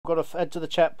got to head to the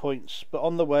checkpoints, but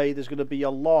on the way there's going to be a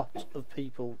lot of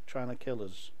people trying to kill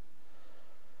us.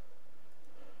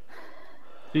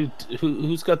 Dude,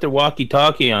 who's got their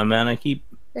walkie-talkie on, man? I keep...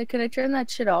 Hey, can I turn that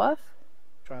shit off?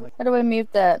 Trying to... How do I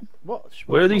mute that? What?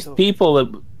 Where are these people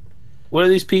that... What are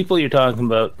these people you're talking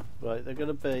about? Right, they're going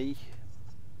to be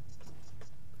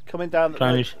coming down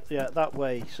yeah, that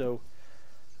way. So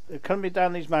they're coming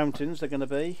down these mountains. They're going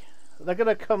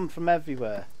to come from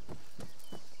everywhere.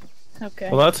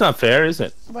 Okay. Well, that's not fair, is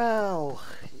it? Well,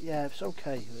 yeah, it's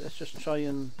okay. Let's just try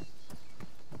and...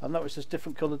 I noticed there's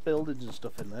different coloured buildings and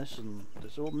stuff in this, and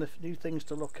there's all new things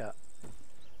to look at.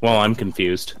 Well, I'm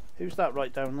confused. Who's that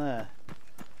right down there?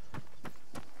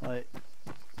 Right.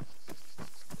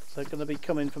 They're going to be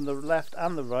coming from the left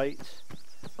and the right,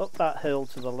 up that hill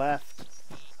to the left,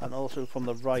 and also from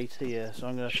the right here. So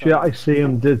I'm going to. Yeah, I see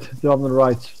them. They're on the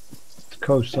right,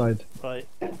 coast side. Right.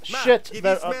 Shit!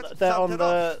 They're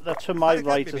to my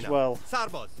right as well. Far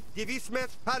off.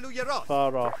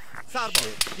 Shit.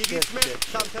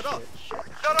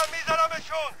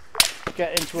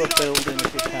 Get into a building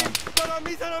if you can. I'm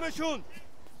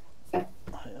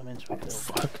into a building.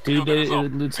 Fuck, dude,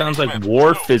 it sounds like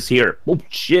Worf is here. Oh,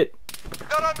 shit.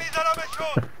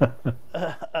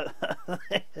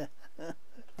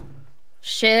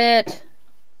 Shit.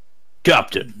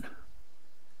 Captain.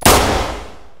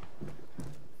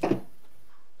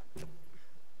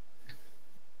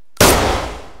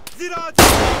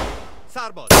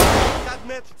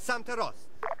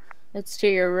 It's to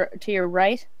your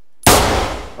right,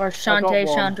 or Shante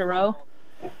Chantero,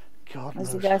 God as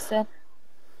knows. the guy said.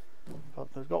 God,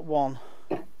 I've got one.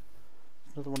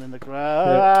 Another one in the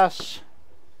grass.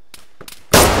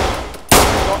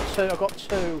 I've got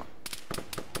two.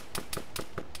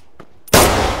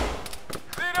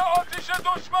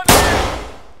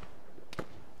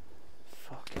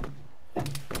 Fucking.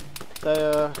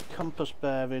 They're compass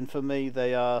bearing for me.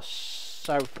 They are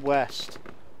southwest.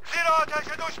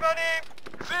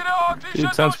 Dude,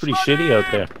 it sounds pretty shitty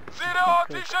out there.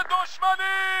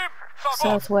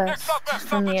 Southwest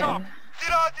from the air.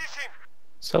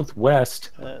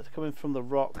 Southwest. They're coming from the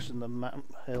rocks and the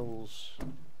mountain hills.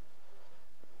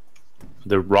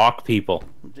 The rock people.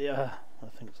 Yeah, I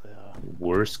think they are.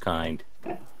 Worst kind.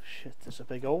 Oh, shit, there's a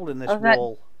big hole in this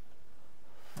wall.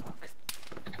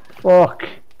 Fuck.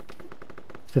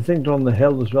 I think they're on the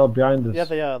hill as well behind us. Yeah,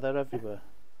 they are. They're everywhere.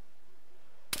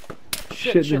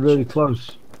 Shit, they're really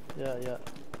close. Yeah, yeah.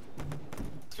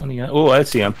 Funny. Oh, I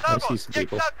see him. I see some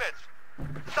people.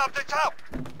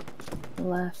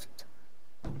 Left.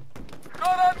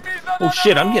 Oh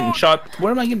shit, I'm getting shot.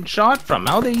 Where am I getting shot from?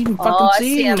 How are they even fucking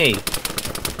seeing me?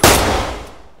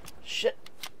 Shit.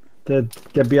 They're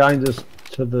behind us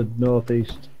to the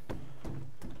northeast.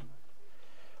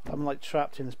 I'm like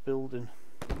trapped in this building.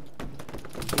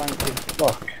 Flanking.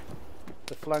 Fuck.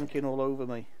 They're flanking all over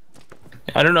me.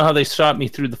 I don't know how they shot me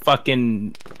through the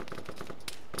fucking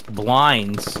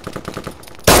blinds.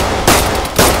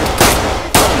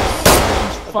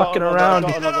 Fucking around.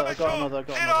 I got another.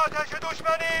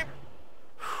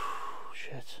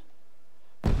 Shit.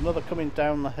 Another coming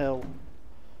down the hill.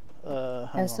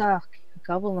 I saw a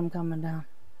couple of them coming down.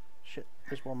 Shit,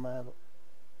 there's one there. Look.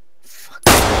 Fuck.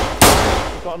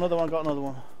 Got another one.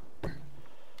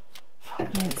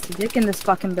 Yeah, it's a dick in this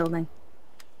fucking building.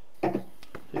 If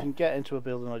you can get into a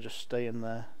building, I just stay in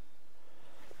there.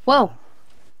 Whoa.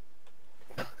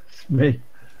 It's me.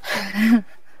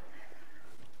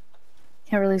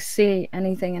 Can't really see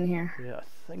anything in here. Yeah, I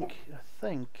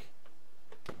think.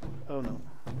 Oh no.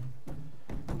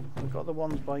 I've got the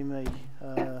ones by me.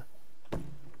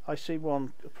 I see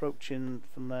one approaching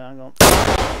from there. Hang on.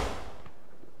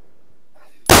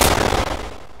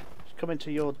 It's coming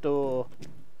to your door.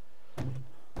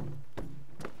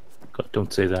 God,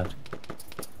 don't say that.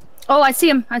 Oh, I see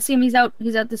him. He's out.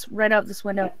 He's out this right out this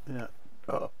window. Yeah.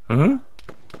 Oh. Hmm?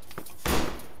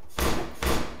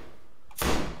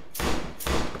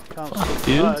 Can't Fuck,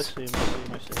 see him. dude. Oh, I see him.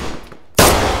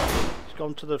 He's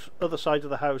gone to the other side of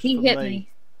the house. He from hit me.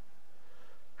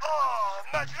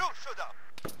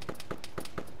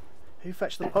 Who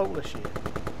fetched the Polish here?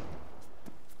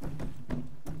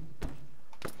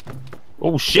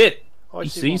 Oh shit! Oh, He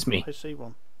sees me. I see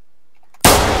one.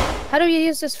 How do you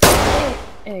use this first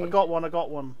aid? I got one.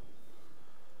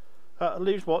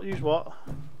 Use what?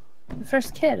 The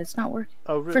first kit, it's not working.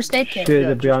 Oh, First aid kit. Shit,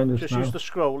 they're behind us just now. use the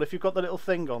scroll. If you've got the little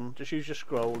thing on, just use your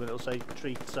scroll and it'll say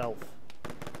treat self.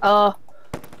 Oh.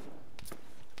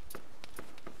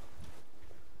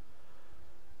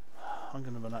 I'm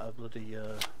gonna run out of bloody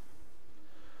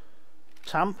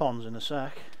tampons in a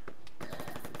sec.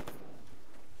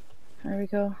 There we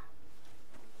go.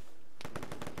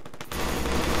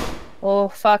 Oh,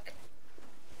 fuck.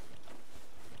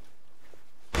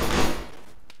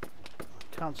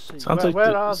 Can't see. Sounds like Where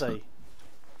the- are they?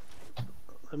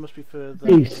 They must be further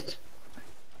East.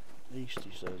 east,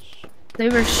 he says. They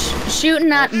were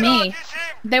shooting at me.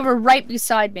 They were right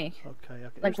beside me. Okay,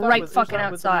 okay. Like, Who's that right with, fucking who's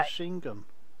that with the outside. machine gun?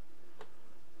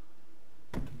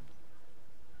 I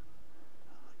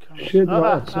can't Shit, see- right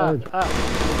outside.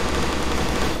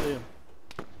 I see him.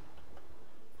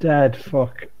 Dead,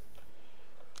 fuck.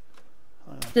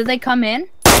 Did they come in?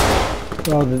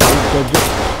 Oh,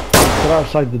 they're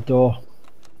outside the door.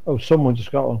 Oh, someone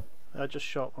just got one. I just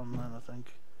shot one then, I think.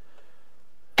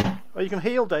 Oh, you can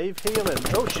heal, Dave. Heal him.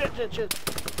 Oh, shit, shit, shit.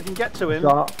 We can get to him.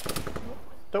 Start.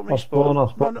 Don't I'll spawn, respawn. I'll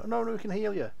spawn. No, we can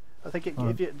heal you. I think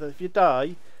Right. if you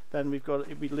die, then we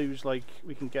lose, like,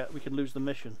 we can lose the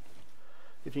mission.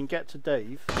 If you can get to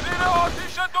Dave.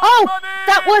 Oh!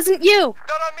 That wasn't you!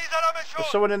 There's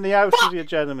someone in the house with you,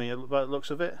 Jeremy, by the looks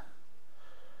of it.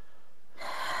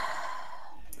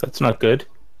 That's not good.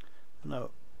 No.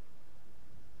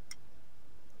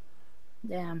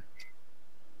 Damn.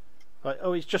 Right,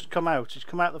 oh, he's just come out. He's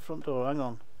come out the front door. Hang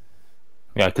on.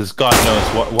 Yeah, because God knows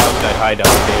why would I hide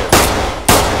out there?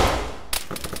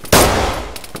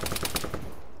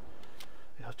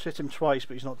 I've hit him twice,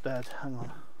 but he's not dead. Hang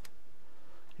on.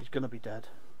 He's gonna be dead.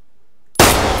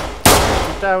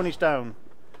 He's down. He's down.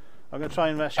 I'm gonna try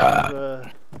and rescue.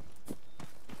 Try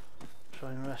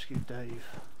and rescue Dave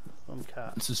from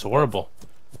Cat. This is horrible.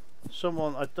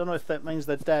 Someone. I don't know if that means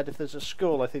they're dead. If there's a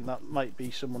skull, I think that might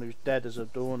be someone who's dead as a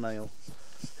doornail.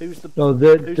 Who's the? No,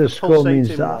 who's the skull means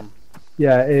pulsating that. one?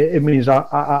 Yeah, it means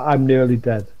I'm nearly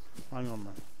dead. Hang on,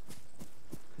 man.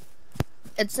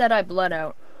 It said I bled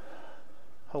out.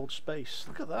 Hold space.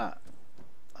 Look at that.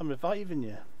 I'm reviving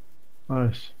you.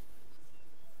 Nice.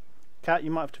 Cat,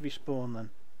 you might have to respawn then.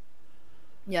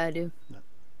 Yeah, I do.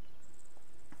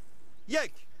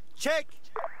 Check. Check.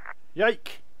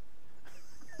 Yike!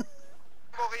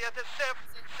 موقعیت 0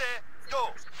 3 2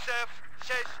 0 6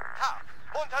 7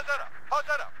 منتظرم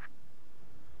حاضرم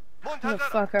منتظرم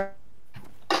Motherfucker.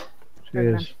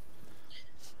 Cheers.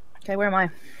 Okay, where am I?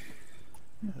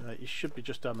 You should be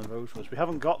just down the road from us. We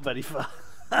haven't got very far.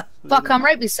 Fuck, I'm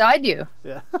right beside you.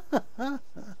 Yeah.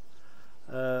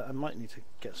 I might need to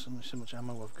get so much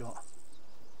ammo I've got.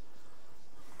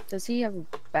 Does he have a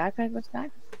backpack with that?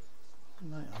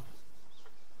 Might have.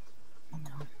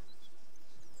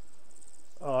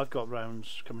 Oh, I've got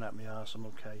rounds coming out my arse. I'm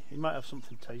okay. He might have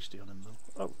something tasty on him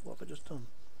though. Oh, what have I just done?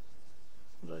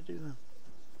 What did I do then?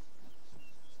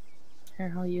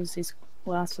 Here, I'll use these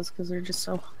glasses because they're just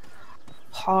so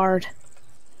hard.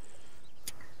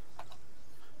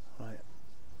 Right.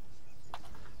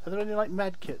 Are there any like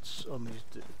med kits on these?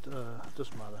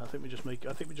 Doesn't matter. I think we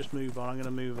just move on. I'm going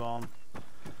to move on.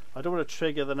 I don't want to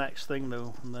trigger the next thing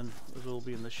though, and then it'll all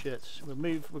be in the shit.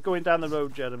 We're going down the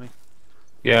road, Jeremy.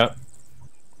 Yeah.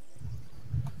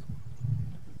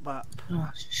 Map.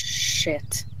 Oh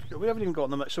shit! We haven't even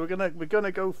gotten the map, so we're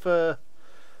gonna go for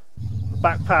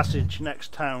back passage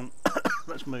next town.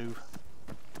 Let's move.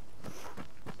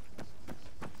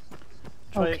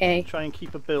 Okay. Try and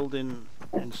keep a building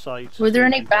in sight. Were there so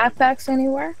any we can go. backpacks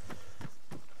anywhere?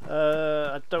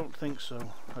 I don't think so.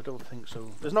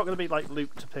 There's not going to be like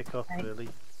loot to pick up Okay. really.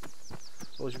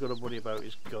 All you've got to worry about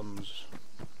is guns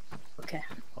Okay.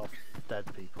 off dead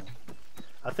people.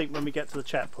 I think when we get to the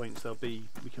checkpoints, we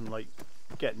can like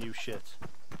get new shit.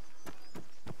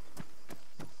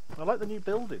 I like the new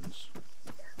buildings.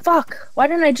 Fuck! Why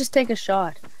didn't I just take a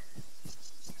shot?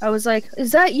 I was like,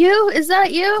 "Is that you? Is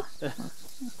that you?"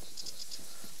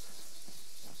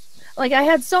 Like I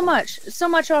had so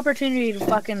much opportunity to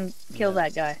fucking kill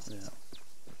that guy. Yeah.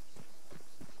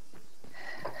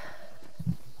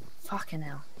 Fucking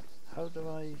hell. How do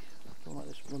I don't like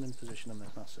this running position I'm in?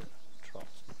 That's it. Trot.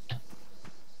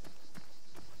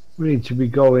 We need to be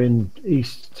going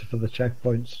east for the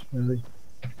checkpoints, really.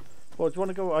 Well, do you want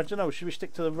to go? I don't know. Should we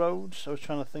stick to the roads? I was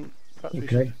trying to think. Perhaps we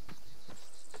Okay. should.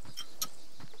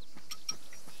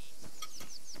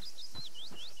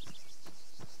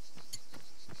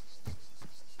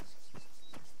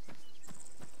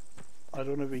 I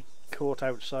don't want to be caught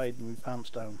outside and we pants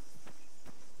down.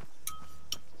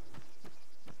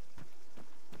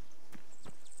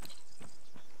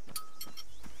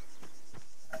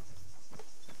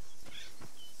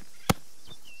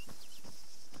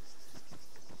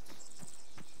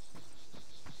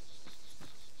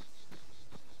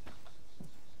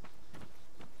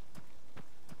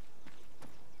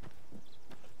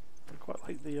 I quite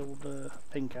like the old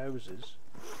pink houses.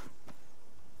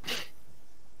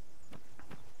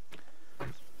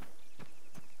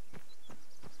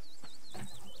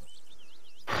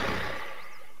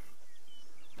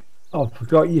 Oh, I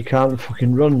forgot you can't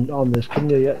fucking run on this, can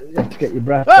you? You have to get your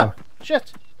breath Ah! back.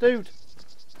 Shit! Dude!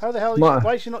 How the hell What?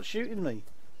 why is he not shooting me?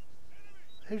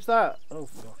 Who's that? Oh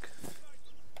fuck.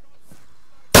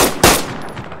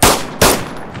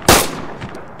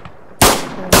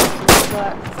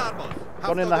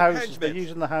 Gone in the houses, they're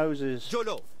using the houses.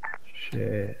 جلو.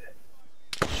 Shit.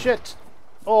 Shit!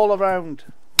 All around.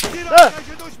 زیر Ah! آتش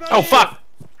دشمنی. Oh fuck!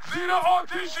 زیر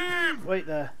آتشیم. Wait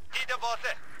there. دید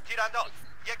واضح. تیرانداز.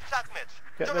 100 متر.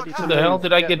 Get ready to Where move. the hell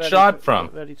did I get ready shot to, from?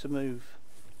 Get ready to move.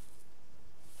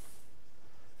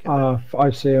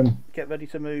 I see him. Get ready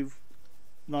to move.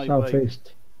 No way.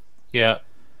 Southeast. Yeah.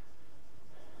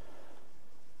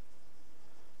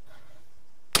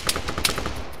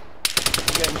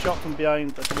 I'm getting shot from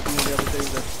behind. I think I'm going to be able to do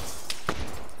this.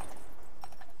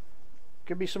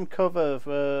 Give me some cover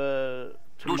for...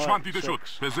 دشمن دیده شد.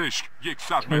 پزشک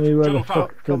 100 Tell me where the متر.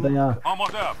 fuck جلوتر. they are.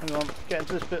 آماده. Hang on, get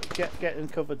into this bit. Get in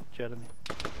cover, Jeremy.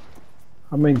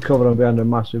 I'm in cover, I'm behind a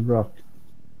massive rock.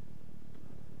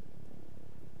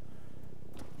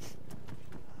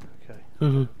 Okay.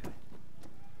 Mhm.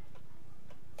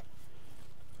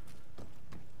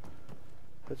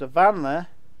 There's a van there.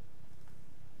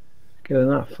 Get in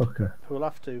that fucker. We'll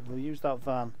have to. We'll use that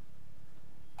van.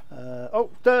 Oh,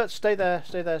 dirt! Stay there.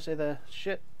 Stay there. Stay there.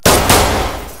 Shit!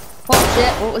 Oh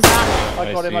shit, what was that?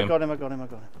 I got I him. see I him. got him. I got him. I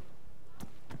got him.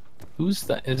 Who's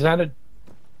that? Is that a...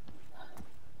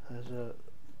 There's a.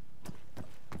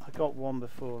 I got one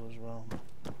before as well.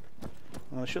 I'm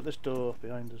gonna shut this door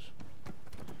behind us.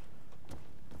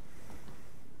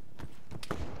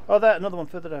 Oh, there, another one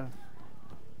further down.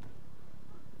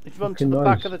 He's run to Fucking the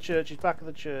back nice. of the church. He's back of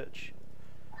the church.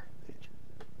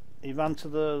 He ran to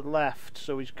the left,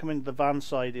 so he's coming to the van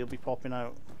side. He'll be popping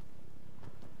out.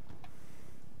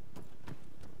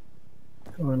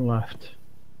 Going left.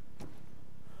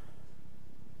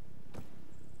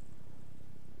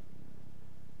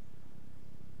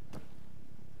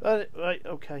 Right,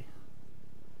 okay.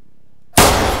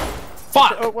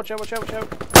 Fuck! Oh, watch out! Watch out! Watch out!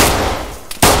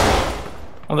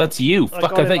 Oh, that's you. I Fuck,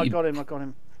 got I him! thought I you... got him! I got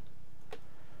him!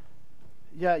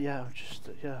 Yeah, yeah. I'm just,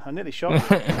 yeah. I nearly shot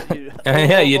you.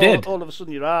 Yeah, you did. All of a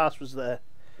sudden, your ass was there.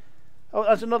 Oh,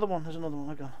 there's another one. There's another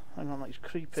one. Hang on, like he's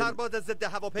creeping سرباز ضد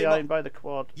هواپیما. behind by the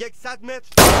quad. 100 متر.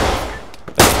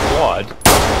 Quad?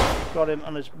 Got him,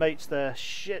 and his mate's there.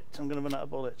 Shit! I'm gonna run out of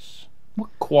bullets. What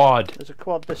quad? There's a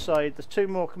quad this side. There's two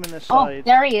more coming this Oh, side.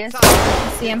 there he is.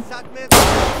 I see him. 100 متر.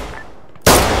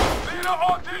 زیر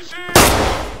آتشیم.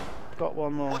 Got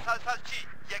one more. مسلسلچی.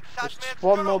 100 There's متر.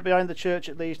 one جلو. more behind the church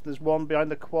at least. There's one behind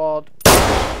the quad.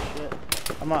 Shit!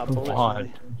 I'm out of bullets. Quad.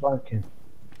 mate. I'm flanking.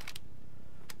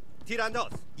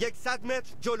 تیرانداز. 100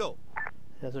 متر. جلو.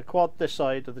 There's a quad this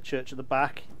side of the church at the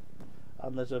back,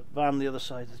 and there's a van the other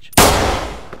side of the church.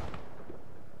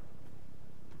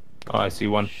 Oh, I see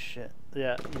one. Shit.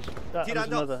 Yeah, there's another. تیرانداز. There's 100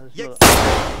 another. متر.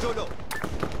 جلو.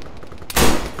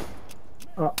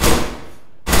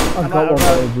 I've I'm got out one of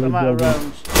by the rounds. blue I'm out of building.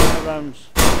 rounds. I'm out of rounds.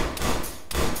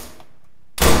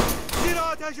 زیر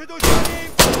آتش دشمنی.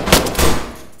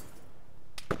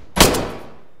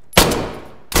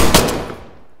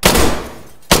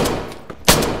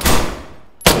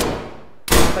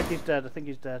 I think he's dead. I think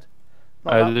he's dead.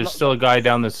 There's still a guy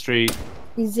down the street.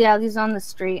 He's on the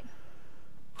street.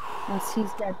 Yes,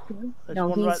 he's dead too. There's No,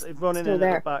 one he's right, running still in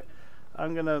there. at the back.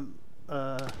 I'm gonna.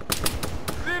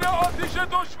 زیر آتش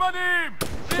دشمنیم.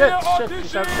 زیر Shit! Shit!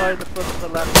 He's outside آتشیم. the front of the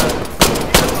left side.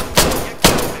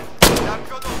 در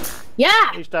جلو.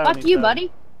 Yeah! He's down, Fuck he's you, down.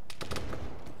 buddy.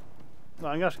 No,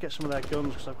 I'm gonna have to get some of their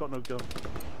guns because I've got no gun.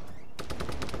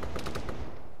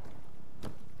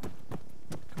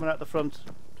 Coming out the front.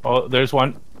 Oh, there's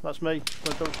one. That's me.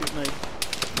 So don't shoot me.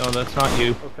 No, that's not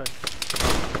you. Okay.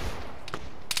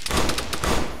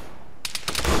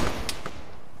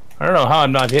 I don't know how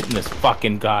I'm not hitting this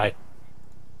fucking guy.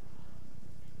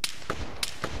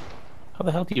 How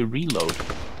the hell do you reload?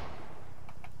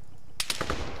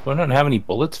 Do I not have any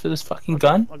bullets for this fucking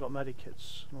gun? I got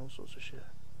medikits and all sorts of shit.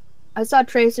 I saw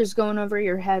tracers going over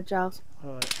your head, Giles.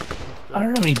 Alright. I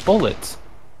don't have any bullets.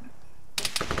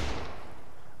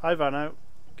 I ran out.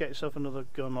 Get yourself another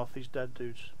gun off these dead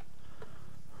dudes.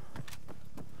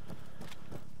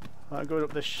 I'm going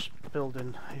up this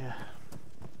building. Yeah.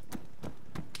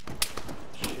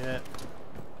 Shit.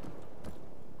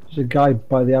 There's a guy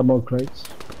by the ammo crates.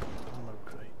 Ammo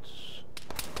crates.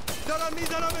 دارم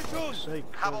میزنمشون. Say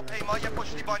هواپیمای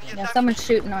پشتیبانی Yeah, زمینی. someone's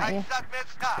shooting at you. 800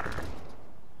 متر قبل.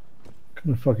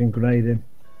 Gonna fucking grenade him.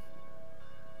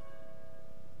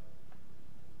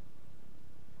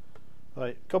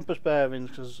 Right, compass bearings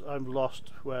because I'm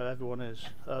lost where everyone is.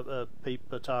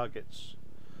 Targets.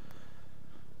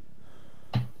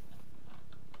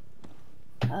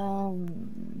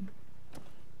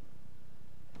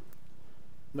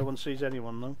 No one sees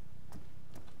anyone though.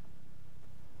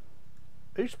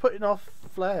 Who's putting off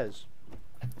flares?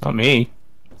 Not me.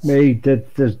 Me,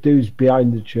 there's dudes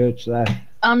behind the church there.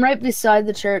 I'm right beside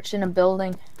the church in a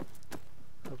building.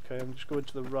 Okay, I'm just going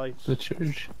to the right. The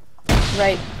church.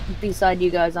 Right beside you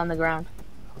guys on the ground.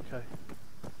 Okay.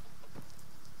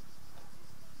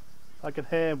 I can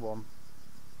hear one.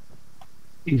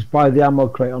 He's by the ammo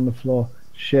crate on the floor.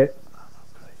 Shit.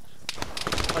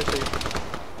 Great. I see.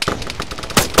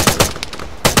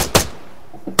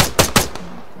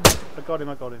 I got him,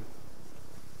 I got him.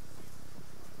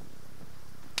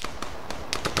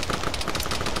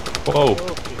 Whoa.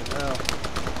 Fucking hell.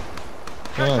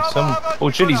 Yeah, oh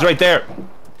shit, he's right there.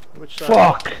 Which side?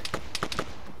 Fuck!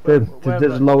 There's Where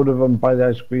a am load of them by the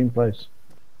ice cream place.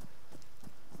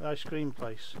 The ice cream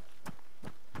place.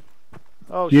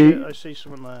 Oh You- shit, I see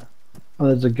someone there. And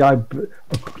there's a guy the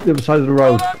other side of the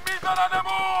road.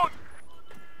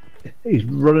 He's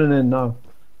running in now.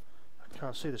 I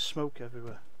can't see the smoke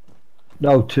everywhere.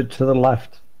 No, to the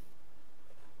left.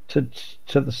 To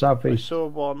the I southeast. saw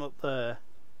one up there.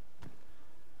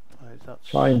 Right, that's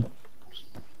Fine.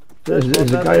 There's one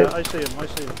There's a there, guy there. I see him, I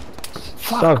see him.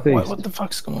 Fuck, Southeast. what the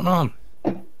fuck's going on?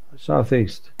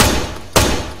 southeast.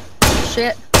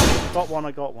 Shit. Got one,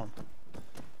 I got one.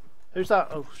 Who's that?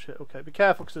 Oh shit, okay. Be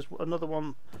careful because there's another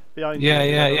one behind Yeah,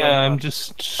 you. yeah. I'm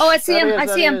just. Oh, I see There he him. is, I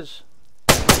there see he him. is.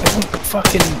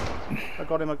 Fucking. I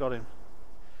got him, I got him.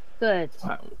 Good.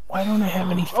 Why don't I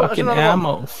have any Oh, there's fucking another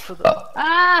ammo? one.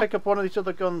 Ah! Pick up one of these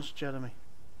other guns, Jeremy.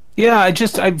 Yeah, I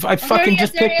fucking he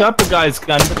just is, there he picked up a guy's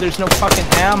gun, but there's no fucking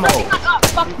ammo. Oh,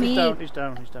 fuck He's me. down, he's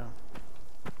down, he's down.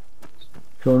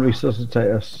 Come and resuscitate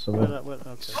us. Where, So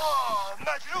okay.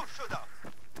 مجروح شدم.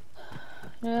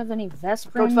 Do you have any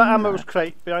Vesprin? Go to that ammo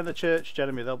crate behind the church,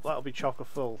 Jeremy. That'll be chocker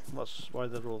full. That's why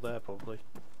they're all there, probably.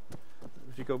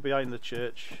 If you go behind the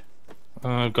church. Oh,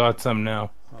 I've got some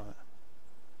now. Alright.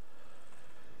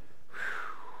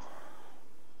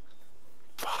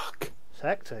 Fuck. It's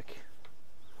hectic.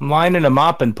 I'm lining them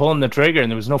up and pulling the trigger,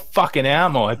 and there was no fucking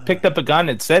ammo. I picked up a gun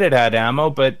that said it had ammo,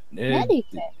 but it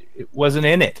wasn't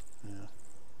in it.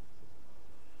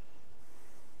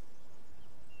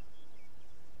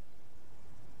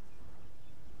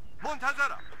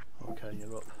 منتظرم. Okay,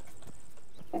 you're up.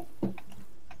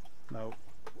 No.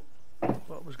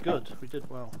 Well, it was good. We did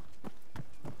well.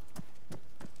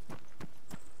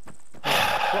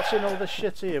 What's in all this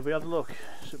shit here? We had a look.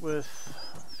 Is it worth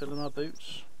filling our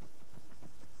boots?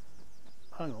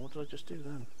 Hang on, what did I just do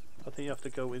then? I think you have to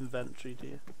go inventory, do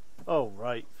you? Oh,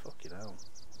 right. Fucking hell.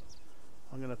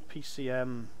 I'm going to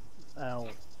PCM L.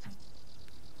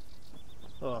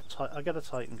 Oh, I get a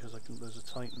Titan because there's a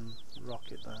Titan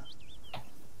rocket there.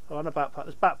 Oh, and a backpack.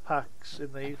 There's backpacks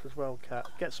in these as well, Cat.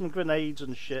 Get some grenades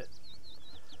and shit.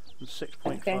 And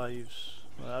 6.5s. Okay.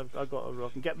 I've got a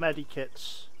rock. And get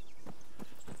medikits.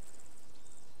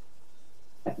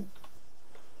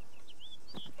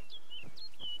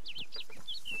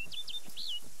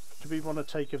 Do we want to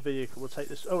take a vehicle? We'll take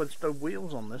this. Oh, there's no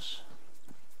wheels on this.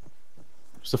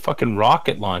 There's a fucking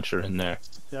rocket launcher in there.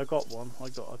 Yeah, I got one. I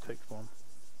picked one.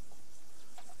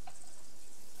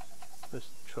 This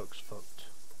truck's fucked.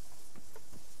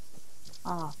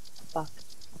 Oh, fuck.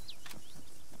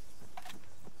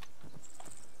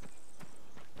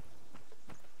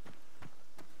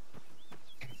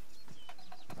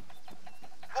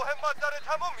 مهمات داره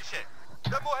تموم میشه.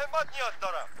 به مهمات نیاز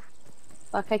دارم.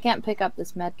 Fuck, I can't pick up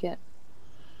this med kit.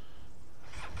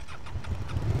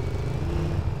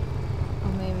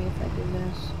 Oh, maybe if I do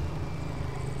this.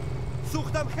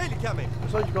 سوختم خیلی کمه.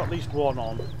 As long as you've got at least one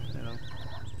on, you know.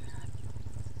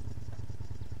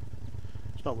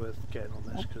 It's not worth getting on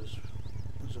this because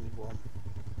there's only one.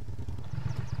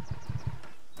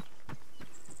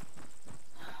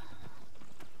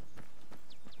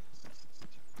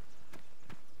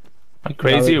 Am I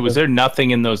crazy, or was there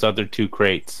nothing in those other two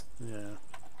crates? Yeah.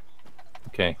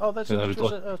 Okay. Oh, there's I was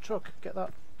a truck. Get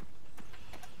that.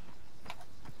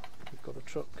 We've got a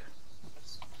truck.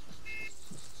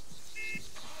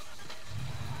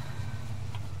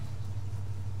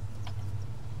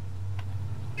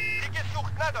 دیگه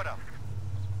سوخت ندارم.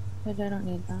 But I don't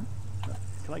need that.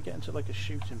 Can I get into like a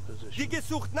shooting position? دیگه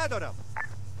سوخت ندارم.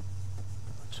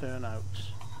 Turn out.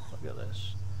 Look at this.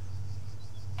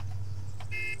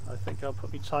 I think I'll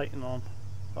put my Titan on.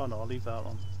 Oh no, I'll leave that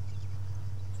on.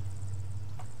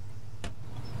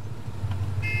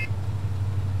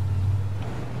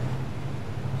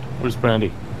 Where's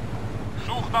Brandy?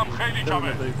 سوختم خیلی Fill in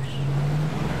the کمه. boots.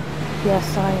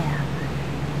 Yes, I am.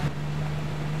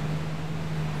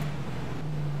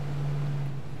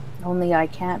 Only I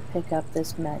can't pick up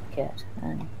this med kit,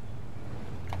 and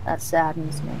that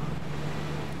saddens me.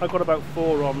 I've got about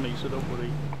 4 on me, so don't worry.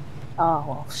 Oh,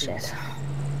 well, shit.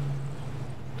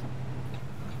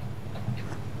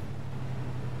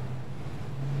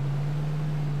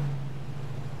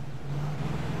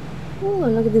 Ooh,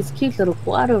 look at this cute little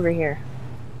quad over here.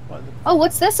 Oh,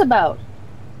 what's this about?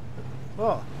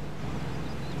 What?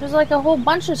 There's like a whole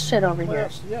bunch of shit over Well,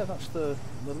 here. that's the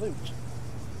loot.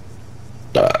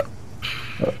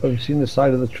 Have you seen the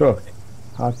side of the truck?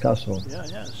 Hard castle. Yeah,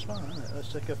 it's smart, isn't it?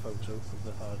 Let's take a photo of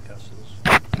the hard castles.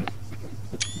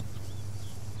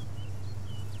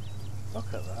 Look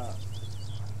at that.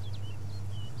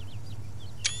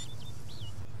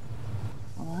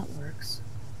 Well, that works.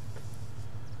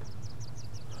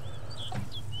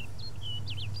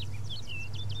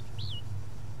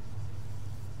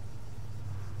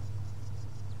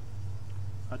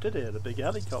 I did hear a big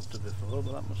helicopter before,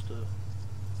 but that must have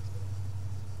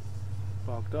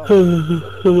bogged off.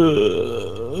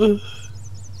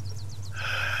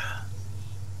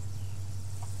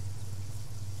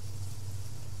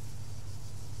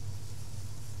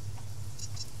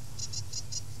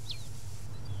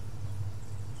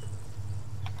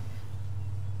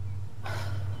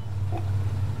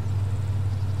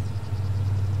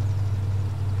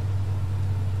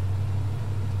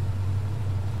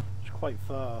 Quite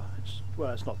far.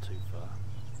 Well, it's not too far.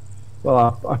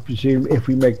 Well, I presume if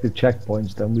we make the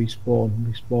checkpoints, then we spawn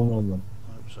on them.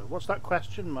 I hope so. What's that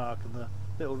question mark and the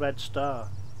little red star?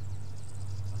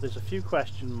 There's a few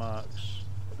question marks.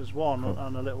 There's one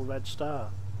and a little red star.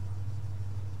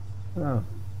 Oh.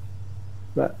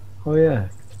 But, oh yeah,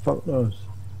 fuck knows.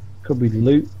 Could be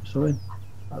loot or something.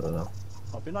 I don't know.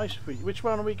 It'd be nice if we. Which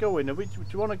one are we going? Do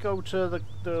you want to go to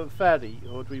the ferry,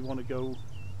 or do we want to go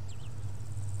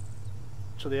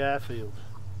to the airfield?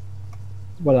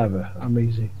 Whatever, I'm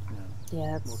easy.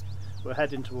 Yeah, it's... We're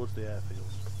heading towards the airfield.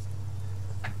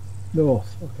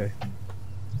 North, okay.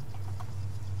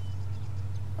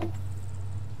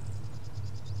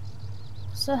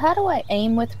 So how do I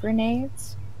aim with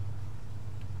grenades?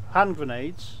 Hand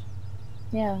grenades.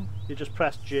 Yeah. You just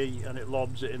press G and it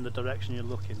lobs it in the direction you're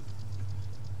looking.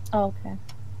 Oh, okay.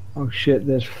 Oh shit,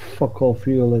 there's fuck all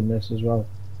fuel in this as well.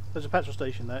 There's a petrol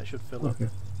station there, it should fill up. Okay.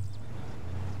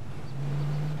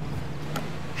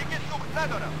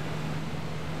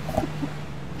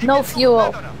 No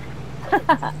fuel. Such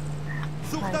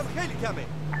tam helikami.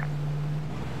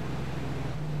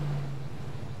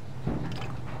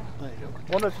 There you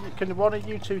go. Can one of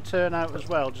you two turn out as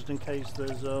well, just in case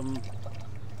there's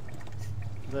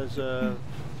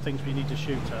things we need to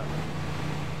shoot at?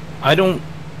 I don't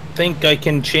think I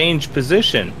can change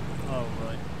position. Oh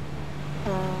right.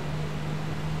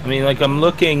 I mean, like I'm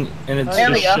looking and it's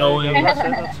There we just go. showing.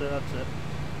 That's it.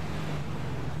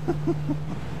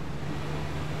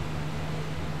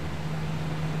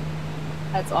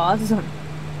 That's awesome.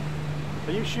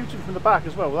 Are you shooting from the back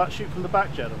as well? Will that shoot from the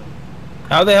back, Jeremy?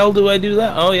 How the hell do I do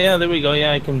that? Oh yeah, there we go.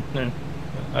 Yeah, I can.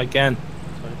 I can.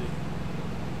 That's what I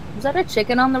do. Is that a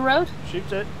chicken on the road?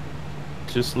 Shoot it.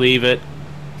 Just leave it.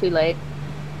 Too late.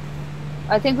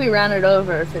 I think we ran it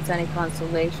over if it's any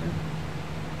consolation.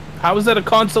 How is that a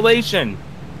consolation?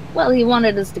 Well, he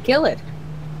wanted us to kill it.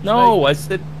 No, I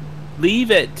said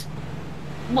leave it.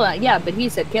 Well, yeah, but he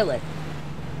said kill it.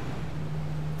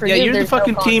 For Yeah, you, you're the there's no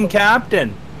fucking team consolation.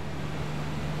 captain.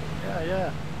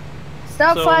 Yeah.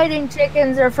 Stop So- fighting,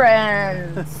 chickens are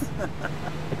friends.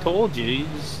 I told you,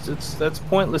 that's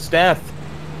pointless death.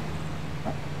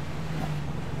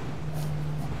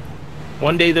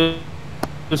 One day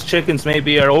those chickens may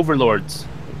be our overlords.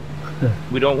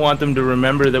 We don't want them to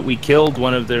remember that we killed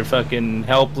one of their fucking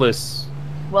helpless,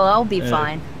 Well, I'll be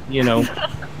fine. you know.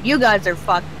 You guys are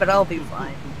fucked, but I'll be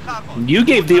fine. You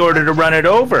gave the order to run it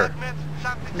over.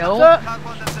 No.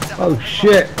 Oh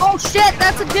shit! Oh shit,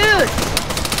 that's a dude!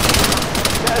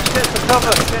 Get us to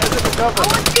cover. Get us into cover. I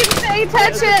want you to pay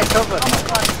attention! Get us into cover. Oh my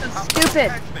god, so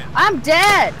stupid. I'm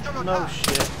dead! No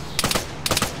shit.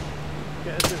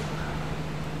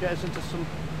 Get us into some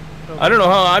cover. I don't know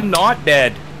how I'm not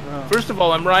dead. Oh. First of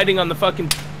all, I'm riding on the fucking...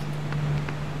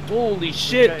 Holy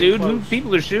shit, Getting dude. close.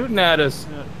 People are shooting at us.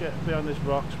 Yeah, get behind this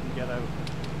rocks and get out.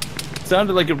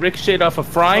 Sounded like it ricocheted off a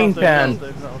frying pan.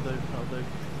 That'll do.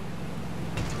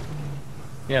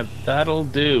 Yeah, that'll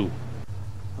do.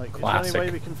 Like, is there Classic. any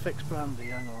way we can fix Brandy?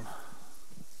 Hang on.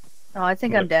 Oh, I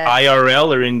think I'm dead.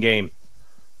 IRL or in-game?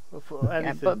 Or for Yeah,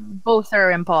 anything. but both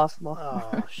are impossible.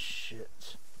 Oh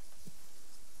shit.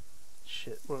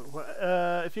 Shit. Well,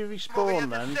 if you respawn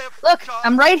then. Look,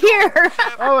 I'm right here!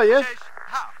 Oh, are you?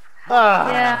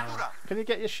 Ah. Yeah. Can you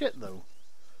get your shit though?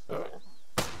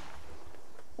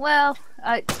 Well,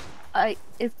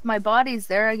 if my body's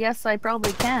there, I guess I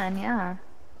probably can. Yeah.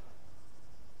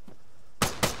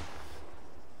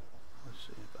 Let's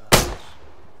see about this.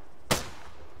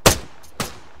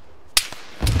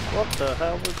 What the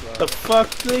hell was that? The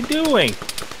fuck are they doing?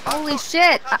 Holy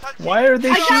shit! Why are they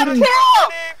I got shooting?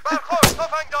 killed! برخورد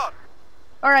تفنگدار.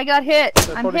 Or I got hit.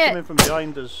 They're I'm probably hit. coming from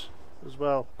behind us as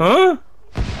well. Huh?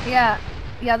 Yeah.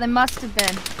 Yeah, they must have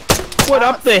been. What,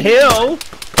 up the hill?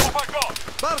 تفنگدار.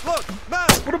 برخورد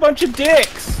مرد. What a bunch of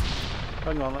dicks!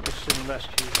 Hang on, let me see and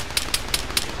rescue.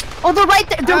 Oh, they're right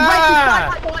there. They're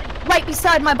Ah! right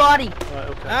beside my body. Right beside my body. Right,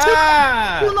 okay.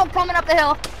 Ah! Two of them coming up the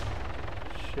hill.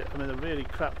 Shit, I'm in a really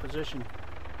crap position.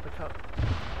 I can't...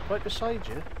 Right beside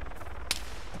you?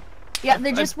 Yeah,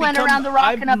 they just went become- around the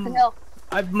rock and up the hill.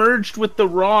 I've merged with the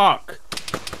rock.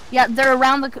 Yeah, they're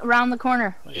around the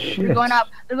corner. They're Shit. going up.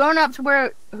 They're going up to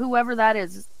where whoever that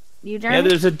is. You, Jeremy?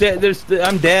 Yeah, there's a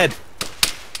I'm dead.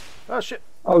 Oh shit.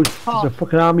 Oh, there's a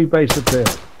fucking army base up there.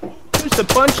 There's a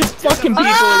bunch of fucking people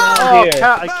Ah! around Oh, here.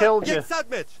 cat, I killed you. یک صد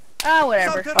متر. Ah,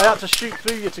 whatever. I had to shoot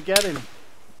through you to get him.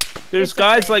 There's It's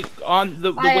guys okay. like on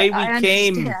the way we I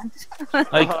came, understand.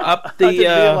 like up I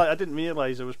the. didn't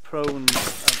realize I was prone.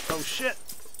 Oh shit.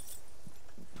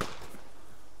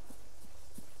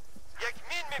 یک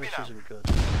مین This میبینم. isn't good.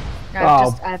 I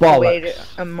Oh, have to wait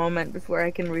bollocks. a moment before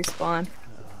I can respawn.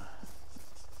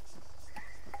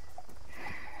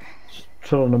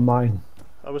 Still on a mine.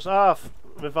 I was half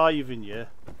reviving you,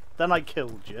 then I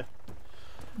killed you.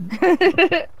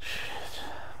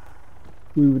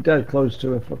 We were dead close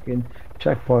to a fucking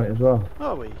checkpoint as well.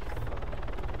 Are we?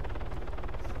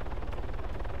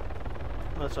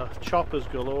 There's a choppers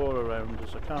galore around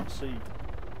us. I can't see.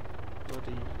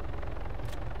 Bloody.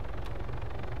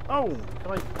 Oh,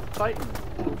 can I fight him?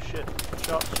 Oh shit!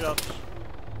 Shots, shots.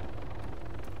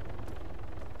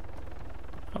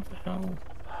 What the hell?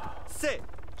 سه.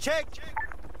 چک.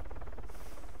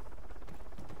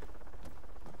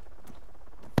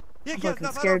 یکی از fucking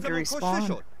نفرات scared to من respawn. کشته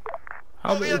شد.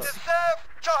 How موقعیت the, صفر،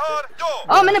 چهار، دو.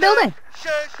 Oh, I'm in a building.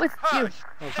 شش، With you.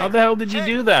 هشت. how the hell did you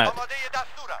do that? آماده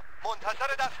دستورم.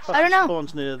 منتظر دستور. I don't know.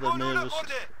 Spawns near the گلوله nearest.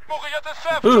 خورده. موقعیت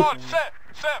 0 Ooh. 4 3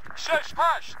 0 6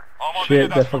 5 آماده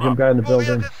Shit, they're fucking دستورم. behind the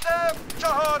building. موقعیت صفر،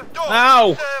 چهار، دو.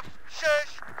 Ow. صفر، شش،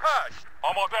 هشت.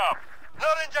 آماده‌ام.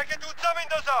 نارنجک دود زمین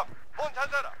دازم.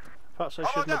 منتظرم. Perhaps I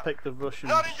shouldn't have picked the Russian.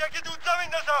 نارنجک دود زمین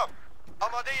دازم.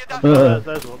 آماده Oh, دستور.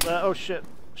 there's one there. Oh shit!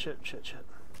 Shit! Shit! Shit!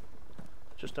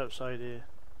 Just outside here.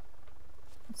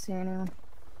 Don't see anyone.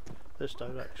 This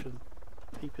direction.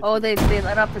 Peep it. Oh, they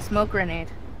let off the smoke grenade.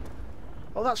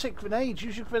 Oh, that's it. Grenades.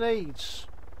 Use your grenades.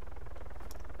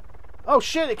 Oh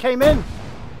shit! It came in.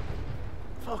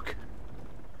 Fuck.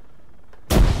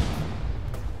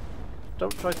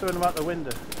 Don't try throwing them out the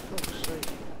window. For fuck's sake.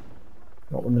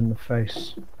 Got one in the face.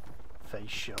 Face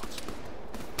shot.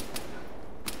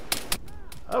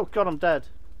 Oh god, I'm dead.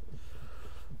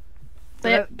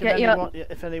 Get you up.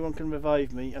 If anyone can revive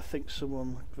me, I think someone.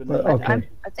 Well, Grenade. okay.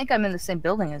 I think I'm in the same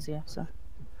building as you, so.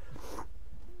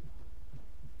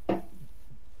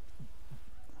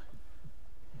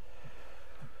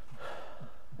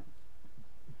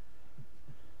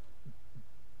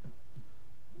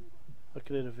 I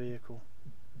could hit a vehicle.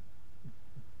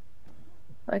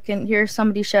 I can hear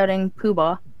somebody shouting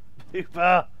 "Poobah."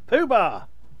 Poobah! Poobah!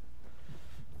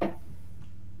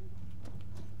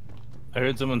 I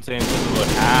heard someone saying something about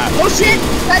half. Oh shit!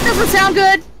 That doesn't sound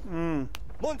good. Mm.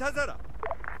 منتظرم.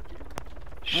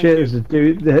 Shit, there's a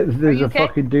dude. There's you a okay?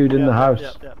 fucking dude in the house.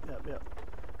 Yep.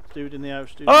 Dude in the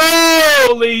house. Dude.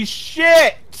 Holy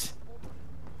shit!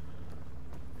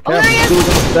 Oh, there he Careful, is. dude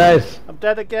on the stairs. I'm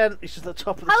dead again. He's at the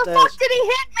top of the How the stairs. fuck did he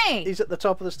hit me? He's at the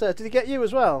top of the stairs. Did he get you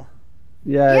as well?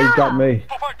 Yeah, he got me.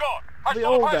 تفنگدار. We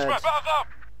all 85 dead. متر به عقب.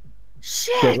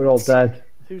 Shit, we're all dead.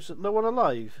 Who's no one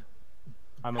alive?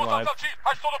 I'm alive. منتظر چی؟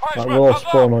 85 Like, متر we're all به عقب.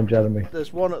 spawn on Jeremy.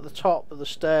 There's one at the top of the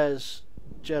stairs.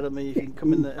 Jeremy, if you can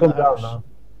come in the, Come the down house. now.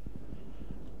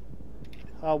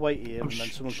 I'll wait here I'm and then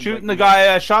someone can shooting wake the me up.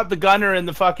 guy. I shot the gunner in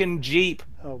the fucking jeep.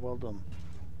 Oh, well done.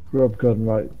 Grub gun,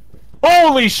 right.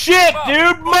 Holy shit,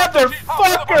 dude, منتظر چی؟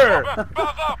 motherfucker! به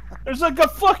عقب. There's like a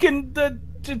fucking.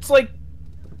 It's like.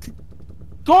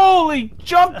 Holy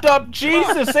jumped up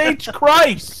Jesus H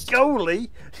Christ! Goalie?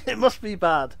 It must be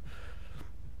bad.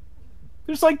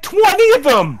 There's like 20 of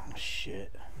them!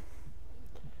 Shit.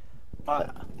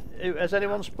 Has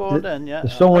anyone spawned in yet?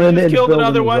 There's someone in just the killed building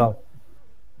another as one. well.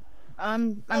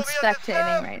 I'm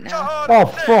spectating right now. Oh,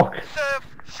 fuck. صفر،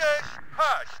 شش،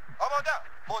 هشت. آماده.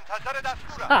 منتظر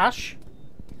دستورم. Ash?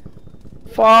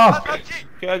 Fuck! حسنچی.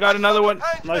 Okay, I got another one.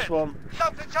 85 Nice متر. one.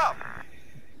 سمت چپ.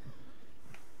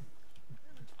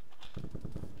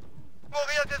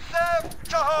 موقعیت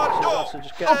So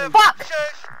just get Oh,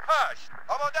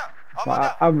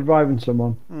 fuck! I'm reviving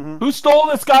someone. Who stole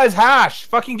this guy's hash?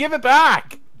 Fucking give it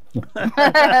back!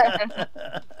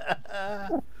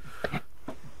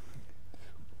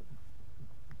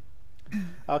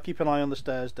 I'll keep an eye on the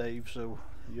stairs, Dave, so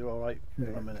you're alright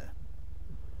for a minute.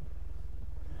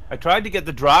 I tried to get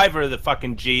the driver of the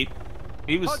fucking Jeep.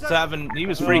 He was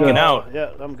freaking out.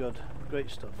 Yeah, I'm good. Great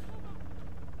stuff.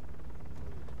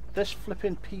 This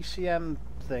flipping PCM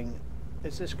thing,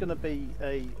 is this going to be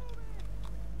a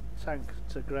tank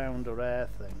to ground or air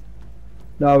thing?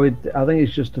 No, I think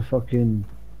it's just a fucking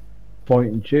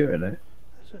point and shoot in it.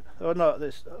 Is it? Oh no,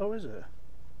 this. Oh, is it?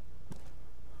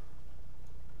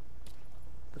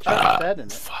 The champ's dead,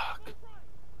 isn't it? Fuck.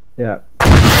 Yeah.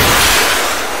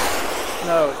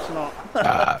 No, it's not.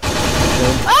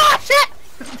 Oh shit!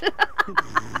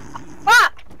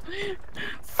 Fuck!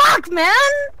 Fuck, man!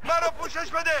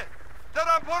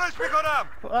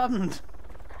 What happened?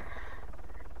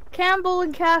 Campbell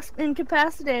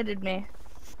incapacitated me.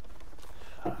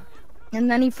 And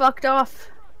then he fucked off.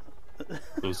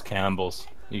 Those Campbells.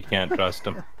 You can't trust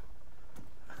them.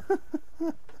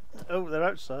 Oh, they're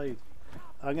outside.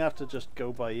 I'm gonna have to just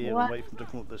go by ear What? and wait for them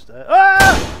to come up the stairs.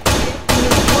 Ah!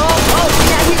 Oh,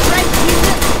 yeah, he's right.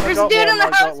 There's a dude in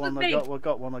the house with me. I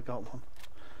got one.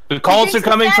 The calls are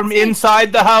coming from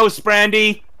inside the house,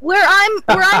 Brandy. Where I'm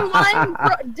lying,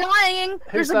 dying.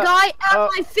 There's a that? guy at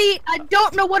my feet. I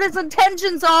don't know what his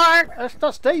intentions are.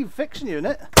 That's Dave fixing you,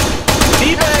 innit?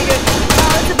 Teabag it.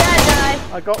 Oh, it's a bad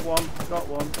guy. I got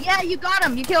one. Yeah, you got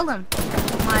him. You killed him.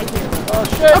 My hero. Oh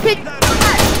shit! Okay.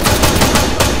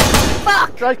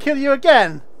 Fuck. Did I kill you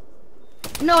again?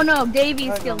 No,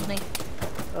 Davies killed me.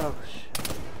 Oh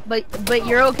shit. But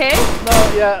you're okay?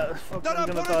 No, yeah. Fuck, I'm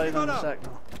gonna die in a sec.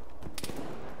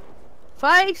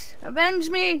 Fight! Avenge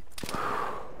me!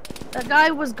 That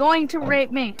guy was going to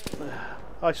rape me.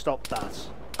 I stopped that.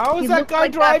 How is He that looked guy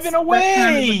like driving that kind of a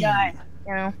away? guy,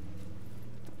 you know?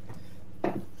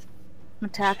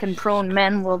 Attacking prone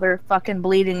men while they're fucking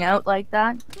bleeding out like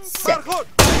that. Sick.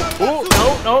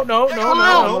 Oh, no.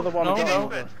 Another one.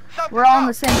 No. We're all in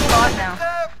the same spot now.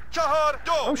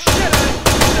 Oh shit!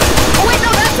 Oh wait,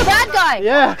 no, that's the bad guy!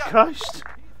 Yeah, Christ.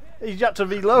 He had to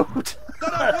reload. He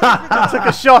took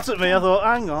a shot at me. I thought,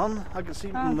 hang on, I can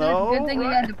see. Oh, No. good thing he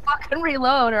had to fucking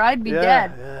reload or I'd be Yeah,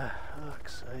 dead. yeah.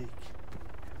 Fuck's sake.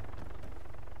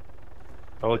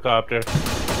 Helicopter.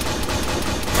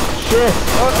 Shit!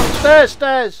 Oh,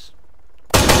 stairs.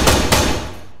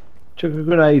 Took a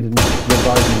grenade and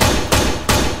revived me.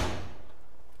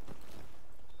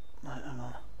 Right, hang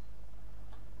on.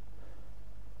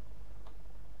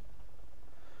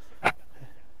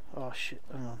 Oh shit,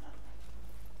 hang on.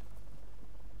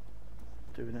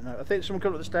 Doing it now. I think someone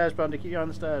come up the stairs, Brandy. Keep your eye on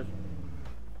the stairs.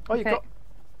 Oh, you Okay. got.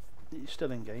 You're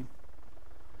still in game.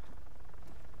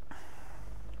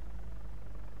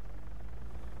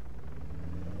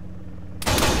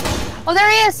 Oh, there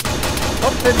he is!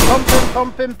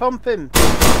 Pump him.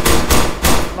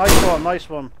 Nice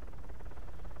one.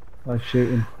 Nice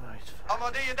shooting.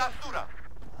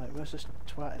 Right, where's this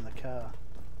twat in the car?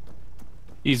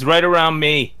 He's right around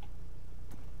me.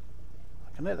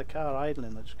 I can hear the car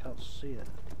idling, I just can't see it.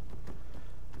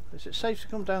 Is it safe to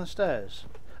come downstairs?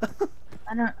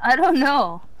 I don't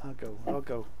know. I'll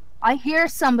go. I hear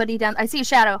somebody down. I see a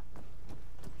shadow.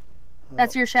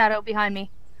 That's Oh. your shadow behind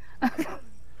me.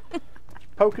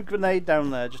 Poke a grenade down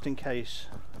there just in case.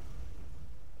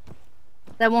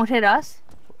 That won't hit us.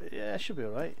 Yeah, it should be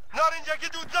alright.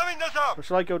 Or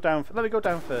shall I go down? Let me go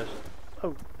down first.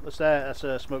 Oh, that's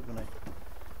a smoke grenade.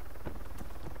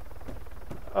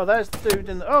 Oh, there's the dude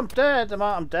in the. Oh, I'm dead.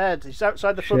 I'm dead. He's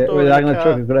outside the front Shit, door. wait, of I'm the gonna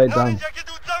car. chuck a grenade down.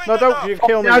 No, don't. You'll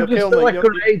kill me. Yeah, You'll just kill me. like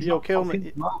grenades, You'll not kill me.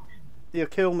 fucking smoke. You'll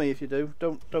kill me if you do.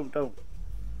 Don't.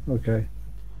 Okay.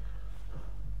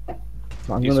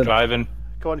 I'm He's gonna. driving.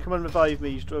 Come on, revive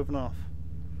me. He's driven off.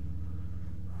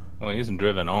 Well, he isn't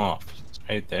driven off. It's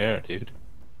right there, dude.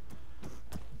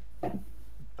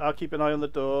 I'll keep an eye on the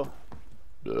door.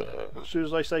 As soon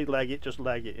as I say leg it, just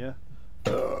leg it, yeah?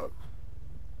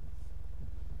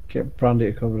 Get Brandy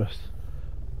to cover us.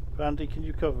 Brandy, can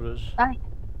you cover us? Aye.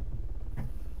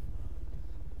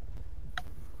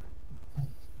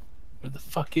 Where the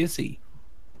fuck is he?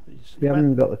 We haven't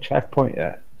even got the checkpoint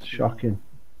yet. It's shocking.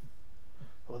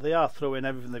 Well, they are throwing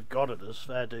everything they've got at us,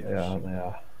 fair dues. Yeah, they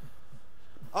are.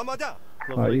 Lovely,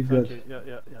 Right, you thank good? you.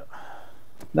 Yeah.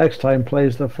 Next time, play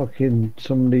as the fucking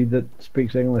somebody that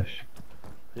speaks English,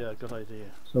 Yeah, good idea.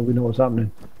 so we know what's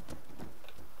happening.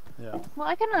 Yeah. Well,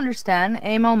 I can understand.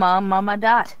 Amo mom, mama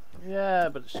dot. Yeah,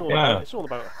 but it's all Yeah.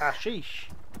 about hashish.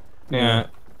 Yeah.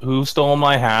 Who stole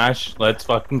my hash? Let's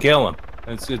fucking kill him.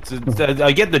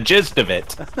 I get the gist of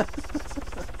it.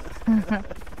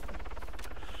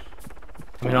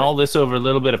 I mean, all this over a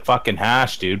little bit of fucking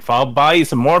hash, dude. I'll buy you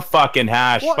some more fucking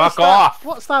hash. What Fuck is that? off.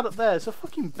 What's that up there? It's a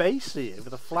fucking base here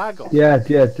with a flag on. Yeah,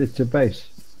 it's a base.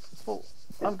 Well,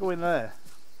 I'm going there.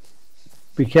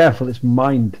 Be careful, it's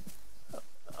mined.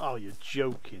 Oh, you're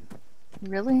joking.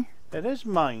 Really? It is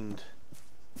mined.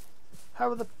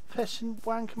 How the pissing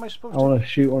wank am I supposed I to... want to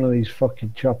shoot one of these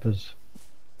fucking choppers.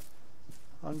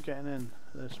 I'm getting in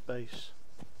this base.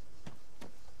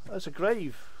 There's a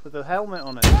grave with a helmet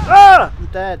on it. Ah! I'm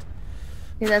dead.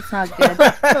 Yeah, that's not good.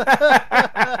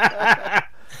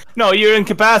 No, you're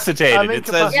incapacitated. I'm It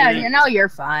says Yeah, you know you're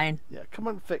fine. Yeah, come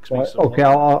and fix me Right, someone. okay,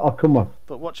 I'll come up.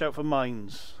 But watch out for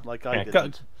mines, like I Yeah,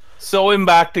 did. sew him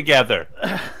back together.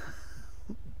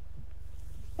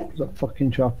 There's a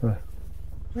fucking chopper.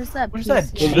 Where's that Where's piece?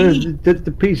 that Well,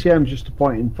 the PCM's just a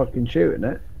point in fucking shooting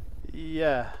it.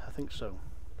 Yeah, I think so.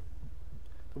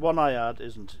 The one I had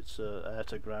isn't. It's air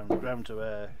to ground, ground to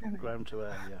air, ground to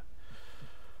air.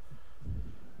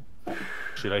 Yeah.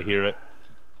 Should I hear it?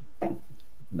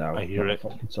 No, I hear not a it.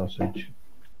 fucking sausage.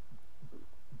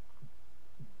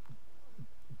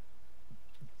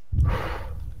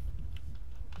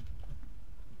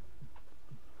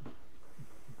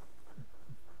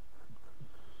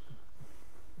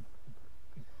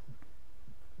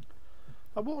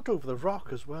 I walked over the rock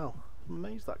as well. I'm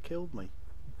amazed that killed me.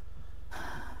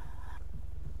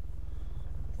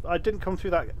 I didn't come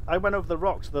through that. I went over the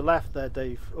rock to the left there,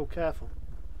 Dave. Oh, careful.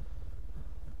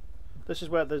 This is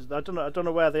where there's. I don't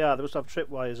know where they are. They must have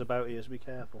tripwires about here, so be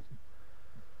careful.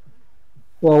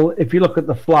 Well, if you look at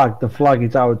the flag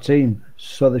is our team,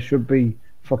 so there should be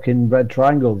fucking red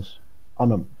triangles on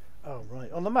them. Oh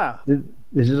right, on the map.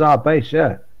 This is our base,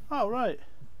 yeah. Oh right.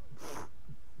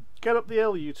 Get up the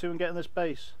hill, you two, and get in this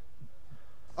base.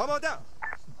 آماده.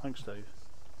 Thanks, Dave.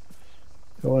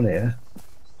 Go on here.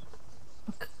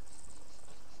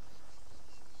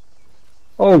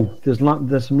 Oh, there's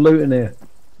some loot in here.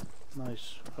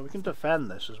 Nice. Oh, we can defend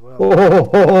this as well.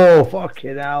 Oh,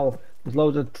 fucking hell. There's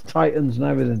loads of titans and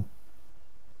everything.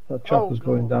 That chopper's God,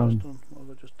 going down. What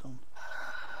have I just done?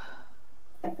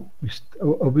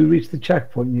 Have we reached the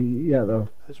checkpoint yet, though?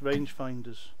 There's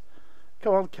rangefinders.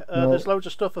 Come on, No. there's loads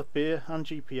of stuff up here and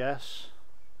GPS.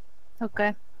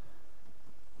 Okay.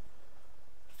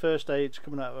 First aid's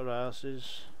coming out of our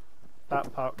asses.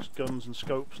 Backpacks, guns and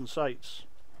scopes and sights.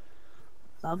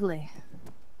 Lovely.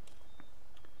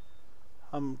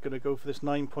 I'm going to go for this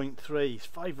 9.3. It's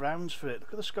 5 rounds for it.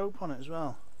 Look at the scope on it as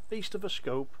well. Beast of a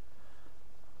scope.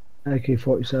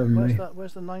 AK-47, Where's mate. that?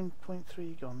 Where's the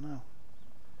 9.3 gone now?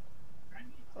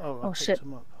 Oh, I Oh, picked shit.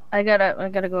 him up. I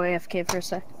gotta go AFK for a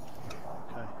sec.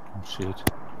 Okay. Oh, shit.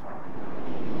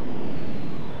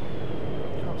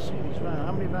 Can't see these rounds.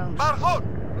 How many rounds? برخورد.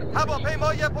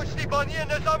 هواپیمای پشتیبانی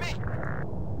نظامی.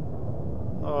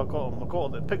 Oh, I got them. I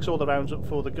got them. It picks all the rounds up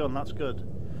for the gun. That's good.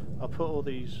 I'll put all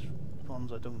these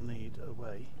ones I don't need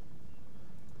away.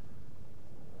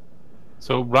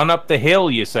 So run up the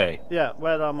hill, you say? Yeah,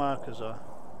 where our markers are.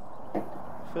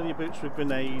 Fill your boots with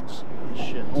grenades and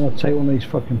shit. I'm gonna take one of these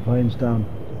fucking planes down.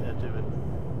 Yeah, do it.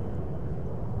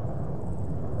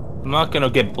 I'm not gonna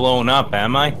get blown up,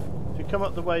 am I? If you come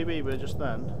up the way we were just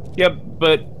then. Yep,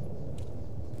 but...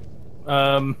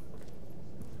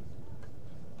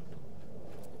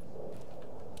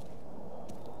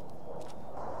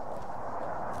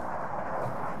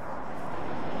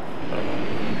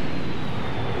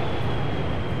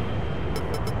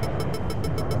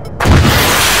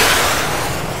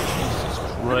 Jesus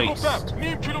Christ.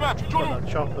 نیم کیلومتر Got جلو. that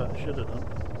chopper. Should have done.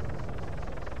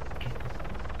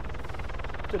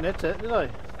 Didn't hit it, did I?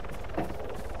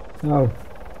 No.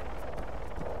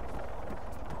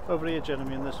 Over here,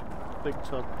 Jeremy, in this big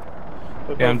tub.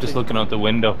 We're Yeah, I'm both just in- looking out the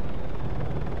window.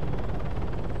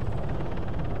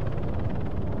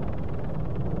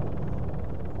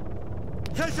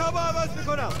 چشام عوض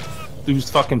میکنم. Who's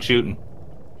fucking shooting?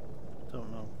 Don't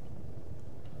know.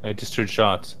 I just heard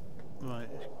shots. Right.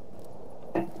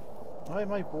 Why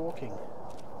am I walking?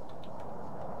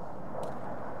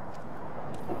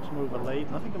 Let's move a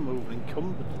laden. I think I'm moving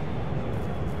encumbered.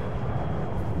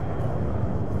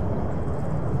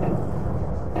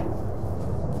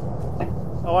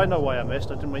 Oh, I know why I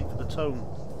missed. I didn't wait for the tone.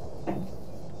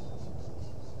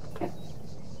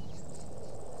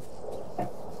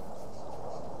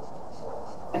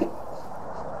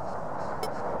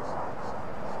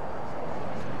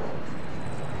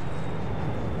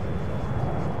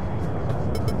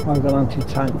 I've got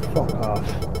anti-tank. Fuck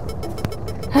off.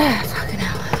 Fucking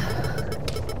hell.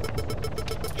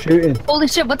 Shooting. Holy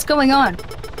shit, what's going on?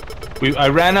 I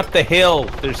ran up the hill.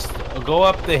 There's We'll go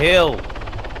up the hill.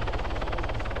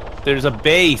 There's a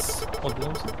base. Oh,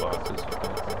 there's some boxes.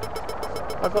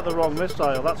 I've got the wrong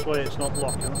missile, that's why it's not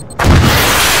blocking.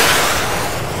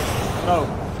 No,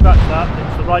 scratch that,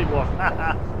 it's the right one.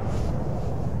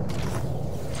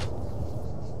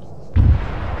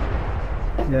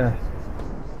 Yeah.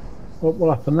 What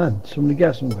will happen then? Somebody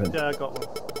get something? Yeah, I got one.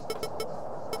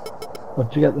 Or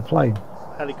did you get the plane?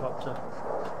 Helicopter.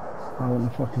 I want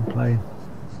the fucking plane.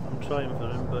 I'm trying for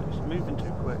him, but he's moving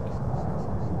too quick.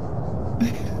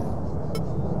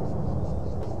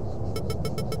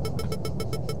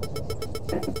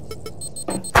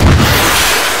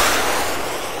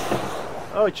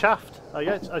 Oh, he chaffed. I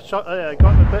got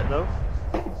him a bit though.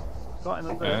 Got him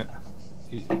a bit. Right.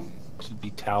 He should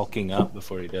be talking up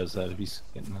before he does that if he's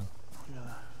getting up.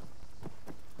 Yeah.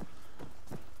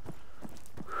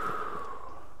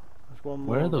 There's one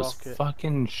more Where are those rocket.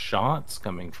 fucking shots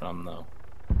coming from, though?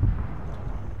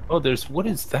 Oh, there's... What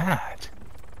is that?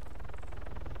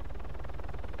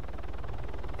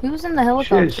 Who's in the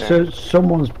helicopter? Shit, so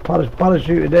someone's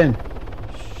parachuted in.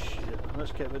 Shit,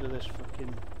 let's get rid of this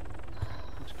fucking...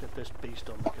 Let's get this beast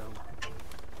on the go.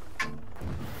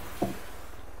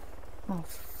 Oh,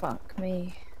 fuck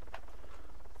me.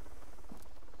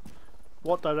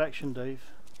 What direction, Dave?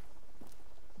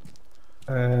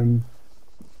 Oh,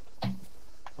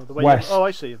 the way west. Oh,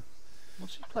 I see him.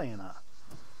 What's he playing at?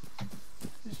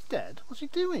 He's dead. What's he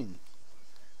doing?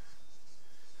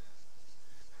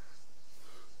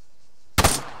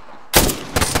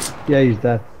 Yeah, he's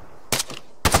dead.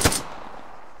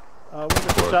 I wonder if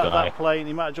he's Poor out of guy. that plane.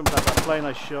 He might have jumped out of that plane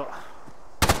I shot.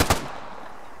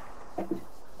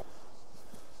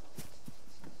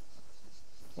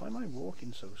 Why am I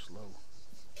walking so slow?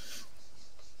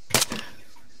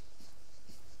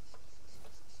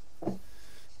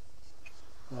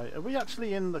 Right, are we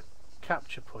actually in the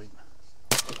capture point?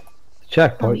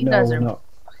 Checkpoint? you No, guys we're are- not.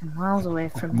 Miles away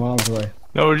from me. Miles away.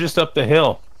 No, we're just up the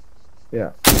hill.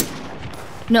 Yeah.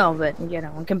 No, but, you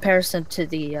know, in comparison to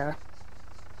the,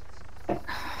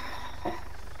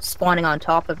 spawning on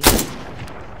top of you.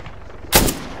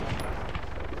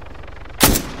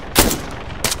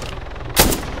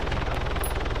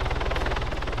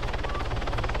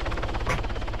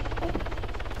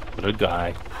 What a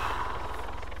guy.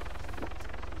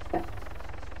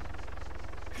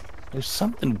 There's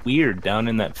something weird down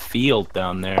in that field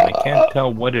down there, and I can't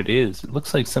tell what it is. It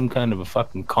looks like some kind of a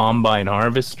fucking combine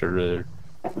harvester or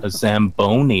a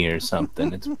Zamboni or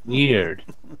something. It's weird.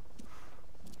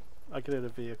 I can hear the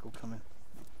vehicle coming.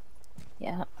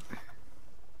 Yeah.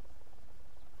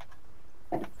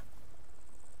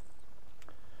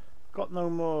 Got no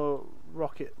more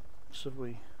rockets, have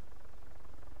we?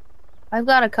 I've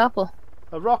got a couple.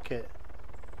 A rocket?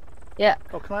 Yeah.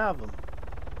 Oh, can I have them?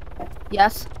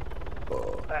 Yes.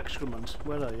 Oh, excrement.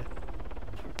 Where are you?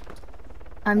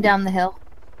 I'm down the hill.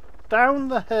 Down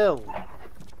the hill.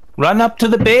 Run up to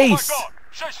the Oh my base! god!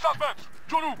 Cześć, Stafet!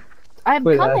 Julu! I'm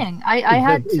Wait, coming. I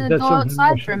had is to there go something outside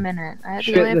Russian? for a minute. I had to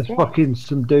Shit, go there's AFK. fucking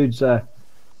some dudes there.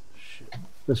 Shit.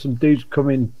 There's some dudes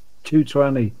coming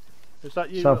 220 Is that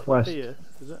you Southwest. up here?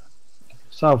 Is it?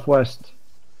 southwest.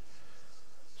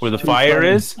 Where the fire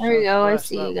is? There you go. I Southwest,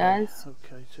 see that you way. guys.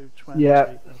 Okay, 220. Yeah.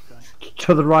 Okay.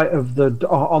 To the right of the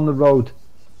on the road.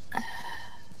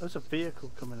 There's a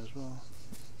vehicle coming as well.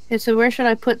 Okay, so where should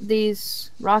I put these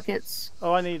rockets?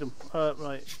 Oh, I need them.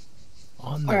 Right.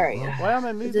 On the Alright. road. Why am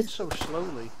I moving this- so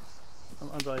slowly? I'm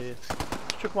by here.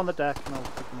 Just chuck them on the deck and I'll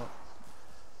pick them up.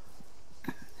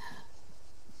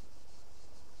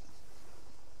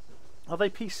 Are they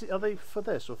PC? Are they for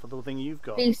this or for the thing you've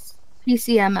got?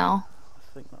 PCML.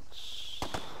 I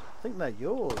think they're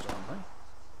yours,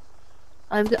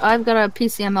 aren't I've got a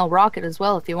PCML rocket as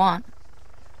well if you want.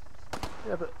 they?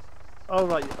 Yeah, but oh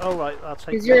right, I'll take.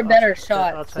 Because you're a that. better I'll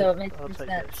shot, take, so it makes I'll more take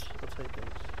sense. those. I'll take those.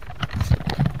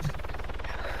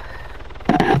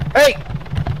 Hey!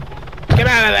 Get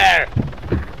out of there!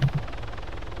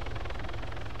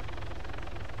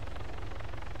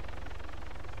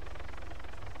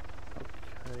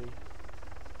 Okay.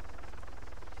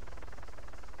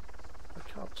 I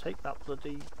can't take that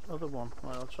bloody other one.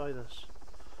 Right, I'll try this.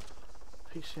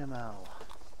 PCML.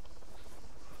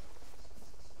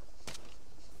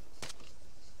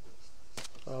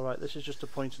 Alright, this is just a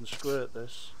point and squirt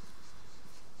this.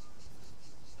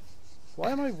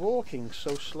 Why am I walking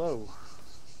so slow?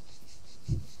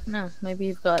 No, maybe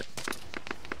you've got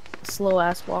slow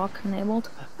ass walk enabled.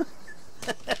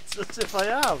 It's as if I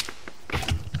have.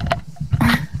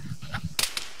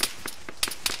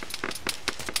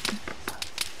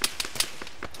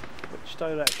 Which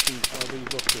direction are we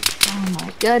looking? Oh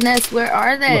my goodness, where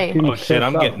are they? Looking Oh shit,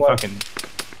 I'm getting southwest. fucking...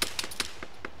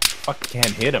 Fuck, can't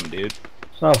hit him, dude.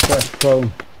 Southwest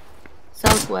prone.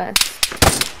 Southwest.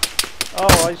 Oh,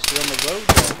 I see on the road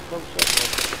there. Close up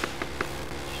there.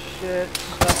 Shit.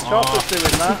 That chopper's doing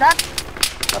Is that. that?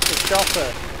 That's a chopper.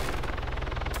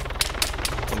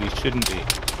 Well, he shouldn't be.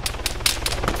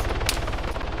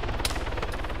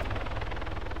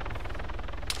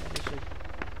 Let me see.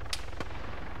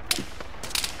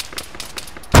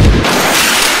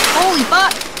 Holy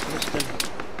fuck! Missed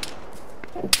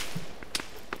him.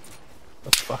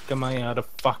 The fuck am I out of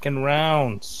fucking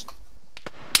rounds?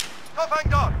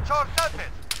 Tofangdor, Chor Sadmet.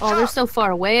 Oh, they're so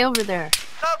far away over there.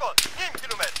 Sabot, 10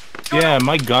 kilometers. Yeah,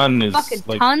 my gun is Fucking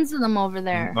like tons of them over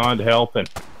there. not helping.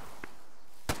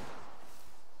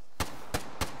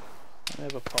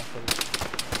 Never pop him.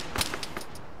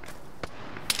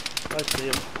 I see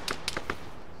him.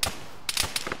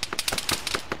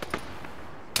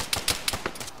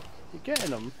 You're getting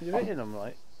them. You're hitting them,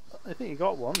 right? I think you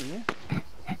got one, didn't you?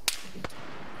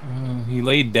 He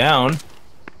laid down.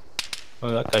 Oh,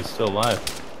 that guy's still alive.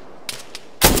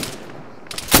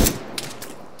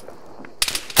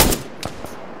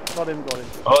 Got him, got him.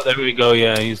 Oh, there we go.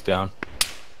 Yeah, he's down.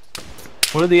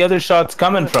 Where are the other shots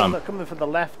coming from? They're coming from the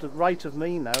left, right of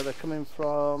me now. They're coming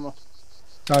from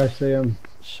I see him.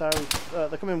 south.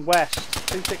 They're coming west,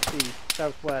 260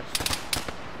 southwest.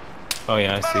 Oh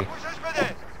yeah, I see.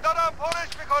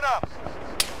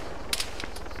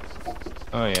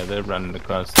 Oh yeah, they're running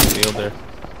across the field there.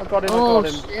 I got him. Oh I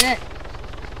got him. shit!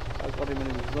 I got him when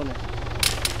he was running.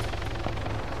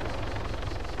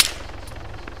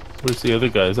 Where's the other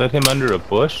guy? Is that him under a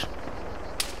bush?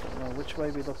 Don't know which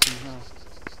way we looking now.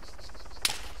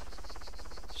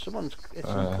 Someone's getting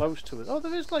close to us. Oh,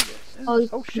 there is like. Oh,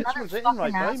 Oh shit! another Someone's hitting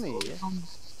right fucking by me. asshole.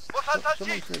 Yeah.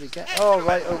 Someone's really getting. Oh,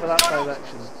 right over that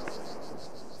direction.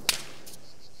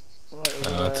 Right over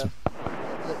that's- there.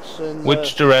 It's in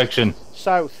Which direction?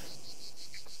 south.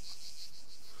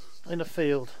 In a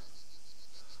field.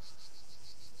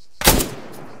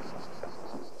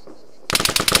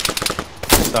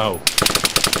 So,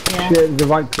 Yeah. Shit, the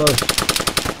right close.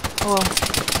 Oh,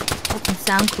 fucking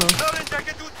sound close.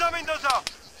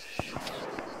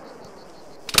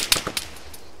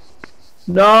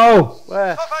 No!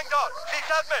 Where?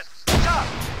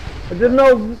 I didn't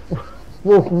know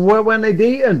where when they'd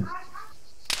eaten.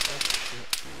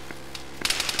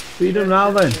 Feed them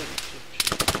now then.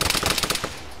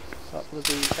 That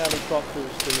bloody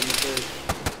helicopter's doing the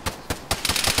bridge.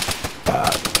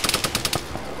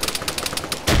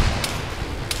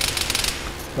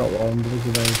 Got one,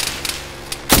 bloody those.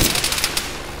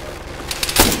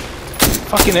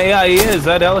 fucking AI is.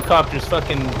 That helicopter's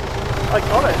fucking I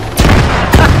got it!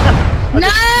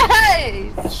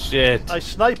 Nice! shit. I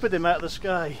sniped him out of the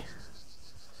sky.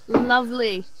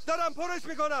 Lovely. Fucking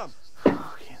hell.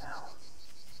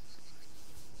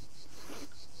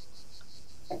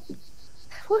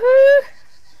 Woohoo!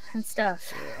 And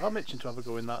stuff. Yeah, I'm itching to have a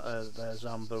go in that their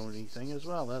Zamboni thing as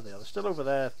well. There they are. They're still over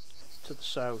there to the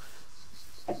south.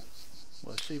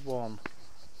 Well, I see one.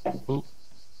 Ooh.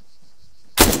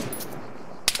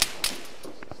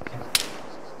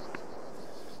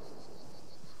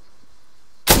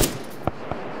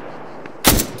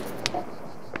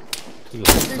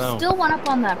 There's No. still one up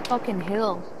on that fucking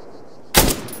hill.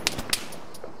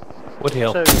 What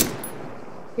hill? Two.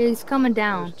 He's coming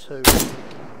down. There's two.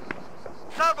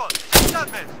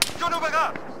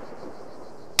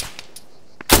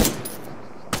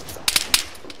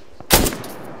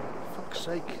 Fuck's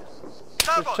sake.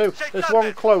 There's two. There's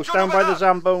one close down by the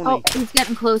Zamboni. Oh, he's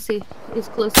getting closer. He's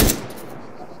closer.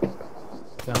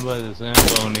 Down by the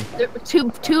Zamboni.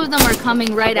 Two of them are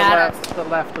coming right at us. To the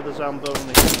left of the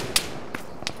Zamboni.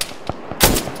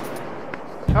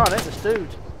 Can't hit this dude.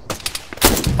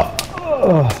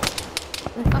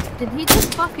 Did he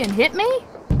just fucking hit me?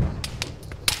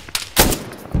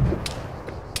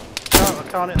 I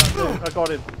can't hit that dude. I got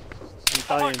him. I'm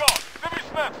Oh my dying. god! Limit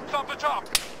Smith, stop the top!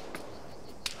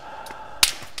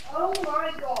 Oh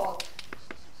my god.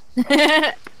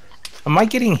 Am I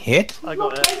getting hit? I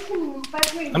got it.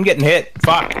 I'm getting hit.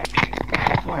 Fuck.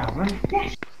 I haven't.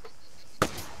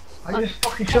 I just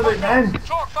fucking shut it down.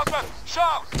 Talk, Smith!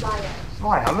 Shout! No,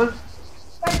 I haven't.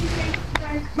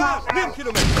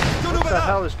 What the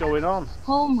hell is going on?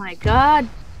 Oh my god.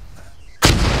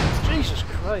 Jesus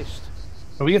Christ.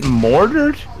 Are we getting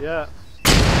mortared? Yeah.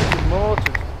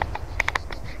 Mortared.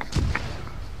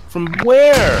 From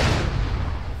where?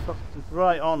 Fucking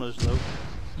right on us though.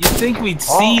 You'd think we'd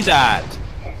see that.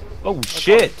 Oh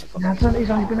shit. He's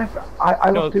only been after.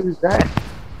 I looked to his dead.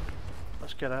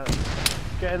 Let's get out.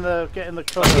 Get in the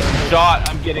cover. I'm getting shot.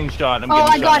 I'm getting shot. I'm Oh,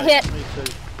 getting I got shot. hit. Me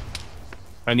too.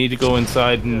 I need to go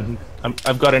inside and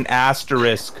I've got an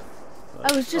asterisk.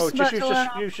 I was just about to let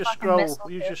off use your fucking scroll.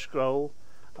 missile Use too. your scroll,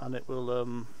 and it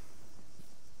will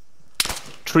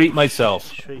Treat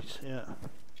myself. treat. Yeah.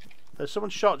 There's someone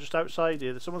shot just outside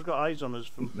here. Someone's got eyes on us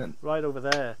from right over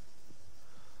there.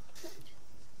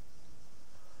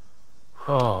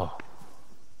 Oh.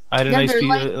 I had a Yeah, nice they're view.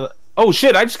 like- Oh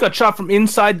shit, I just got shot from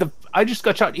inside the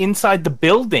inside the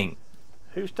building.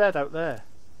 Who's dead out there?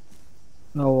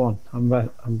 No one.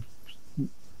 I'm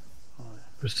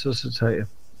resuscitating.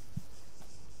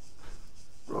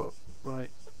 Right.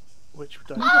 Which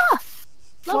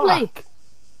Lovely. Fuck.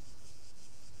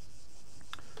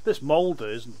 This Malder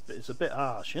is a bit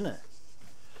harsh, isn't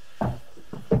it?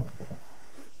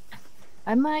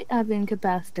 I might have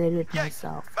incapacitated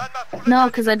myself. من مسئول No,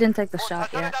 because I didn't take the shot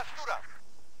منتظر yet. دستورم.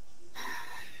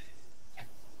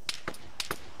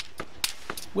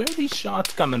 Where are these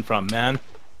shots coming from, man?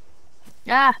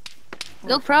 Ah,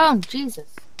 go prone, Jesus.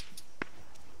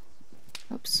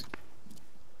 Oops.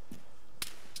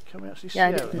 Can we actually see Yeah, I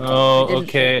out didn't. there? Oh, didn't take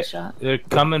okay. the shot. They're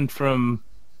coming from.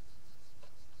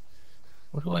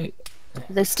 What do I? Are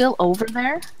they still over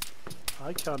there?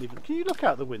 I can't even. Can you look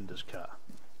out the windows, Cat?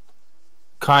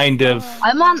 Kind of.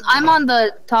 I'm on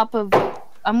the top of.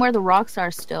 I'm where the rocks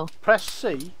are still. Press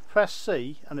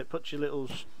C, and it puts your little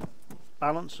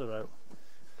balancer out.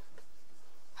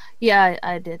 Yeah,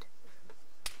 I did.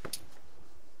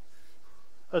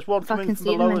 There's one coming Fucking from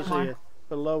see them below us anymore. here.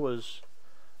 Below us.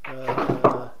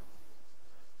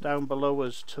 Down below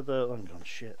us to the. Hang on,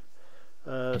 shit.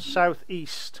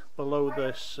 Southeast below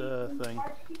this thing. Why do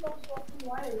you keep on swapping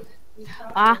wires?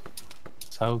 Ah,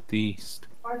 Southeast.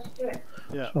 Why'd you do it?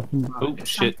 Yeah. Swapping back. Oh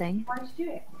shit. something. Why'd you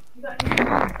do it? You got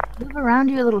any Move around,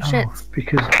 you little Oh, shits.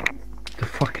 because the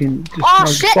fucking. Just Oh like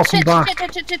shit! swapping Shit! back. Shit!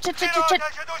 Shit! Shit! Shit! Shit! Shit! زیرا Shit!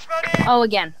 آتش دشمنی. Oh,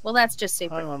 again. Well, that's just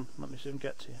super. Hang on, let me see him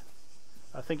get to you.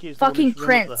 I think he's Fucking the one who's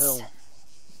run up the Prince. hill.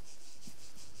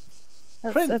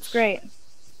 That's Prince. great.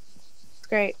 It's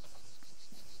great.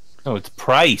 No, it's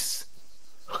Price.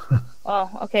 Oh,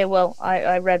 okay. Well,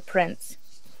 I read Prince.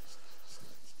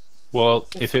 Well,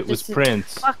 if it was This is-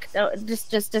 Prince. Fuck. No,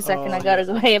 just a second. Oh, I gotta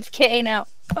yeah. go AFK now.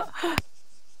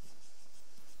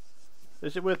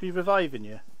 Is it worth me reviving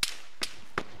you?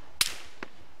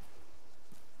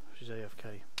 She's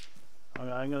AFK.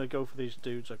 I'm going to go for these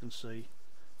dudes I can see.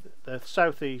 They're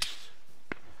southeast.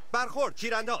 برخورد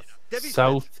تیرانداز 200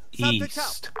 متر. سمت چپ.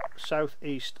 Southeast.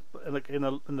 Southeast, like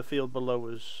in the field below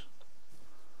us.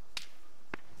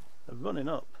 They're running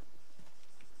up.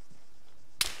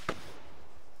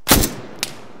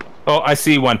 Oh, I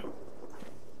see one.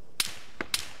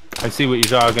 I see what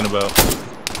you're talking about.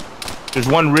 There's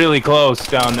one really close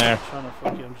down there. Trying to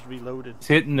fuck you, I'm just reloading. He's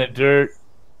hitting the dirt.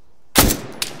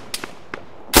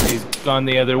 He's gone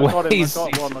the other I way. got him, I He's-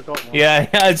 got one, I got one. Yeah,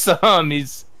 I saw him.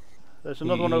 He's. There's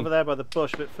another one over there by the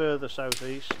bush, a bit further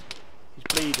southeast. He's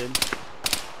bleeding.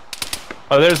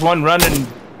 Oh, there's one running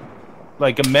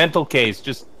like a mental case.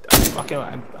 Just fucking.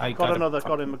 I Got gotta another, fuck-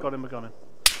 got him, I got him, I got him.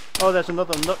 Oh, there's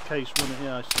another nutcase running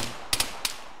here, I see.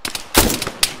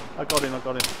 I got him, I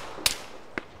got him.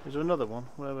 Is there another one?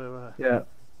 Where? Yeah.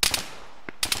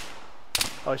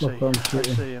 I see, Look, I'm I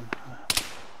shooting. see him.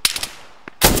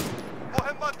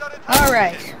 مهمات داره تمام All میشه.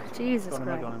 right. Jesus Got him,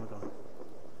 I Christ. got him, I got him.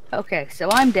 Okay, so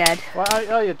I'm dead. Well,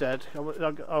 are you dead? I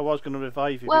was going to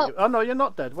revive you. but Well- you- oh no, you're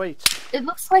not dead. Wait. It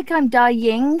looks like I'm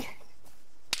dying.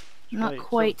 Not Wait, so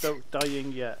quite don't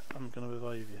dying yet. I'm going to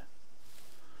revive you.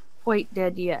 quite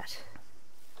dead yet.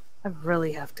 I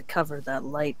really have to cover that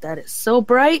light. That is so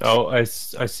bright. Oh, I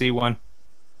see one.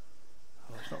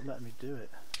 Oh, it's not letting me do it.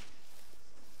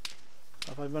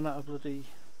 Have I run out of bloody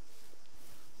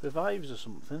revives or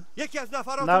something? یکی از Now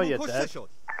نفراتمون you're کشته dead. شد.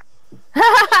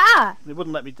 They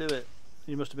wouldn't let me do it.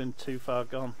 You must have been too far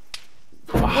gone.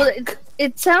 Well,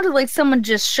 it sounded like someone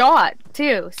just shot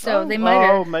too. So they might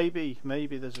Oh, have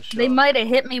maybe there's a shot. they might have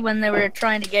hit me when they were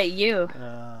trying to get you.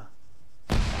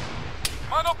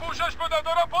 منو پوشش بده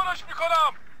دارم پارش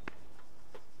میکنم.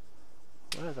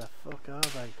 Where the fuck are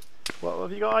they? What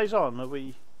have you got eyes on? Are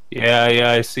we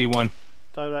Yeah, I see one.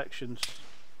 directions?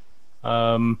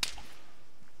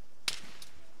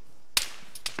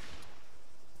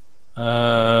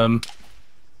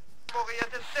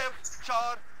 موقعیت 0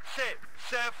 4 3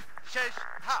 0 6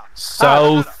 7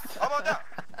 South. آماده.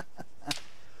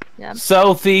 Yeah.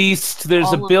 Southeast, there's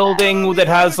All a of building that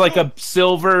has like a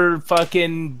silver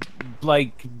fucking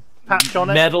like Patch on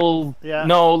it? metal. Yeah.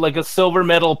 No, like a silver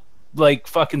metal like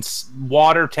fucking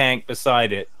water tank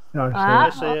beside it. No, I see Ah, I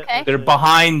see it. okay. They're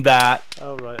behind that,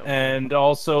 Oh right. and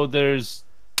also there's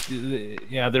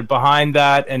Yeah, they're behind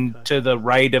that and to the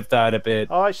right of that a bit.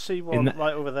 Oh, I see one the-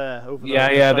 right over there. Over Yeah,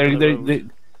 the yeah, side of the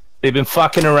road. they've been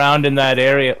fucking around in that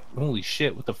area. Holy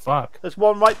shit! What the fuck? There's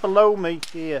one right below me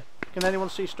here. Can anyone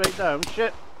see straight down?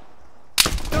 Shit!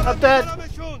 I'm dead!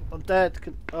 I'm dead.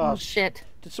 Oh shit.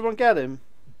 Did someone get him?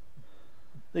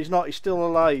 He's not. He's still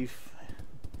alive.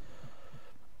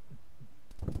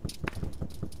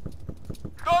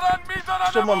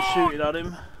 Someone's shooting at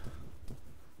him.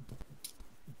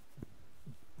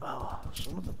 Oh,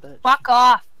 son of a bitch. Fuck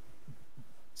off.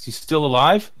 Is he still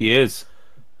alive? He is.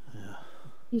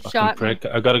 You Fucking shot me. prick.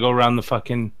 I gotta go around the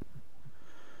fucking.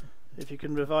 If you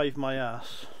can revive my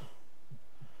ass.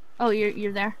 Oh,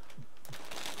 you're there.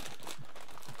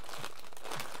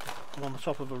 I'm on the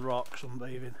top of a rock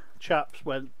sunbathing. Chaps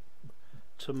went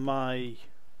to my...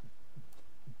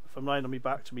 If I'm lying on my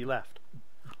back, to me left.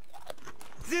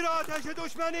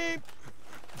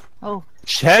 Oh,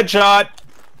 Headshot!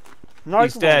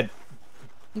 Nice He's dead.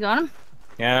 you got him?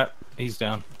 Yeah, he's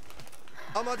down.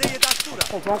 Oh,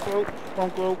 don't go.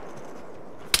 Don't go.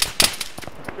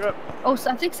 Yep. Oh,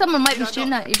 so I think someone might be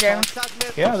shooting at you, Jeremy.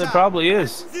 Yeah, there probably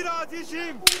is.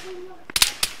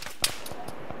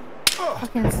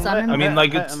 Fucking son. I mean,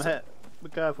 like, I'm hit. Be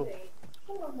careful.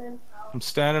 I'm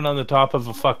standing on the top of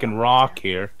a fucking rock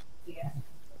here.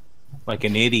 Like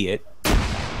an idiot.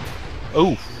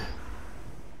 Oh!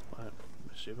 Right,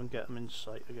 let's see if I can get them in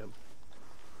sight again.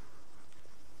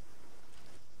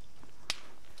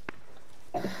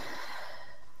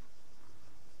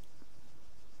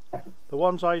 The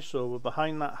ones I saw were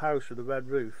behind that house with the red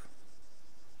roof.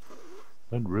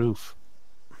 Red roof.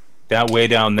 That way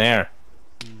down there.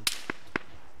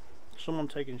 Someone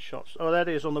taking shots. Oh, there it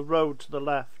is on the road to the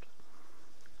left.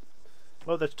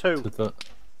 Oh, there's two. To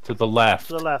the left.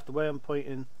 To the left, the way I'm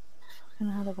pointing. Fucking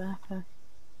out of backpack.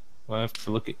 Well, I have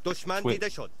to look at. دشمن Wait. دیده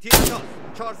شد. تیر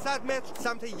 400 متر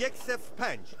سمت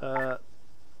 105.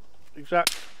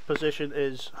 Exact position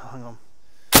is. Hang on.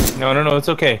 No, it's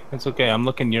okay. It's okay. I'm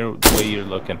looking the way you're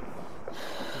looking.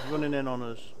 He's running in on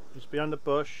us. He's behind the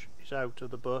bush. He's out of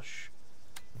the bush.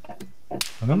 Uh-huh.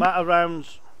 I'm at around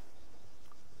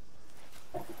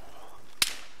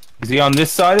Is he on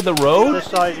this side of the road? this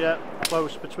side, yeah,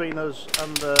 close between us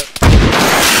and the.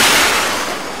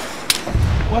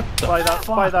 What the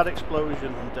By that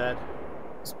explosion, I'm dead.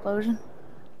 Explosion.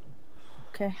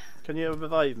 Okay. Can you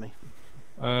revive me?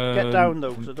 Get down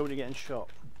though, because I don't want you getting shot.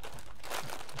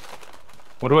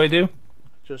 What do I do?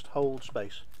 Just hold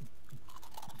space.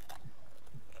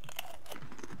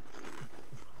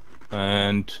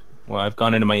 And well, I've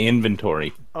gone into my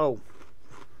inventory. Oh,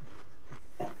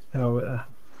 Oh,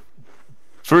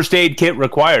 First aid kit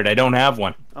required. I don't have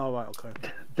one. oh right, okay.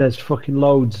 there's fucking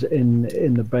loads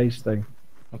in the base thing.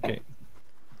 Okay.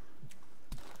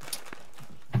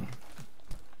 I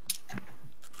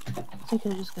think I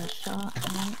just got shot.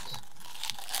 Right?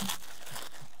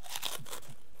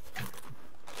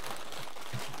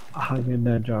 Hang in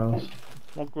there, Giles.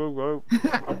 Don't go.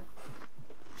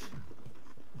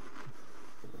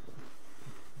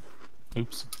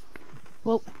 Oops.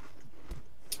 Well,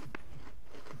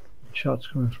 Shots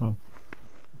coming from.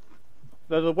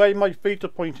 There's the way my feet are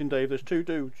pointing, Dave. There's two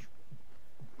dudes.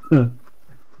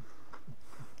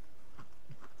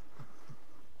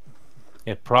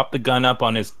 Yeah, prop the gun up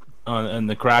on his on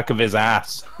the crack of his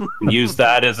ass. And use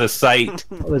that as a sight.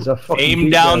 There's a fucking Aim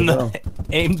jeep down there the as well.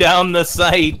 aim down the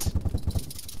sight.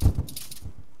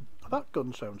 That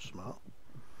gun sounds smart.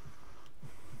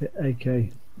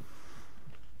 AK.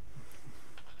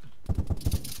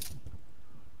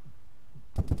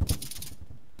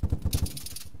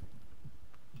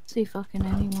 see fucking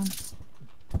anyone.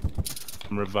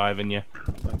 I'm reviving you.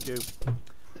 Thank you.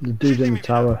 The dude in the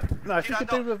tower. No, if we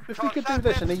could do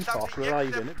this in EPOS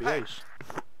reviving, it'd be ace.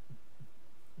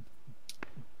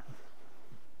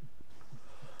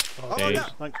 Oh, Okay.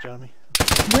 thanks, Jeremy.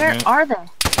 Where Yeah. are they? I'll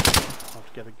have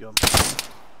to get a gun.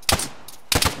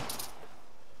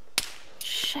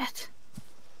 Shit.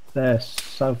 There,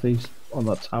 southeast on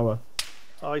that tower.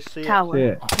 I see Tower. Yeah.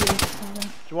 it. Do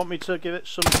you want me to give it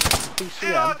some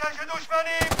PCM?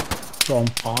 Go on.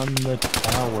 On the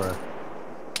tower.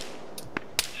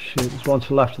 Shit, there's one to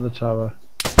the left of the tower.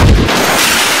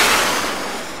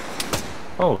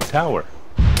 Oh, tower.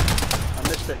 I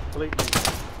missed it completely.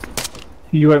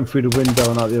 You went through the window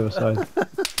and out the other side.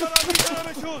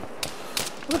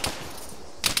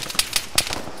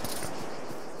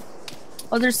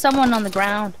 Oh, there's someone on the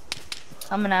ground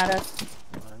coming at us.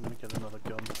 I'm gonna get another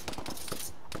gun.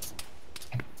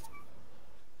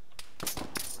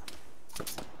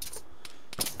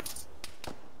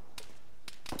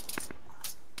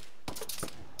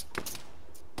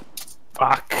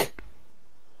 Fuck.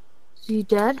 you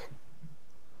dead?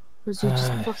 Or is he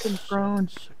just fucking prone?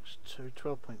 6.2,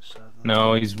 12.7.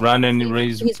 No, he's running.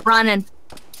 He's running.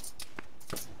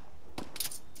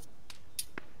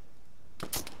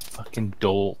 Fucking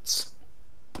dolts.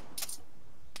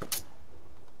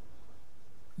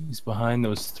 He's behind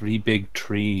those 3 big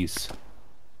trees.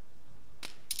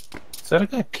 Is that a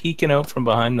guy peeking out from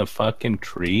behind the fucking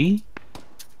tree?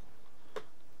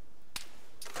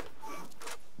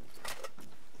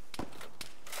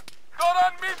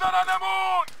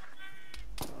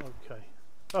 Okay.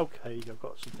 Okay, I've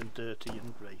got something dirty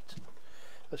and great.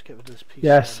 Let's get rid of this piece.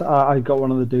 Yes, I got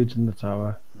one of the dudes in the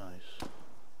tower. Nice.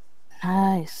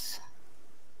 Nice.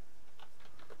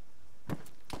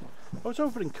 I was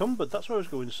over encumbered, that's why I was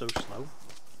going so slow.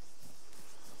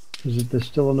 There's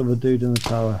still another dude in the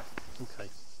tower. Okay.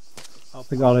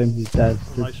 I got him, he's dead.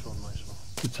 Nice one, nice one.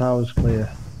 The tower's clear.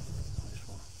 Nice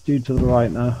one. Dude to the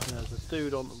right now. Yeah, there's a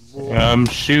dude on the wall. Yeah, I'm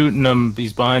shooting him.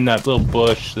 He's behind that little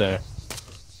bush there.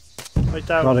 Right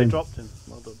down, Got they him. dropped him.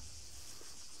 Well done.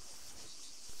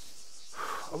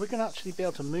 Are we going to actually be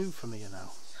able to move from here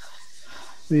now?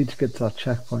 We need to get to that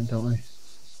checkpoint, don't we?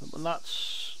 And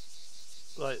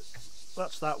that's... Right,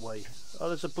 that's that way. Oh,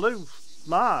 there's a blue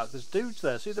mark. There's dudes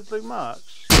there. See the blue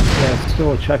marks? Yeah, it's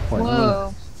still a checkpoint. Isn't Whoa.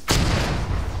 it?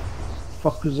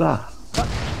 Fuck was that?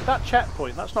 That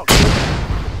checkpoint, that's not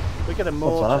good. We're getting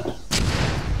more. What's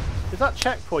that? Is that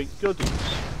checkpoint goodies,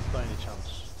 by any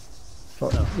chance?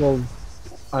 Fuck, No. well,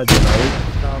 I don't know.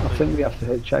 Can't I be. think we have to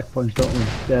hit checkpoints, don't we?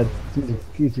 Yeah,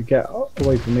 you to get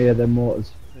away from here, then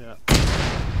mortars. Yeah.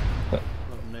 Well,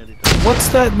 I'm nearly done. What's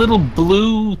that little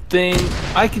blue thing?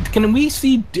 Can we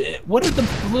see? What are the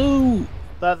blue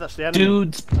That's the enemy.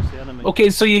 dudes? That's the enemy. Okay,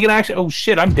 so you can actually. Oh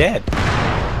shit! I'm dead.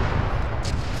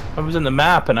 I was in the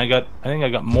map and I think I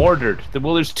got mortared.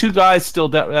 Well, there's 2 guys still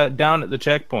down at the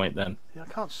checkpoint. Then. Yeah, I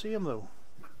can't see them though.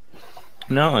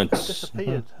 No, They it's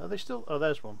disappeared. Are they still? Oh,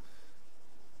 there's one.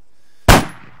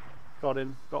 Got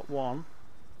him. Got one.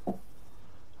 Oh,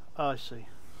 I see.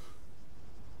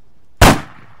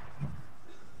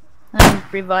 I'm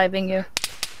reviving you.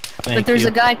 Thank But there's you.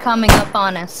 a guy coming up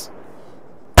on us.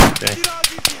 Okay.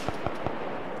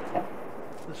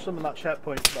 There's some in that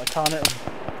checkpoint, but I can't hit them.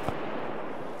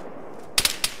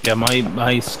 Yeah,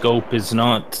 my scope is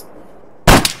not.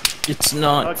 It's I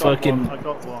not got fucking. one. I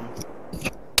got one.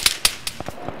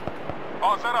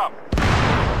 All set up.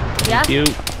 Yeah? You.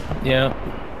 Yeah.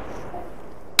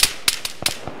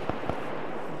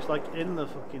 He's like in the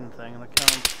fucking thing, and I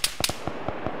can't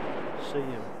see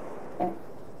him.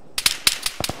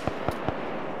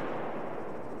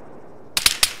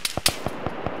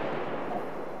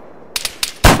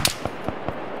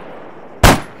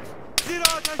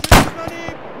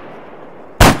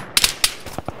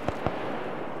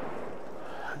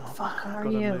 Fuck are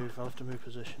Gotta you? move. I'll have to move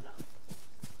position.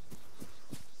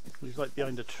 He's like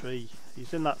behind a tree.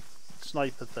 He's in that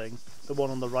sniper thing, the one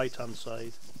on the right hand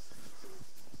side.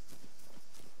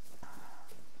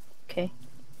 Okay.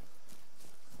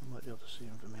 I might be able to see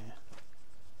him from here.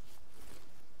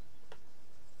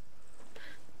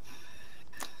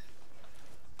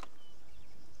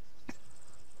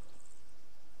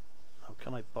 How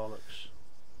can I bollocks?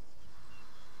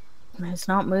 He's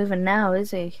not moving now,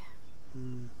 is he?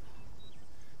 Hmm.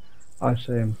 I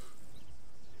see him.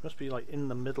 Must be like in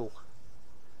the middle,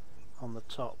 on the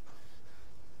top.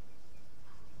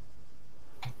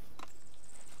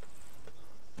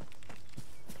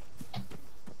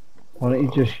 Why don't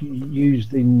you just use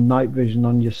the night vision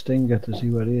on your stinger to see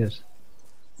where he is?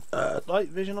 Light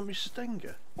vision on my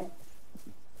stinger.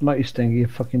 Not your stinger, your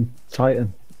fucking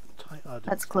Titan. I didn't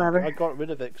That's think- clever. I got rid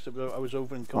of it because I was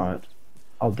over encumbered. Alright.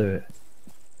 I'll do it.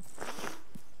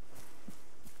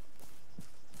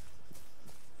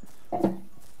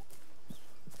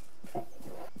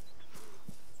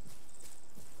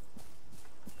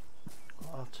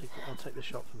 I'll take the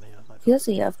shot from here. Is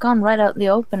he? I've gone right out in the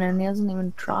open and he hasn't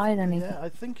even tried anything. Yeah, I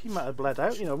think he might have bled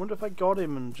out. You know, I wonder if I got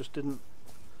him and just didn't.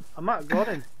 I might have got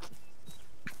him.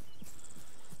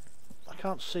 I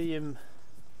can't see him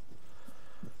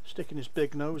sticking his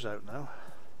big nose out now.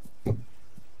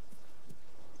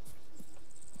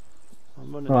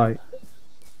 I'm running. Right.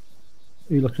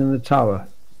 Are you looking in the tower?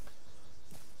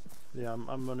 Yeah,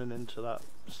 I'm running into that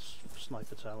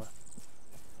sniper tower.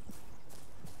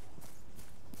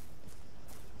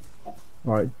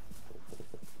 Right.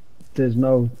 There's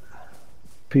no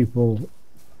people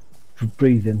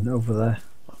breathing over there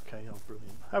Okay, oh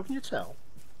brilliant. How can you tell?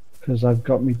 because I've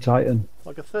got me Titan.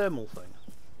 Like a thermal thing.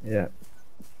 Yeah.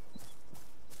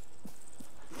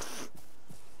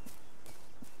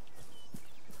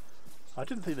 I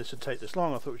didn't think this would take this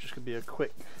long. I thought it was just going to be a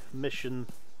quick mission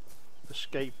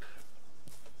Escape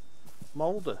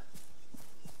Malder.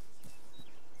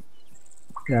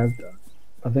 Yeah,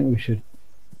 I think we should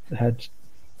head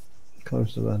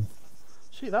closer then.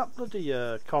 See that bloody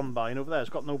combine over there? It's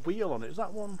got no wheel on it. Is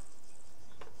that one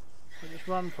I just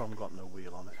ran from? Got no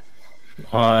wheel on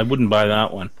it. I wouldn't buy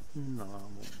that one. No, I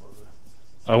won't bother.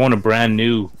 I want a brand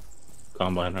new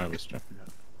combine harvester.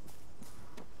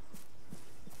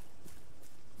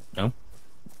 No?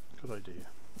 Good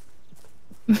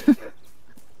idea.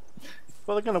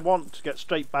 Well, they're going to want to get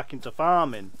straight back into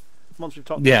farming. Once we've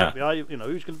talked Yeah. about you know,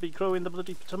 who's going to be growing the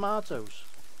bloody tomatoes?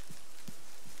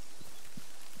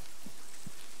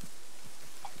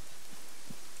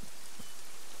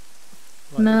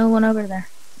 Right, No one over there.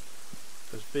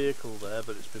 there's a vehicle there,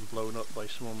 but it's been blown up by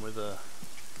someone with a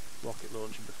rocket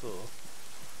launcher before.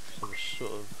 So we're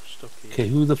sort of stuck here. Okay,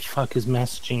 who the fuck is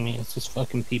messaging me? Is this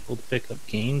fucking people to pick up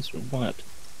games or what?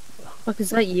 Fuck, is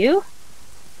that you?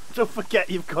 Don't forget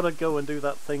you've got to go and do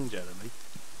that thing, Jeremy.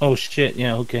 Oh shit,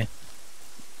 yeah, okay.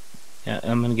 Yeah,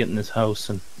 I'm gonna get in this house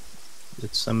and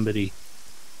it's somebody.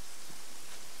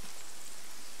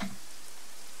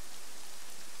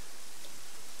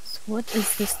 So what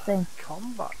is this thing?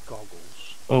 Combat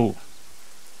goggles. Oh,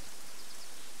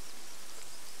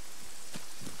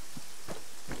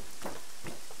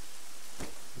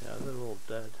 Yeah, they're all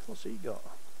dead. What's he got?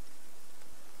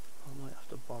 I might have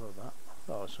to borrow that.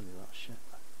 Oh, it's only that shit.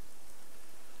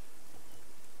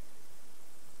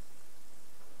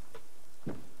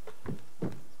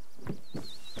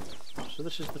 So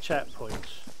this is the checkpoint,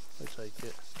 I take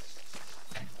it.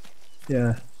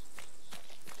 Yeah.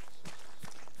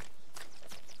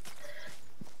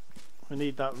 I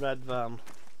need that red van.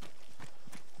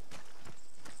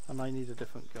 And I need a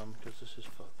different gun because this is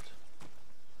fucked.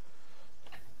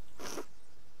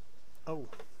 Oh,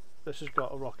 this has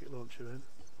got a rocket launcher in.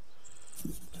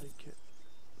 Take it.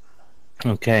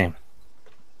 okay.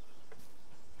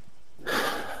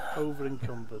 Over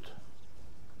encumbered.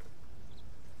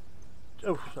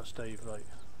 Oh, that's Dave, right.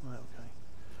 Right, okay.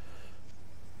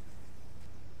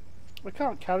 I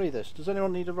can't carry this. Does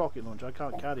anyone need a rocket launcher? I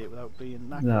can't carry it without being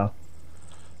knackered. No.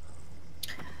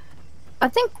 I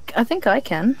think I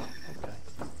can. Okay.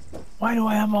 Why do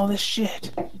I have all this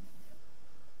shit? Put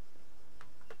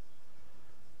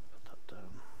that down.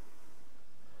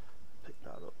 Pick that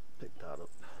up. Pick that up.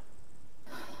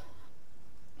 I'll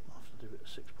have to do it at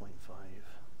 6.5.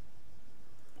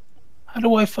 How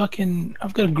do I fucking...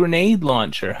 I've got a grenade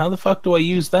launcher. How the fuck do I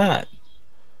use that?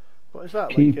 What is that?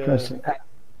 Keep Like, pressing X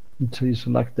until you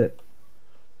select it.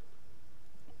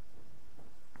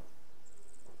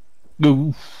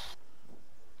 Ooh.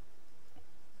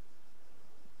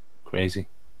 Crazy.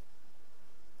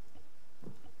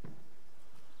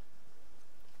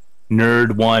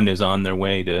 Nerd 1 is on their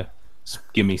way to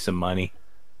give me some money.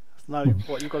 now,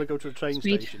 what, you've got to go to the train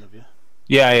Sweet. station, have you?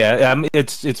 Yeah, yeah.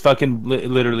 It's fucking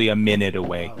literally a minute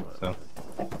away. So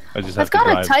I just have I've to got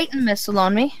drive. a Titan missile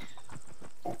on me.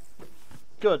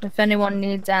 Good. If anyone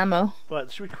needs ammo.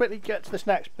 Right, should we quickly get to this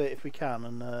next bit if we can?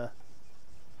 And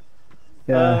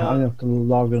Yeah, I'm gonna have to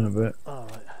log in a bit.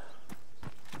 alright.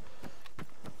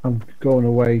 I'm going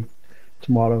away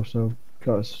tomorrow, so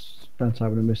got to spend time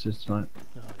with the missus tonight.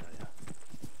 Oh,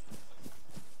 yeah.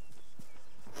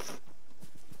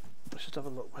 Let's just have a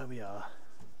look where we are.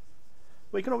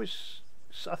 We can always...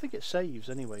 I think it saves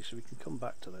anyway, so we can come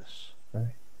back to this. Okay.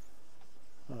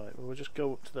 Alright, well, we'll just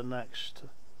go up to the next...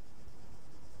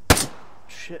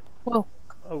 Shit. Whoa.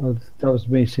 Oh, Well, that was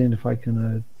me seeing if I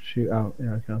can shoot out.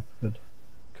 Yeah, I can. Good.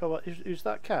 come on. Who's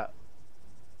that cat?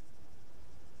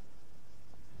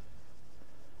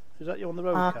 Is that you on the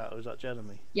road, Cat, or is that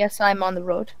Jeremy? Yes, I'm on the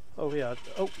road. Oh, yeah.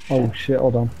 Oh, Oh shit!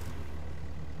 Hold on.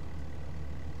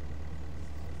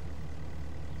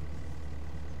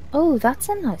 Oh, that's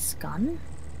a nice gun.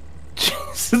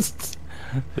 Jesus.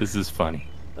 This is funny.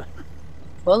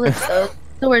 Bullets though.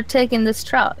 So we're taking this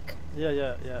truck.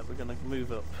 yeah. We're going to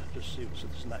move up. Just see what's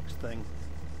this next thing.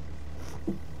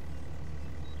 Look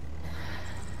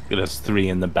at us three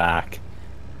in the back.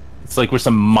 It's like we're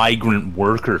some migrant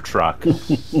worker truck.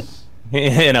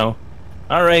 You know.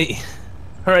 Alright,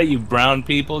 you brown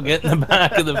people, get in the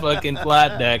back of the fucking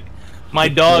flat deck. My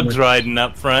dog's riding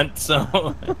up front,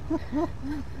 so...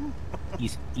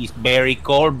 he's very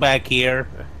cold back here.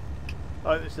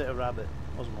 Oh, it's a rabbit.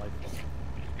 Wasn't my fault.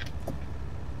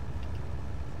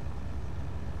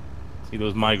 See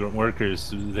those migrant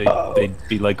workers, they'd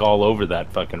be like all over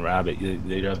that fucking rabbit.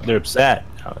 They're upset.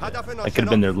 That could have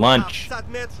been their lunch.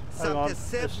 Hang on.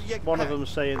 There's one of them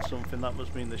saying something. That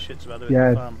must mean the shit's about to hit the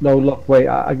Yeah. fan. No, look, wait.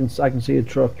 I can see a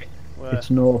truck. Where? It's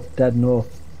north, dead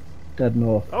north, dead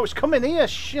north. Oh, it's coming here.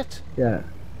 Shit. Yeah.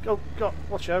 Go, go,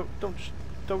 watch out. Don't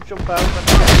jump out.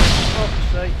 Oh,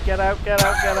 say, get out, get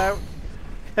out, get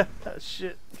out.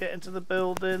 Shit, get into the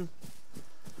building.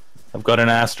 I've got an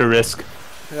asterisk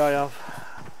Yeah, I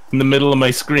have. in the middle of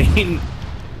my screen.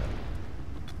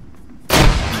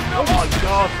 Oh my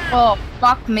god. Oh,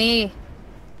 fuck me.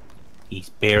 He's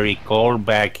very cold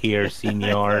back here,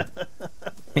 senor.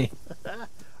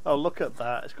 Oh, look at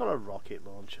that. It's got a rocket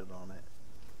launcher on it.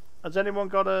 Has anyone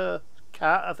got a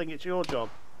cat? I think it's your job.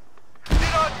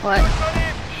 What?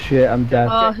 Shit, I'm dead.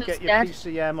 Oh, Get who's your dead?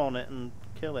 PCM on it and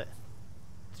kill it.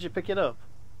 Did you pick it up?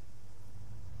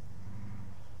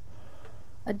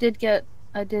 I did.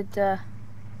 Are Get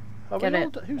we all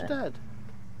it. who's dead?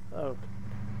 Oh.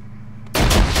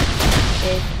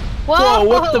 Dave. Whoa, Whoa!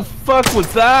 what the fuck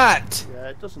was that? Yeah,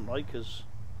 it doesn't like us.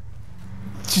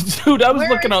 Dude, I was Where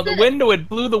looking is out the it? window. It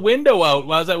blew the window out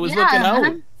while I was looking out.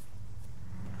 man.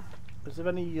 Is there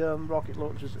any rocket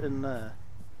launchers in there?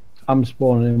 I'm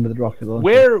spawning in with the rocket launcher.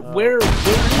 Where is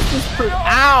this person?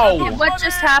 Ow! What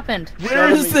just happened? Where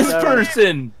is this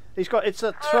person? It's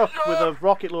a truck with a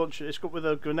rocket launcher. It's got with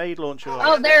a grenade launcher on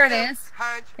Oh, it. there it is.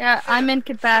 Yeah, I'm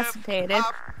incapacitated.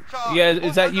 Yeah,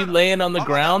 is that you laying on the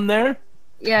ground there?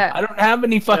 Yeah. I don't have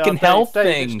any Yeah, fucking health Dave,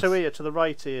 things. it's to here, to the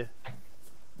right here.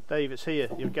 Dave, it's here.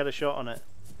 You'll get a shot on it.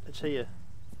 It's here.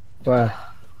 Where?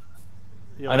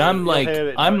 And I'm You'll like, hear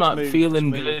it. I'm It's not moved, feeling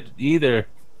it's moved. good either.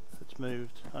 It's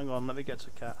moved. Hang on, let me get to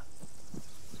cat.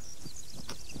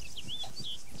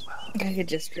 I could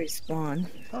just respawn.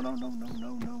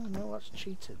 No, that's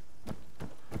cheating.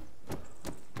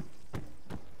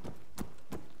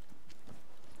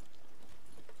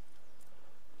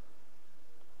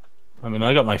 I mean,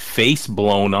 I got my face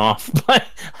blown off, but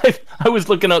I was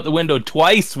looking out the window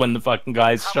twice when the fucking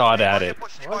guys shot at it.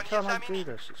 Why can't I do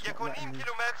this? It's not letting me.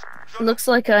 Looks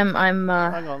like I'm Hang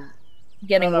on.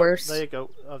 getting No, worse. There you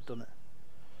go. I've done it.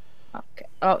 Okay.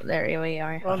 Oh, there we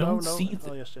are. Oh, no, don't no. see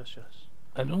Oh, yes.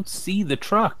 I don't see the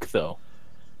truck though.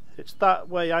 It's that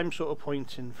way I'm sort of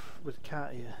pointing with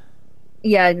cat here.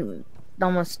 Yeah, I'm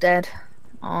almost dead.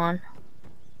 On.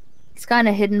 It's kind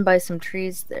of hidden by some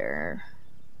trees there.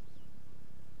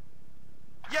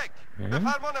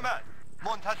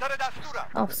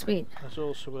 Oh, sweet. There's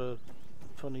also a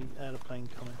funny aeroplane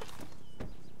coming.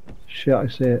 Shit, I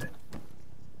see it.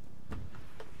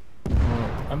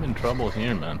 Well, I'm in trouble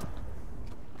here, man.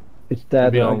 It's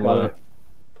dead. Maybe I I'll, got it.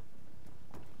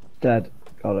 Dead.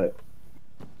 Got it.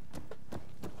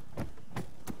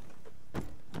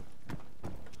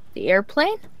 The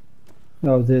airplane?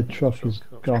 No, the truck is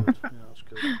gone. Yeah, that's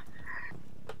good.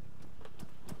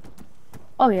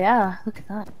 Oh, yeah. Look at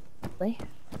that. Lovely.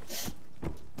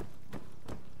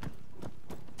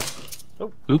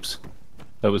 Oops,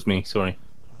 that was me. Sorry.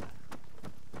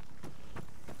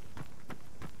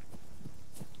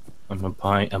 I'm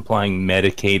applying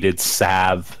medicated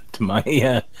salve to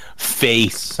my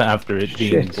face after it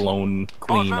being Shit. blown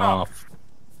clean off.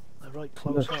 They're right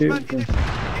I'm close. not shooting them.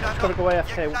 Gotta go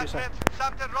AFK, what do you say?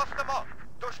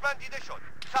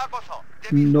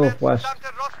 Northwest.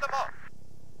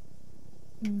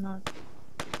 No.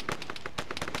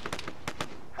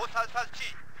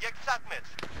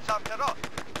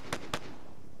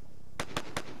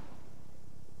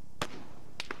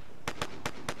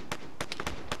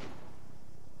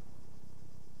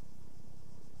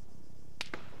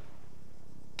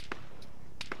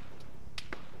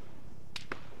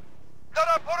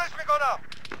 دارم پرش میکنم.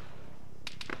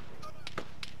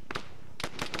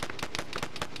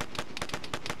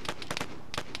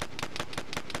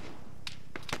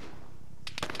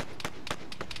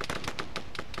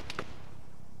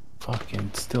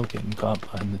 Fucking still getting caught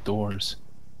behind the doors.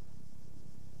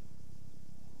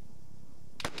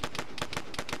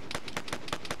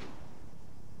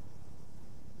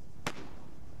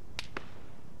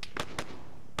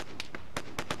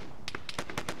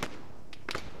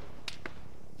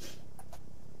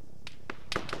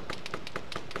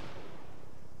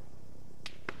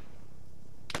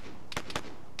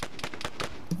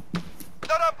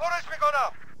 دارم پرش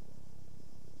میکنم.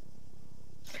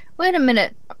 Wait a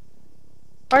minute.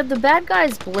 Are the bad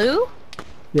guys blue?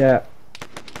 Yeah.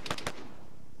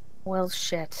 Well,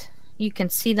 shit. You can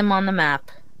see them on the map.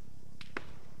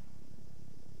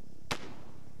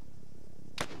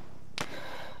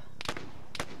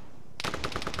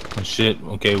 Oh, shit.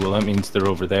 Okay, well that means they're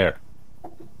over there.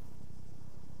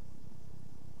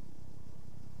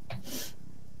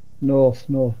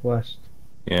 Northwest.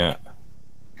 Yeah.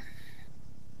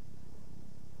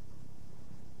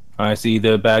 I see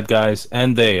the bad guys,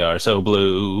 and they are so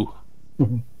blue.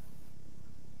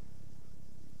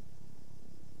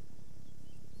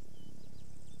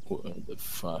 What the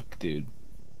fuck, dude?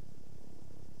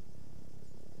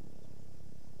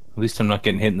 At least I'm not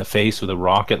getting hit in the face with a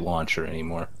rocket launcher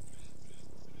anymore.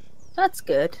 That's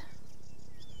good.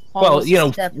 Well, Almost you a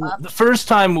know, step up. the first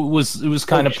time it was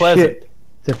kind of Oh, pleasant. shit.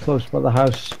 They're close by the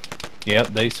house. Yep,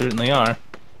 they certainly are.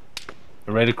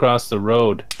 They're right across the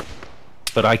road.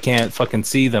 But I can't fucking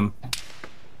see them.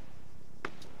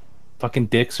 Fucking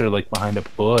dicks are like behind a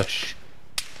bush.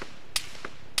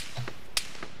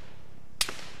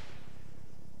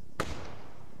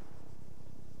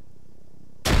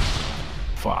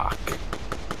 Fuck.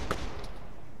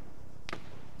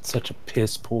 Such a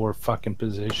piss poor fucking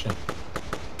position.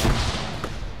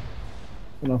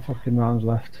 No fucking rounds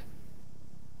left.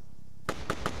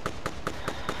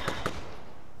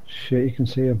 Shit, you can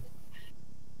see him.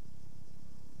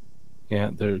 Yeah,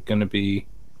 they're gonna be.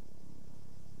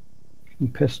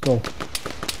 Pistol.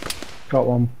 Got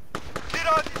one.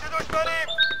 زیرا دیش دشمنیم.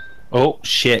 Oh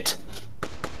shit.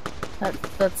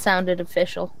 That sounded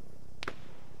official.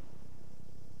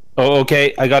 Oh,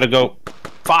 okay, I gotta go.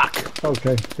 Fuck.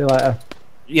 Okay, see you later.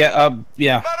 Yeah,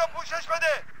 yeah. مرا پوشش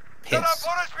بده. دارم Piss.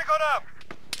 پرش میکنم.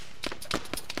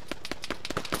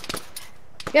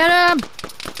 Get him!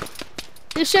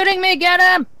 He's shooting me. Get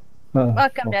him! Oh,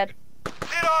 Fuck, I'm dead.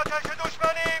 زیرا آتش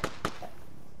دشمنیم.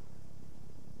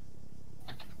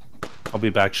 I'll be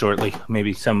back shortly.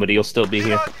 Maybe somebody will still be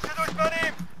here. زیرا دیش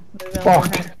دشمنیم. Move on.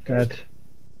 fuck. Dead.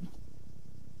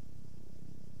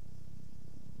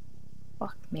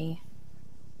 Fuck me.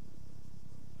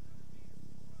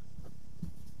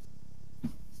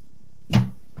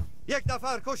 یک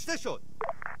نفر کشته شد.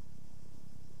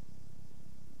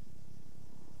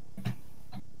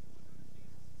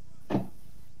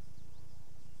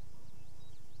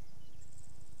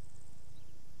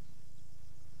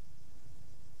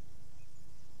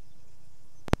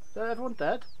 Is everyone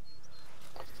dead?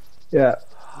 Yeah.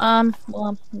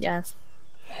 Well, yes.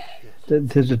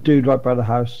 There's a dude right by the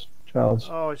house, Charles.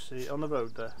 Oh, I see. On the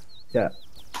road there. Yeah.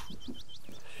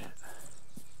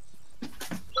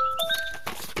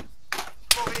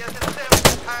 موقعیت 0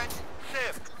 5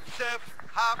 0 0 7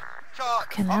 4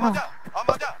 Fucking hell. آماده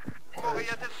آماده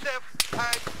موقعیت 0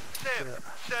 5 0 0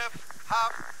 7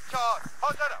 4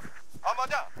 حاضرم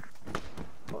آماده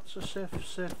What's a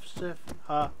sif?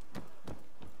 Ah.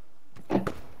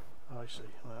 Oh, I see.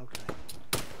 Right, okay.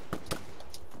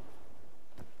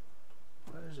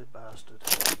 Where is it, bastard?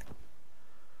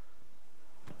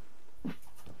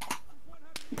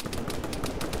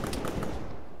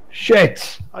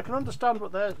 Shit! I can understand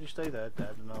what there. You stay there,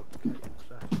 dead, and I'll.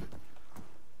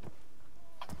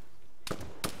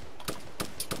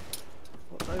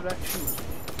 What direction?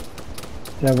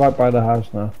 They're right by the house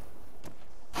now.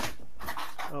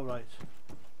 Oh, right.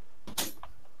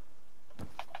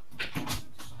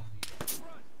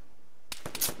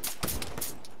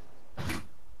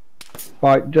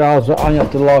 Right, Charles, I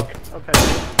have to log. Okay.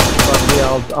 Right,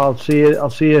 yeah, I'll see you. I'll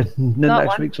see you next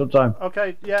one. week sometime.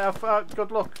 Okay. Yeah.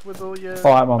 Good luck with all your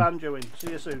All right, Mum. banjoing.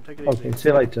 See you soon. Take it Okay, easy. see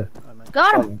you later. Bye, mate.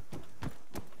 Got him.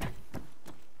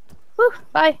 Whew,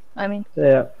 bye. I mean, See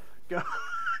ya. Go.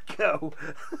 Go.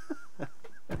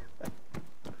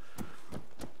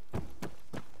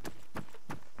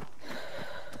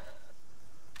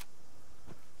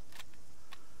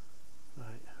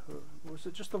 Right. Was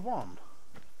it just the one?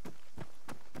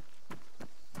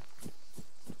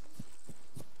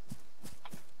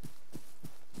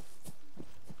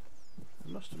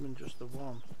 It must have been just the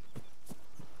one.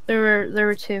 there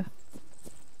were two.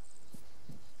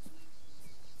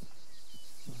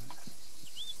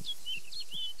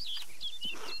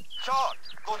 چهار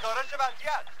گزارش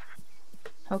وضعیت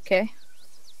Okay.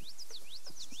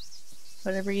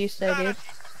 Whatever you say, dude.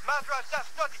 لعنتی من را از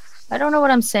دست دادی I don't know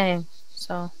what I'm saying,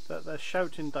 so. That they're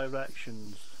shouting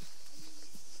directions,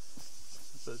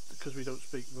 but because we don't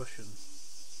speak Russian.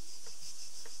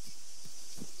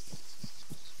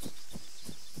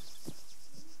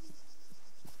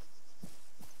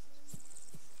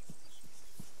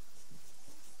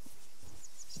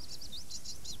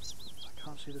 I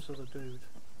can't see this other dude.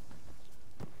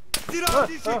 زیرا Ah,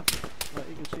 آتیشی ah. Right,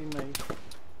 he can see me.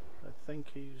 I think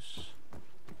he's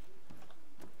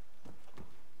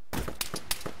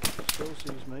still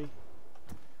sees me. I think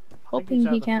Hoping he's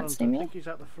at he the can't front. see I me. think he's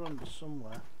at the front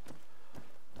somewhere.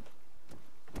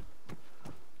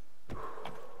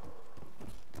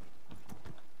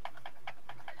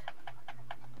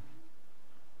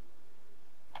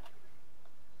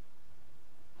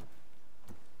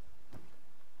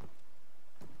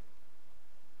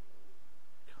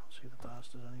 Can't see the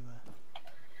bastard anywhere.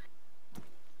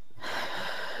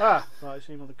 Ah! Right, I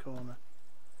see him on the corner.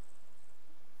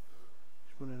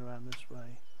 He's running around this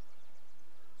way.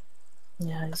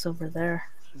 Yeah, he's over there.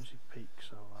 As soon as he peeks,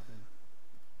 I'll have him.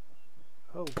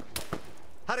 Oh,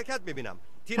 حرکت میبینم.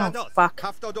 تیرانداز. fuck.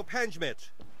 75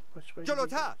 متر. which way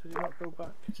جلوتر. did he not go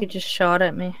back? He just shot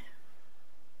at me.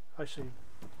 I see.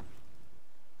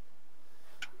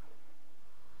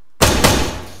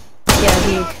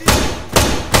 Yeah,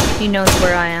 he knows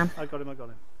where I am. I got him.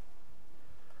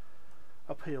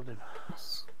 I peeled him.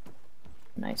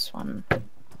 Nice one.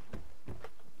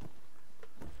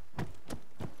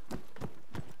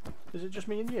 Is it just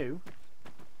me and you?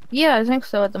 Yeah, I think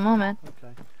so at the moment.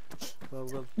 Okay.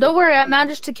 Well, Don't worry, I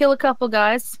managed to kill a couple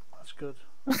guys. that's good.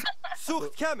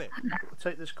 سوخت کمه. We'll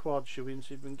take this quad, shall we, and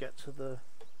see if we can get to the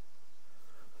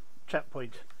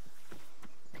checkpoint.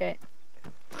 Okay.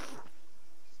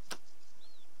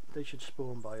 They should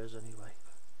spawn by us anyway.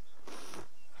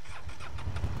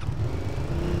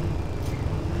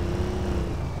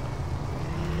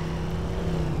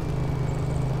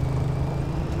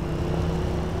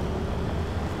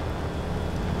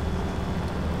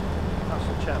 That's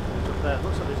the chap who's up there.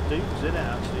 Looks like there's dudes in it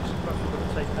actually, so perhaps we're going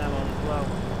to take them on as well.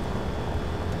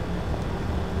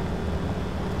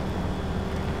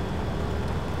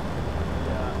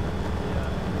 Yeah,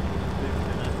 dudes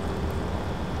in it.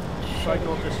 If I go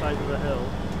up this side of the hill,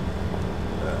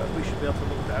 we should be able to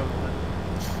look down on it.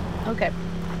 Okay.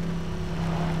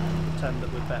 Pretend that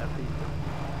we're better people.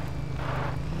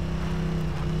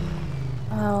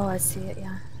 Oh, I see it,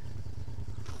 yeah.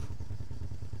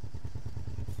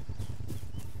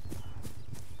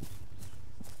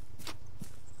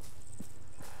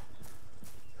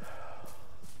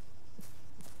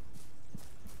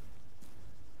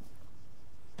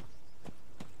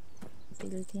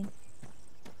 Building.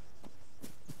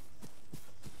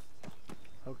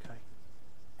 Okay.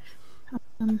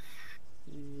 Um.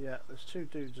 Yeah, there's two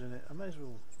dudes in it. I may as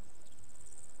well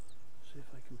see if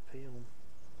I can peel them.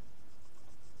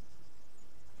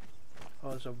 Oh,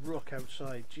 there's a rook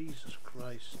outside. Jesus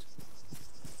Christ.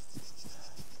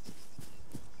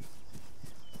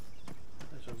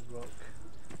 There's a rook.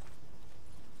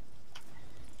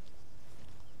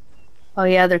 Oh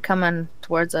yeah, they're coming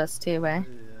towards us too, eh? Yeah,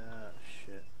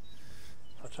 shit.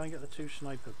 I'll try and get the two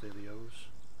sniper videos.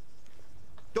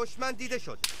 دشمن دیده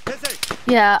شد. پزشک.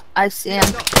 Yeah, I see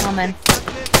him coming. 100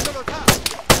 متر جلوتر.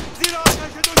 زیر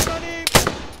آتش دشمنی.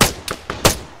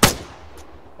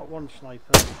 Got one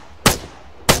sniper.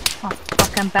 Oh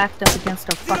fuck, I'm backed up against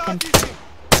a زیر fucking... آتیشی.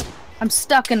 I'm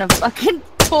stuck in a fucking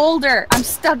boulder! I'm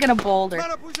stuck in a boulder.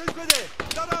 منو پوشش بده.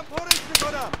 دارم پرش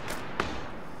میکنم.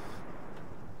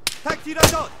 تک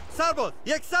تیرانداز. سرباز.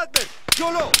 100 متر.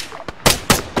 جلو.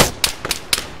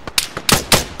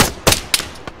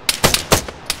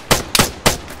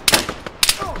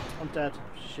 I'm dead.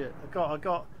 Shit.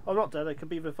 I'm not dead. I can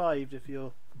be revived if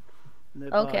you're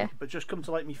nearby. Okay. But just come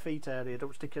to like me feet area.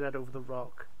 Don't stick your head over the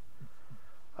rock.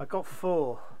 I got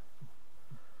 4.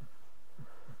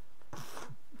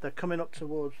 They're coming up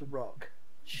towards the rock.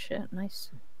 Shit,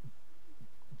 nice.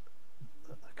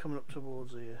 They're coming up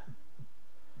towards here.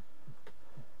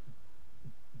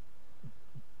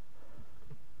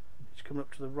 He's coming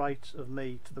up to the right of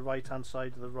me, to the right hand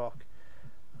side of the rock.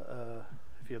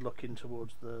 If you're looking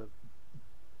towards the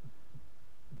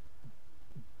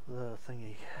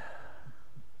thingy.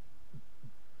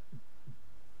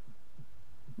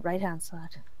 Right hand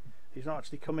side. He's not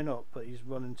actually coming up, but he's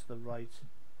running to the right.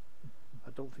 I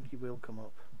don't think he will come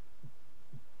up.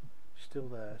 He's still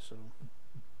there, so.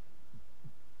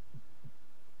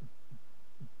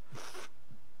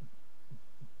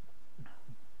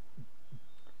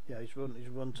 Yeah, he's run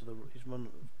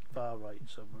far right,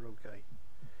 so we're okay.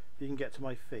 If you can get to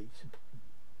my feet.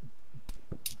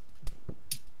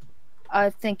 I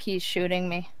think he's shooting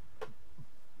me.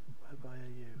 Whereby are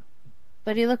you?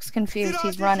 But he looks confused,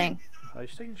 he's running. Oh,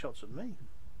 he's taking shots at me.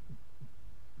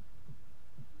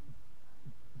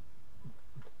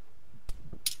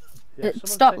 Yeah,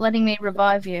 Stop letting me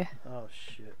revive you. Oh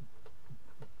shit.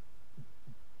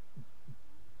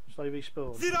 Shall I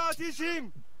respawn? زیر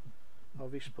آتیشیم. I'll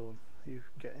respawn. You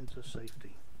get into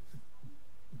safety.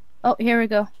 Oh, here we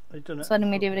go. Have you done it? It's letting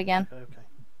me do it again. Okay, okay.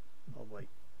 I'll wait.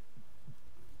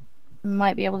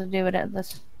 Might be able to do it at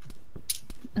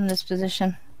in this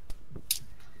position.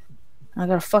 I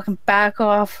gotta fucking back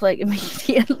off like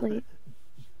immediately.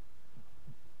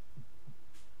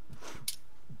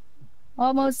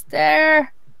 Almost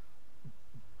there.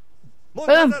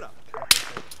 منتظرم.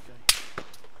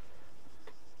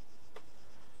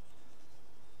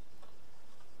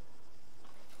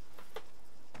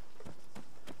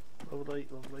 Lovely,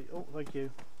 lovely. Oh, thank you.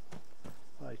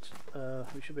 Right,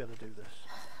 we should be able to do this.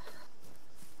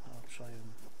 I'll try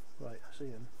and... Right, I see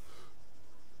him.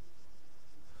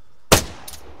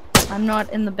 I'm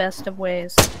not in the best of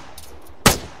ways.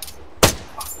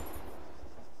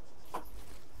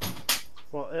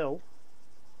 hill.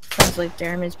 Sounds like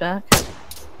Jeremy's back.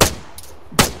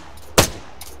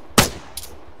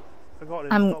 I got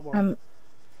him. Got one.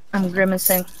 I'm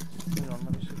grimacing. Hang on,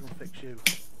 let me see if I can fix you.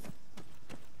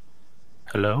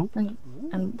 Hello?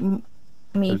 And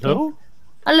me Hello? too.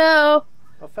 Hello.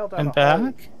 I fell down I'm a hole.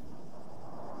 back.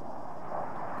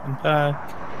 I'm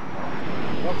back.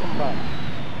 Welcome back.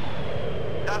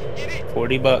 Das geht.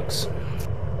 $40.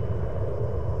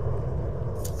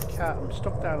 Cat, I'm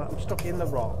stuck down. I'm stuck in the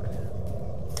rock.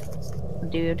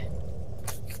 Dude.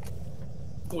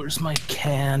 Where's my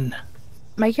can?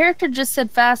 My character just said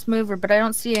fast mover, but I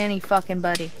don't see any fucking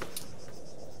buddy.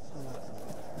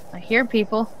 I hear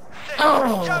people.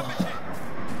 Oh!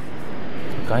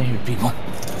 I hear people.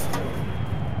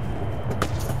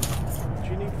 Do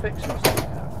you need fixing something,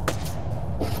 Cat?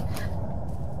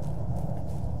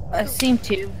 I seem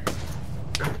to.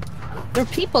 There are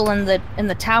people in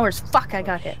the towers. Fuck! I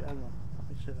got hit. Hang on. Let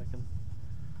me see if I can.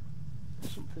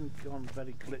 There's something gone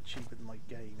very glitchy with my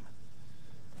game.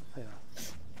 There.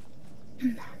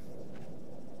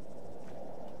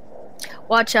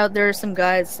 Watch out! There are some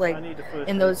guys like I need a first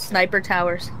in aid those kit. sniper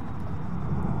towers.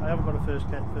 I haven't got a first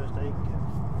aid kit.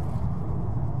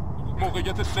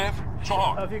 موقعیت صفر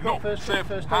 4 Have you got 9 first 0 aid,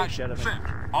 8 Jeremy? 0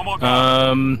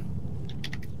 آماده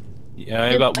Yeah,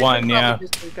 I got one, yeah.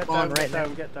 Get On down, right get now.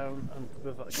 down, get down, and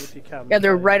if you can. Yeah,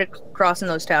 they're try. right across in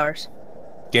those towers.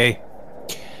 Okay.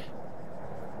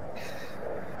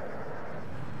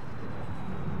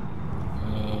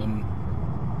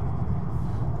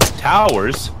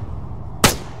 Towers?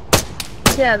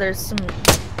 Yeah, there's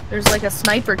like a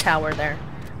sniper tower there,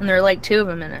 and there are like 2 of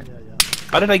them in it. Yeah, yeah.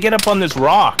 How did I get up on this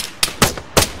rock?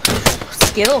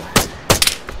 Skill.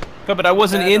 No, but I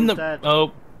wasn't Dead, in I'm the... dead.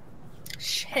 Oh,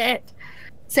 Shit.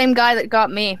 Same guy that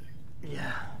got me.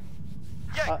 Yeah.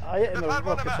 Jej, I hit him a befall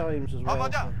couple of van times as well.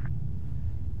 آماده. so.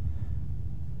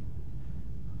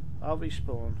 I'll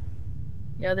respawn.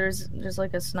 Yeah, there's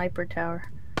like a sniper tower.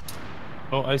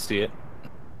 oh, I see it.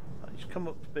 He's come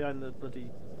up behind the bloody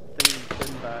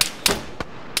thing back.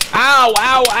 Ow,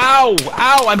 ow, ow,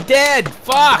 ow, I'm dead!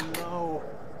 Fuck! No.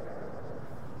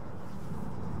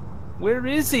 Where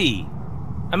is he?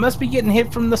 I must be getting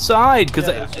hit from the side, because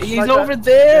Yeah, there's a he's sniper- over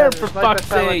there, there's for a sniper fuck's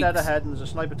tower sake! dead ahead, and there's a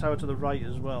sniper tower to the right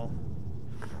as well.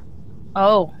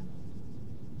 Oh.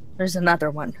 There's another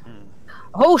one.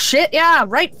 Oh shit, yeah,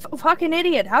 right, fucking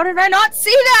idiot. How did I not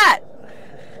see that?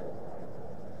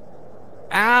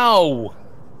 Ow!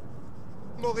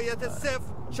 موقعیت صفر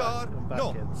 4 I'm back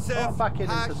 9 in. Oh, 0 I'm back in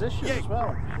 8 position as 1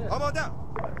 well. Shit. آماده.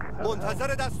 How-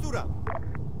 منتظر دستورم.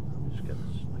 Just get the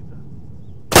sniper.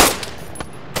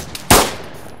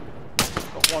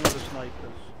 Got one of the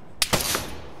snipers.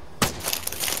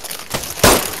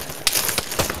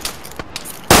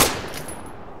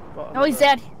 Got Oh, he's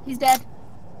another- dead. He's dead.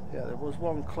 Yeah, there was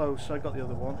one close. I got the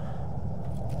other one.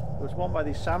 There was one by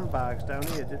these sandbags down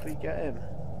here. Did we get him?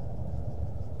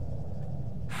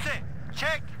 سه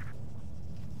check.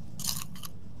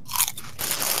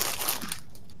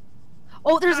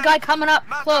 Oh, there's a guy coming up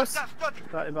من close. دست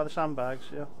دادی. Got him by the sandbags,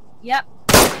 yeah. Yep.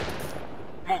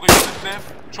 موقعیت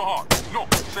صفر 4 9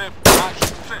 0 8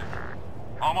 0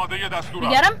 آماده We دستورم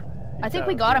get him? I He's think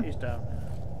we down. got him. He's down.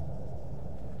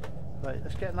 Right,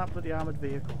 let's get in that bloody armoured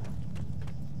vehicle.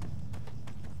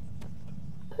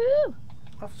 Woo.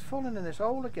 I've fallen in this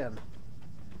hole again.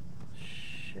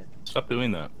 Shit. Stop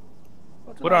doing that.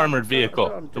 did What I- armored what vehicle?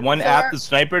 did I The do? one Sir. at the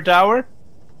sniper tower?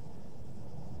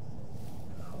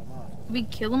 Oh, man. Did we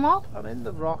kill them all? I'm in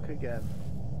the rock again.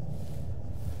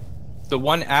 The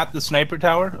one at the sniper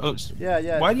tower? Oh, Yeah,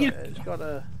 yeah. Why it's do you- got- It's got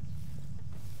a...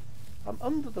 I'm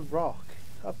under the rock.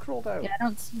 I've crawled out. Yeah,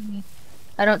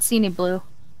 I don't see any blue.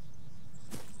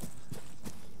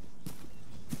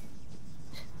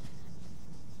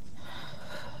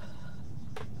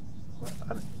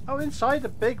 I'm inside a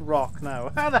big rock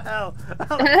now. How the hell?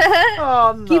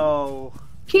 Oh no.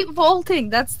 Keep vaulting.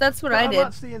 That's what I I'm did.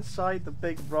 actually inside the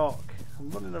big rock. I'm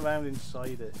running around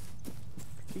inside it.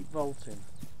 Keep vaulting.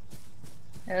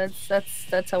 Yeah,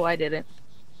 that's how I did it.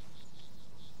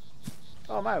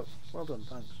 Oh, I'm out. Well done,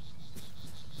 thanks.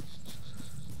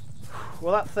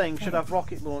 Well, that thing should have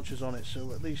rocket launchers on it,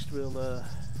 so at least we'll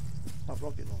have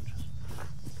rocket launchers.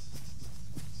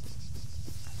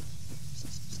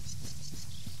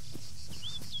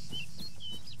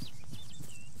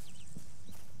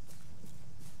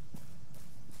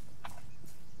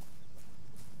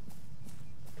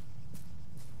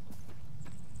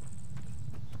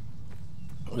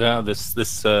 yeah,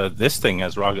 this thing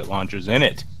has rocket launchers in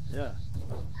it. Yeah.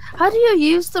 How do you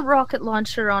use the rocket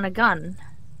launcher on a gun?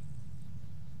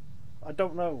 I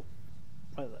don't know.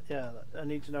 Yeah, I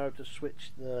need to know how to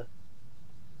switch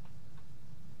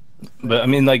But I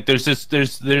mean, like, there's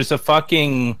a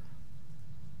fucking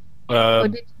Oh,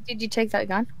 did you take that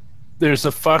gun? there's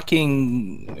a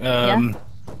fucking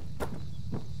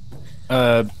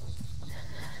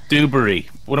doobery.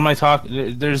 What am I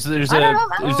talking? There's I don't know,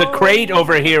 man. there's a crate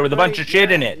over here with a bunch of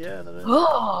shit in it, Yeah, there is.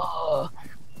 Oh,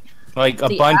 like a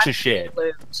the bunch of acid shit,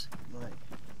 loot. Right.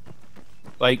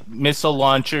 like missile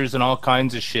launchers and all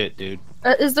kinds of shit, dude.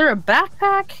 Is there a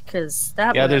backpack? Cause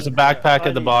that. Yeah, would- there's a backpack I at the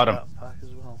need a bottom. backpack as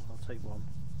well. I'll take one.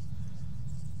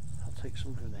 I'll take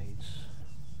some grenades.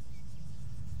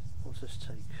 What's this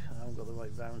take? I haven't got the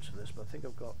right round to this, but I think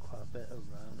I've got quite a bit of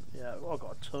round. Yeah, oh, I've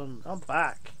got a ton. I'm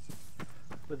back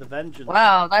with a vengeance.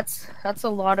 Wow, that's a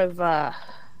lot of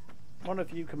One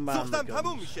of you can man the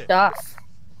guns. stuff.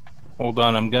 Hold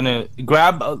on, I'm gonna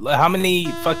grab. How many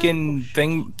fucking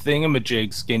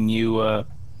thingamajigs can you? I'll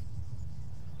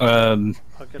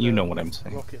get You a know what I'm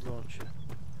saying. Rocket launcher.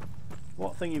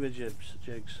 What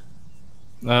jigs?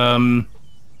 Um,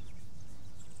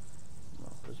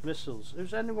 Well, there's missiles.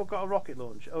 Who's anyone got a rocket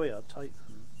launcher? Oh yeah, Titan.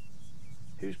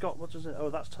 Who's got, what is it? Oh,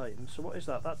 that's Titan. So what is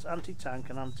that? That's anti-tank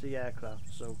and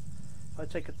anti-aircraft. So if I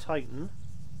take a Titan,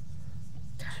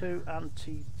 2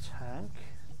 anti-tank,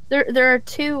 There are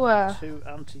two 2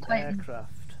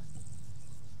 anti-aircraft.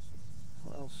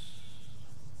 What else?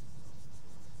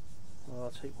 Well, I'll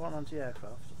take 1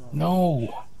 anti-aircraft. Oh,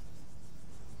 no.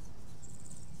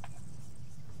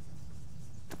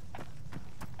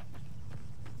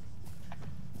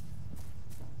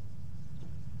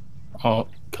 Oh,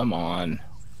 come on.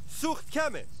 Sucht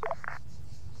Kemme.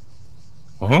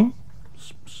 Huh?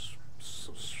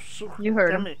 You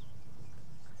heard him. Damn it.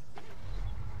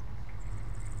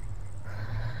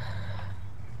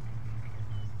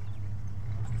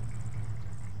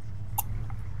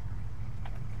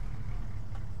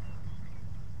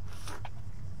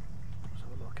 So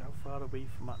look, how far are we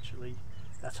from actually?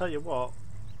 I tell you what,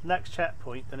 next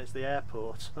checkpoint, then it's the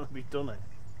airport, and we've done it.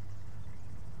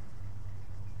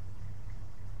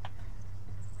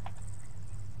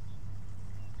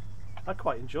 I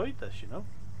quite enjoyed this, you know.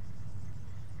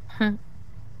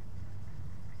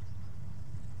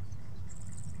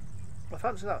 I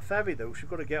fancy that ferry though. We've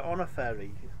got to get on a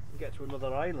ferry and get to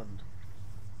another island.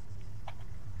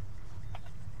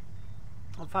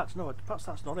 In fact, no, perhaps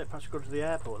that's not it. Perhaps we go to the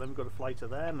airport, then we've got to fly to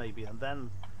there maybe, and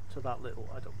then to that little,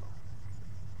 I don't know.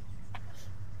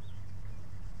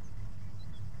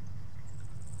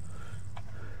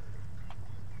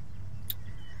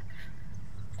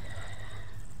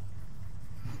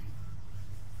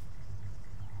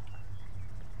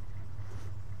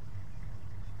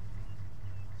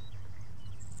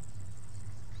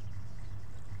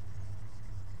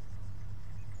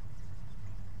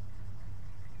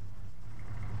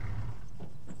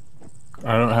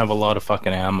 I don't have a lot of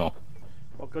fucking ammo.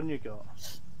 What gun you got?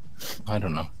 I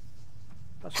don't know.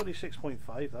 That's only 6.5,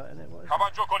 that, isn't it? What is it?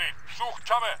 Kabadjokoni, sucht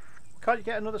Kemme. Can't you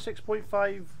get another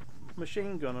 6.5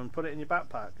 machine gun and put it in your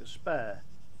backpack as spare?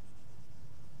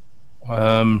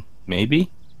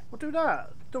 Maybe? Well, do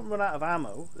that. Don't run out of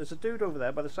ammo. There's a dude over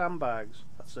there by the sandbags.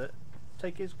 That's it.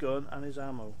 Take his gun and his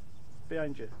ammo.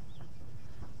 Behind you.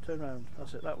 Turn around.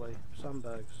 That's it, that way.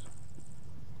 Sandbags.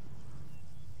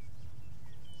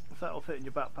 If that'll fit in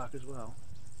your backpack as well.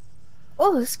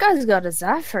 Oh, this guy's got a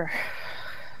Zephyr.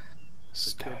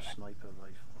 It's a good sniper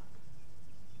rifle.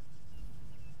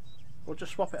 Or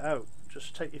just swap it out.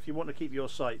 Just take, if you want to keep your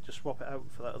sight, just swap it out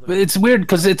for that other. But it's weird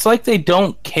because it's like they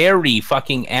don't carry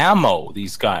fucking ammo,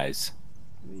 these guys.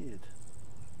 Weird.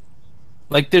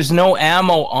 Like there's no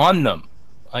ammo on them.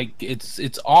 Like it's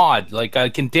odd. Like I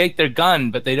can take their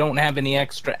gun, but they don't have any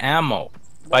extra ammo.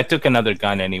 But I took another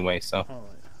gun anyway, so.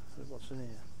 Alright. So what's in here?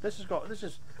 This has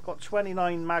got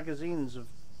 29 magazines of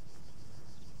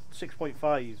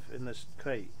 6.5 in this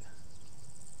crate.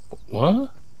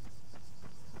 What?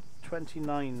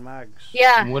 29 mags.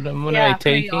 Yeah. What am Yeah, I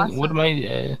pretty taking? awesome. What am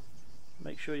I?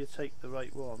 Make sure you take the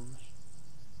right ones.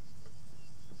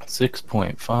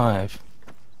 6.5.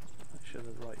 Make sure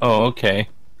they're the right. Oh, okay.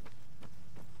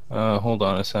 Hold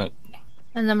on a sec.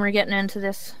 And then we're getting into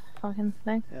this fucking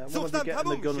thing. Yeah, one of you get in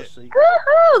the gunner seat.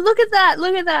 Woohoo! Look at that!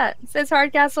 Look at that! It says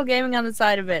Hardcastle Gaming on the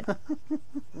side of it.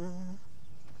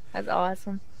 That's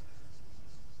awesome.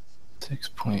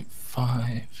 6.5.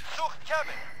 Sucht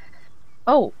Kemme.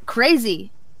 Oh,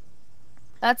 crazy!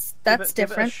 That's Give it a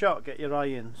different. shot, get your eye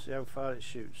in, see how far it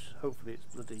shoots. Hopefully it's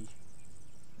bloody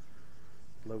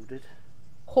loaded.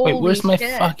 Holy Wait, where's my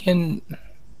shit. fucking?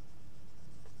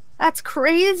 That's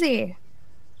crazy!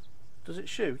 Does it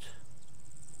shoot?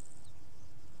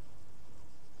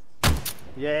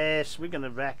 Yes, we're gonna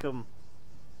wreck them.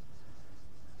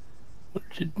 Where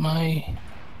did my?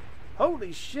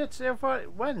 Holy shit, see how far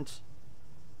it went.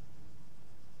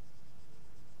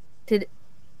 Did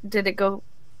it go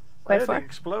I quite heard far? it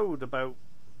explode about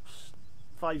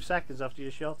 5 seconds after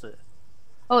you shot it.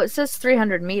 Oh, it says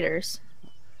 300 meters.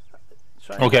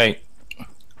 Try and- Okay.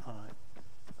 Alright.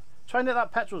 Try and hit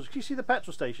that petrol. Can you see the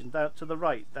petrol station down to the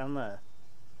right, down there?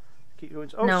 Keep going.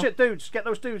 Oh No. shit, dudes! Get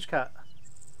those dudes, Cat.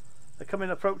 They're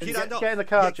coming approaching. Get in the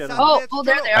car, Jenna. Oh,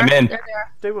 there they are. I'm in. There they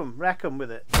are. Do them, wreck them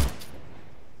with it.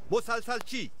 مسلسل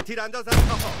تیرانداز از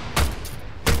راه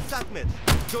 100 متر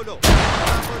جلو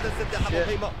برخورد ضد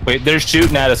هواپیما Wait, they're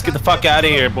shooting at us. Get the fuck out of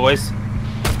here, boys.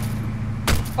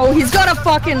 Oh, he's got a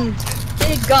fucking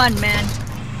big gun, man.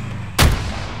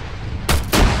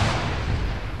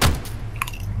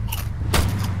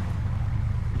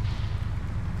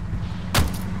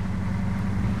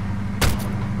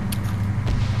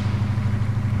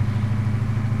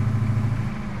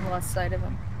 Lost sight of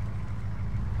him.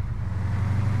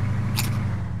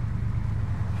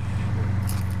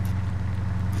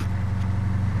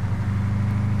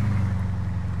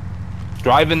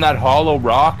 Driving that hollow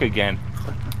rock again.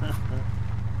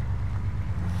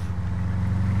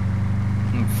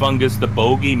 Fungus the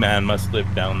bogeyman must live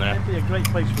down there. It'd be a great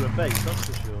place for a base, that's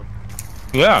for sure.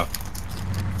 Yeah.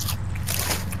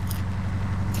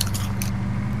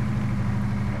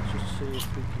 Let's just see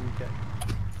if we can get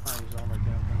eyes on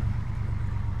again.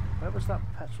 Where was that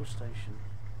petrol station?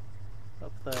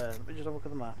 Up there. Let me just have a look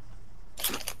at the map.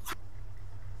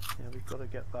 Yeah, we've got to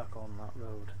get back on that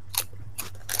road.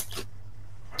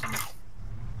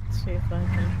 See if I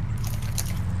can.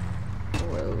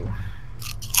 Whoa.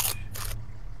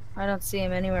 I don't see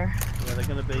him anywhere. Yeah, they're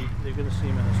gonna see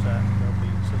him in a sec. They'll be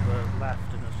to the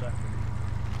left in a second.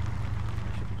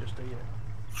 They should be just here.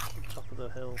 On top of the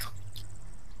hill.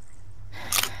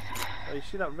 Oh, you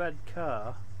see that red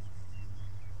car?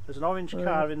 There's an orange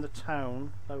car in the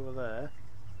town over there.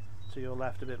 To your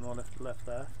left, a bit more left.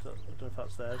 I don't know if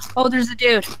that's theirs. Oh, there's a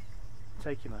dude.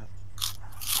 Take him out.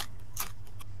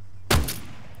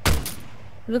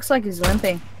 It looks like he's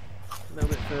limping. A little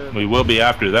bit further. We will be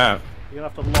after that. You're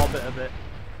gonna have to lob it a bit.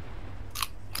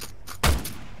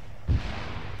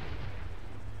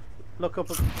 Look up.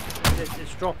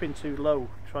 It's dropping too low.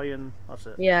 Try and. That's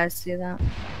it. Yeah, I see that.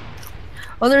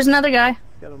 Oh, there's another guy.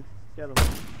 Get him. Get him.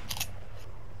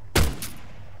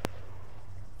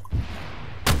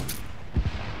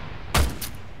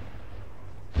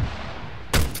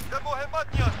 به مهمات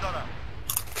نیاز دارم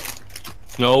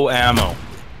No ammo.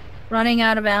 Running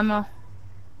out of ammo.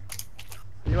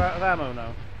 You out of ammo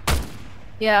now?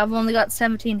 Yeah, I've only got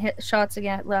 17 shots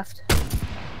again left.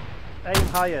 Aim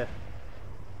higher.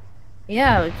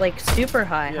 Yeah, it's like super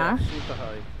high, Yeah, huh? super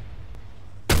high.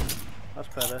 That's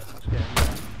better. That's getting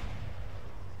there.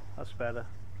 That's better.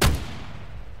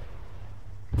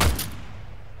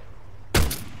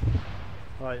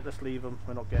 Right, let's leave them.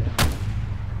 We're not getting them.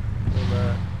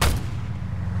 We'll,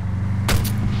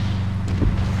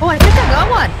 Oh, I think I got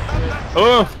one.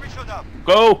 Oh,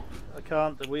 go. I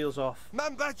can't. The wheel's off.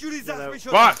 من بدجوری زخمی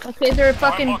شدم Fuck. Okay, they're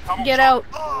fucking get out.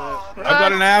 I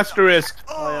got an asterisk.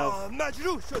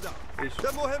 مجروح شدم He's,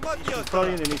 به مهمات he's نیاز crying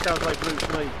دارم and he sounds like Bruce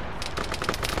Lee.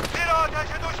 زیر آتش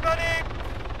دشمنیم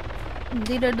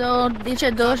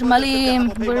Dicha Malim,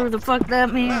 whatever the fuck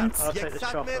that means. I'll take the 100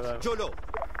 chopper متر out. جلو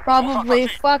Probably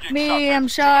fuck me, I'm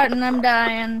shot and I'm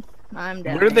dying. I'm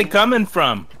dying. Where are they coming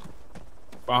from?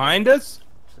 Behind us?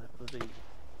 It's a bloody-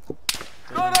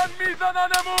 دارن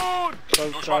میزننمون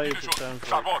Both دشمن sides, دیده it شد sounds like.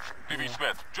 شباش 200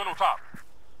 متر جلوتر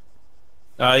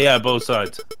Yeah, both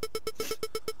sides.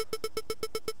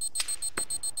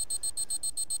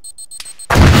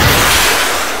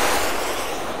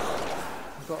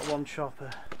 I've got one chopper.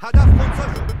 هدف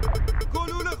خونسا شد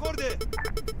گلوله خورده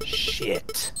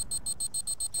Shit.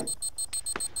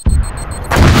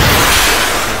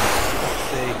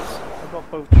 I've got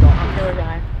both choppers. Killer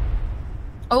guy.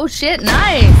 Oh shit,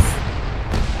 nice!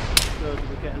 Good,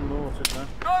 we're getting mortared now.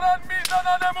 دارن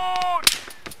میزننمون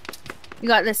You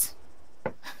got this.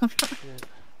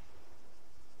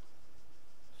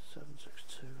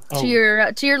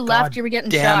 762. To your left, God you were getting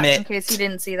damn shot. it. In case you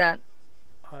didn't see that.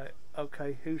 Right,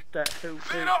 okay, who's that? Who?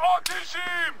 زیر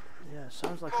آتشیم Yeah,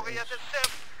 sounds like it موقعیت is.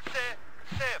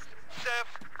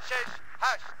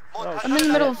 0-0-0-6-8 I'm in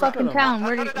the middle of fucking town.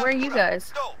 Where are you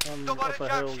guys? I'm up a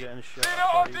hill getting shot. زیر by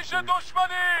آتش these dudes.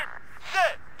 دشمنیم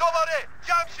دوباره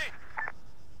جمع شید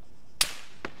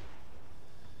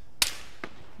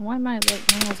Why am I like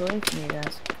miles away from you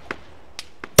guys?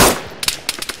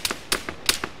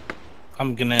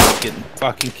 I'm gonna end up getting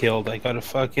fucking killed. I gotta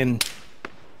fucking.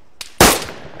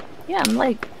 Yeah, I'm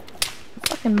like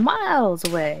fucking miles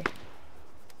away.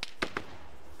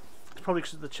 Probably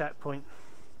because of the checkpoint.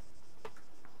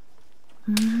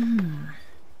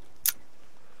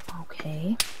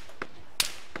 Okay.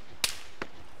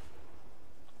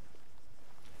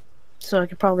 So I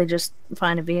could probably just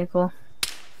find a vehicle.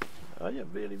 Are you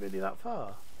really, really that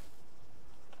far?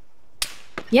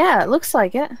 Yeah, it looks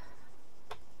like it.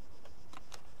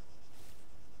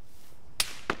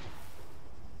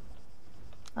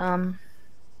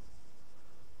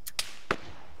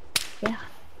 Yeah.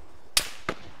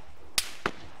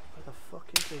 Where the fuck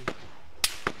is he?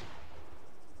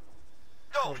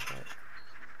 دو Oh, right.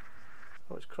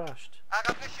 Oh, it's crashed.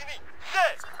 عقب نشینی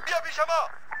 3 بیا پیش ما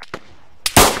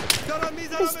دارم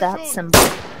What is that میزنمشون symbol?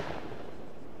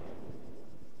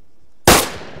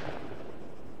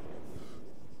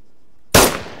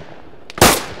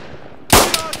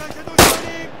 زیر آتش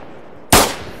دشمنیم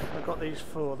I got these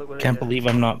 4 that were Can't here. believe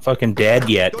I'm not fucking dead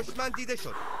yet. دشمن دیده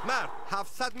شد مرد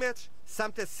 700 متر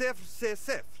سمت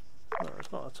 030 No,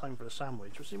 it's not a time for a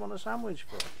sandwich. What's he want a sandwich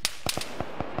for?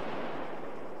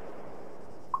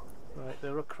 Right,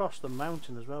 they're across the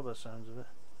mountain as well by the sounds of it.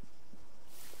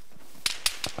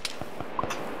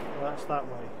 Oh, that's that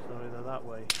way. Sorry, they're that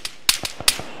way.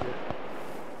 Shit.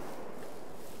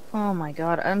 Oh my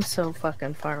god, I'm so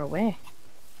fucking far away.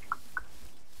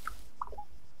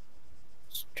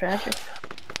 It's tragic.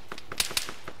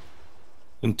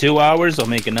 In 2 hours, I'll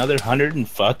make another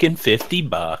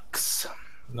 $150.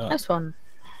 No. Nice one.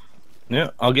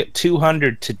 Yeah, I'll get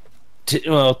 200 to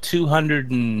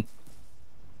 200 and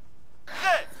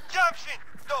 3 جمشین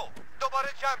 2 دوباره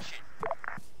جمشین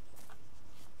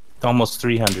almost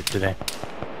 300 today.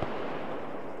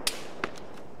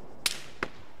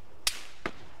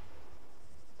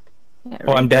 Yeah,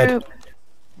 Oh, I'm dead. regroup.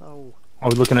 No. I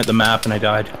was looking at the map and I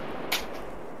died.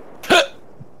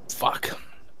 Fuck.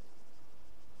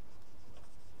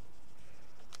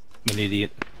 I'm an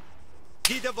idiot.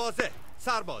 دید واضح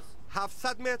سرباز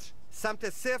 700 متر سمت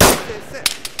 030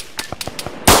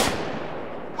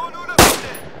 گلوله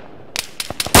بوده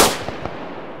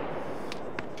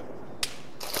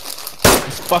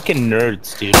These fucking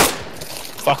nerds, dude.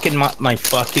 Fucking my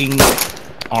fucking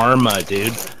Arma,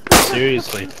 dude.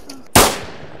 Seriously.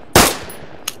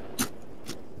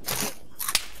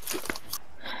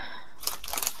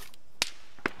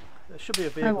 There should be a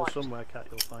vehicle want- somewhere, Cat,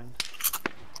 you'll find.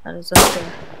 That is up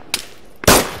there.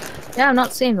 Yeah, I'm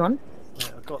not seeing one.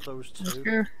 Right, I've got those I'm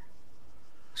 2.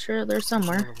 sure they're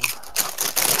somewhere. Another one.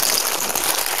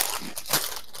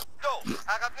 2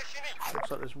 عقب نشینی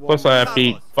Looks like there's one. Plus I have to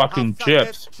eat سرباز، fucking 700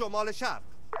 chips. متر شمال شرق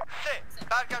 3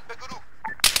 برگرد به گروه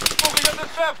موقعیت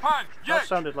 05 That 1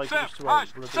 sounded like it was 0 to our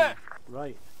 8 bloody 3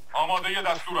 right. آماده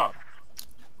دستورم.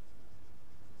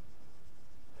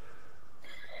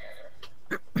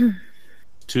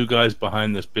 Two guys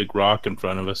behind this big rock in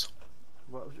front of us.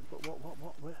 What,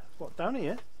 where? What, down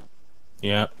here?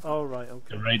 Yeah, Oh, right, okay.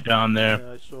 they're right down there.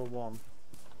 Yeah, I saw one.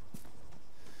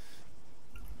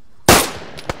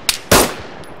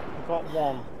 I've got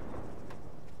one.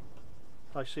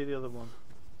 I see the other one.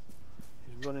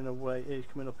 He's running away. He's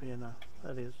coming up here now.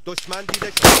 There he is. دشمن دیده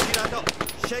شد تیرانداز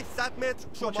 600 متر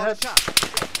شمال ahead.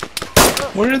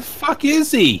 شرق Where the fuck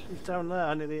is he? He's down there.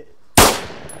 I nearly...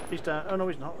 He's down. Oh, no,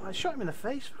 he's not. I shot him in the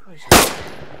face, for Christ's sake.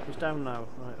 He's down now.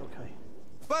 Right, okay.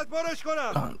 باید بارش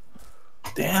کنم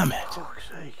Damn it. Fuck's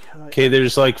sake. Right. Okay,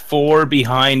 there's like 4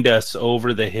 behind us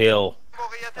over the hill.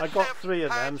 موقعیت I got 3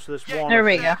 of them, so there's one. There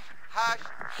we go. 8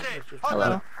 3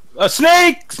 Hello. A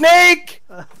snake! Snake!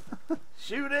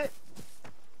 Shoot it!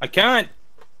 I can't.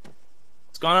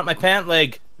 It's gone up my pant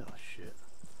leg. Oh, shit.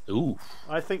 Ooh.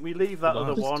 I think we leave that Hold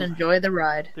on. other Just one. enjoy the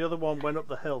ride. The other one went up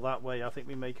the hill that way. I think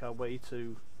we make our way to...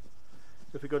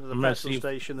 If we go to the I'm gonna petrol see if-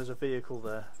 station, there's a vehicle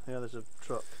there. Yeah, there's a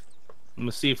truck. I'm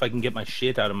gonna see if I can get my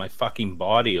shit out of my fucking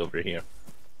body over here.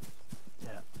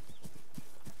 Yeah.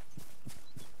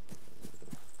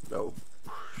 Oh.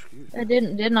 Excuse me. I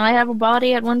didn't I have a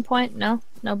body at one point? No?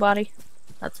 No body?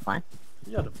 That's fine.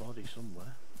 You had a body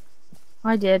somewhere.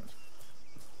 I did.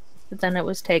 But then it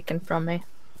was taken from me.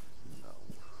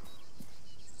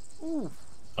 Ooh.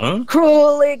 Huh?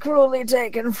 Cruelly, cruelly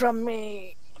taken from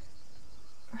me.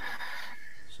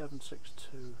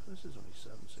 762. This is only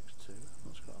 762.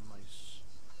 That's got a nice...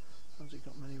 Has it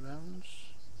got many rounds?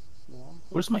 One.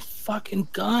 Where's my fucking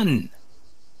gun?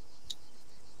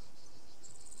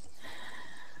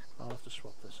 I'll have to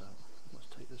swap this out. Let's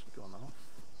take this gun off.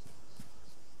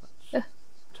 Let's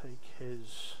take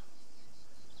his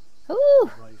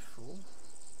Ooh! rifle.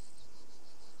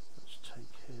 Let's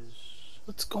take his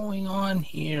What's going on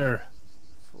here?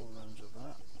 4 rounds of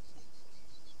that.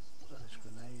 That is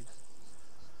grenade.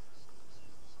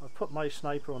 I'll put my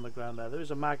sniper on the ground there. There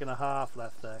is a mag and a half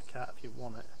left there, Cat, if you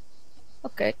want it.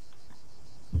 Okay.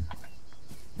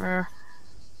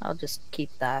 I'll just keep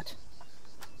that.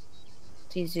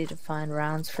 It's easy to find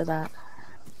rounds for that.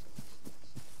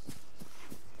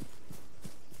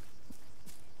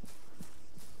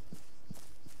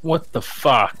 What the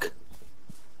fuck?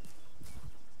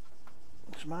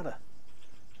 What's the matter?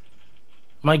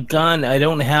 My gun. I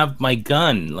don't have my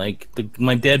gun. Like,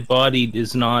 my dead body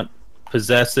is not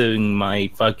possessing my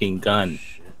fucking gun.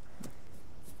 Shit.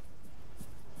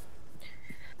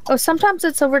 Oh, sometimes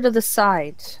it's over to the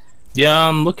side. Yeah,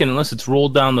 I'm looking, unless it's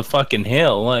rolled down the fucking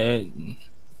hill. Unless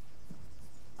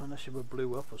you were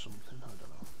blew up or something, I don't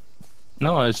know.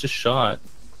 No, I was just shot.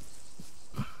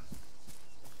 I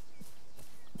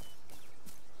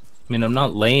mean, I'm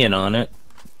not laying on it.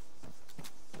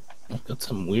 I've got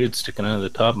some weird sticking out of the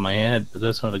top of my head, but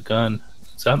that's not a gun.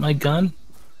 Is that my gun?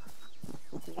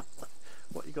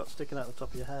 What you got sticking out the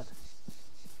top of your head?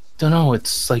 Don't know,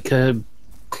 it's like a...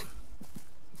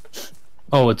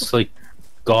 Oh, it's like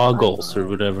goggles or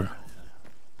whatever.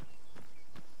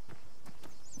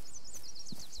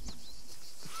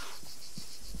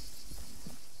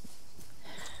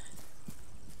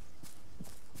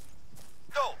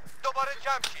 دوباره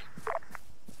جمع شید.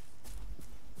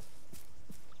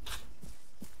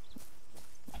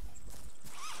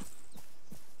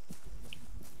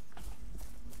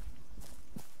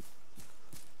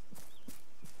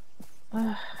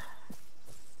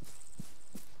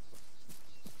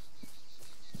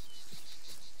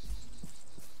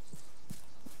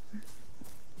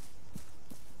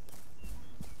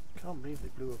 Can't believe they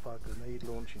blew up our grenade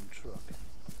launching truck.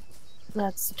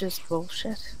 That's just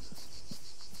bullshit.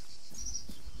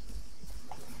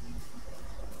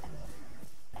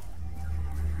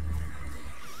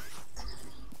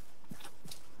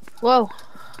 Whoa,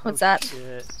 what's that?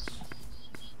 Shit.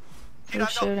 Who's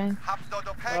shooting?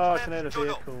 Oh, I can hit a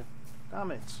vehicle.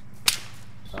 Damn it.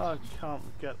 Oh, I can't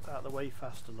get out of the way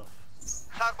fast enough.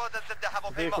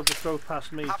 The vehicle just drove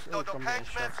past me. Oh, come on,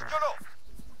 shut up.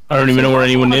 I don't even know where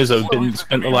anyone is. I've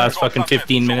spent the last fucking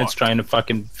 15 minutes trying to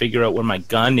fucking figure out where my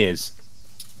gun is.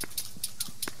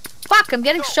 Fuck, I'm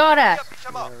getting shot at.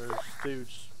 There's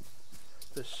dudes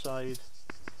this side.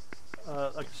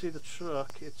 I can see the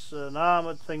truck. It's an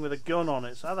armoured thing with a gun on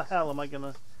it. So how the hell am I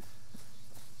gonna...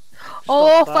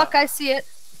 Oh, that? fuck, I see it.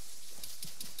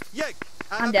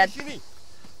 I'm dead. Hang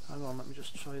on, let me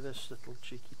just try this little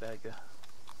cheeky beggar.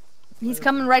 He's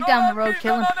coming right down the road,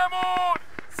 kill him.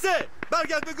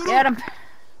 Get him. Hang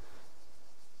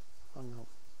on.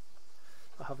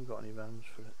 I haven't got any rounds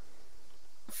for it.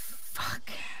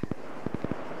 Fuck.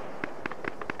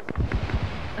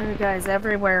 There are guys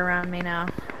everywhere around me now.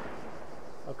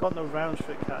 I've got no rounds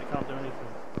for it, I can't do anything.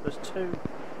 There's two.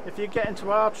 If you get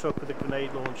into our truck with a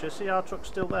grenade launcher, see our truck's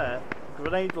still there? The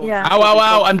grenade launcher. Yeah. Ow, ow,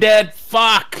 ow, I'm dead!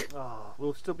 Fuck! Oh,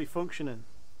 we'll still be functioning.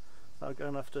 I'm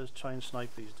going to have to try and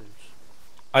snipe these dudes.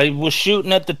 I was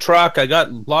shooting at the truck. I got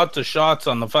lots of shots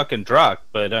on the fucking truck,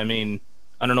 but I mean,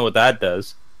 I don't know what that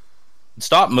does.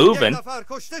 Stop moving. You can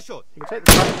take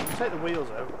the wheels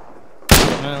out.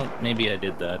 Well, maybe I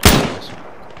did that.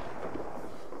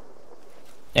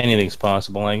 Anything's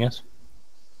possible, I guess.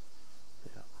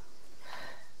 Yeah.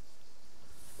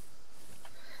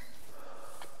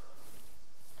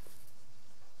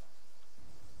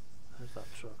 There's that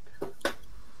truck.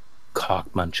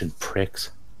 Cock munching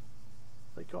pricks.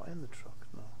 They got in the truck,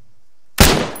 no.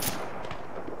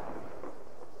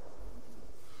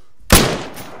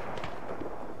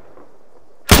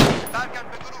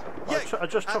 I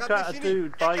just took out a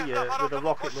dude by you with a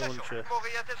rocket launcher.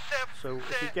 So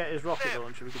if you get his rocket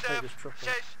launcher, we can take this truck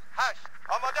out.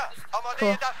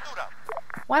 Cool.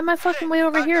 Why am I fucking way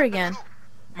over here again?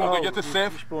 موقعیت you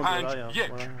صفر spawned where I am, 5 where I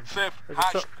 1 am. 0 There's a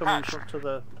truck 8 coming 8 up to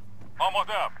the...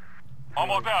 آماده‌ام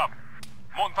آماده‌ام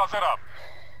منتظرم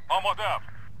آماده‌ام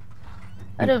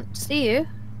I don't see you.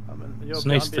 It's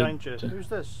nice behind you. to- Who's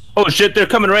this? Oh shit, they're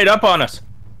coming right up on us.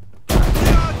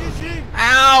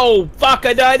 Ow! Fuck,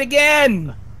 I died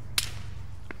again!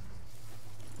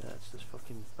 Yeah, it's this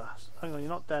fucking bastard. Hang on, you're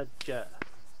not dead yet.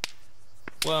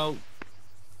 Well,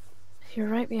 You're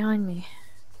right behind me.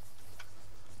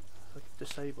 I can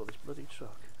disable this bloody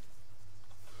truck.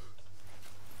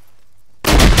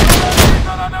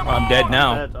 I'm dead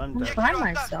now. I'm I'm dead. by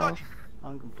myself.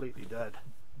 I'm completely dead.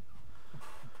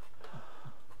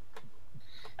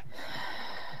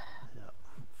 Yeah,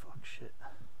 fuck shit.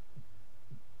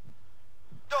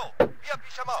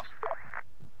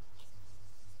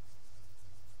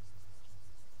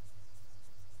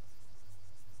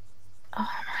 Oh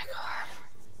my god.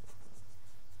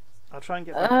 I'll try and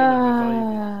get back in and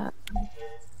revive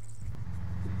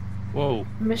you. Whoa.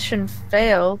 Mission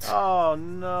failed. Oh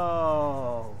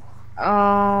no.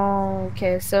 Oh,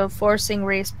 okay. So forcing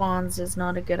respawns is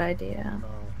not a good idea. No.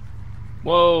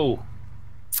 Whoa.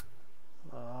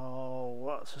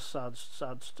 Oh, that's a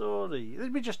sad story.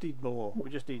 We just need more. We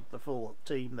just need the full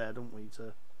team there, don't we?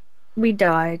 We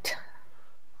died.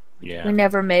 Yeah. We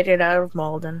never made it out of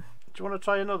Malden. Do you want to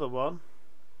try another one?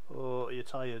 Or are you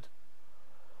tired?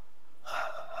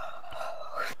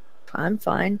 I'm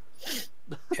fine.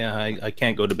 Yeah, I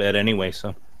can't go to bed anyway,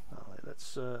 so. Alright,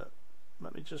 let's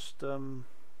let me just I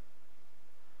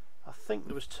think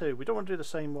there was two. We don't want to do the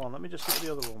same one. Let me just see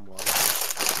what the other one was.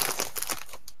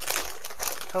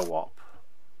 Co-op.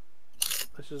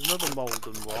 This is another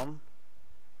Malden one.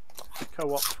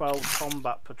 Co-op 12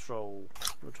 Combat Patrol.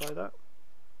 Wanna try that?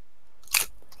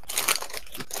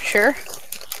 Sure.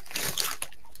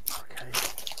 Okay.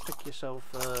 Pick yourself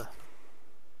a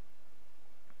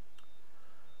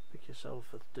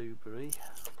Dewberry.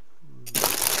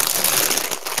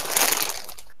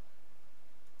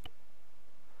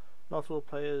 Not all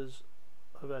players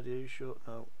are ready. Are you sure?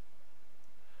 No.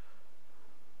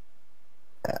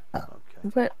 Okay.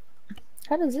 But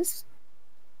how does this?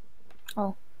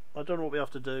 Oh, I don't know what we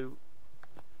have to do.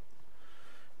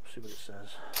 Let's see what it says.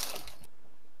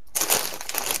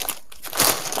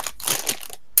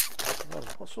 Oh,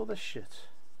 what's all this shit?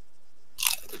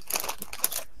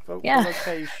 Vote Yeah, for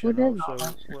location. we did.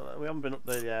 Also, well, we haven't been up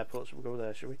there the airport, so we'll go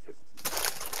there, shall we?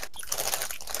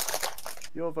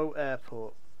 Your vote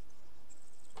airport.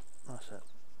 That's it.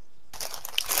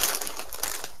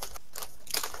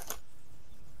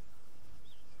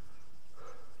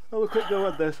 I'll have a quick go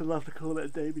at this and I'll have to call it a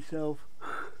day myself.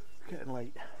 It's getting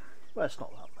late. Well, it's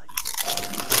not that late.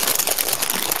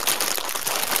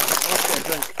 I'll have to get a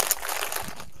drink.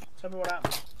 Tell me what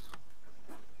happened.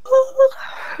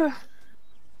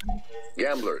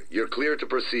 Gambler, you're clear to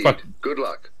proceed. Fuck. Good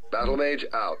luck. Battle Mage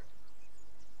out.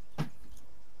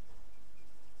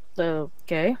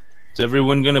 okay. Is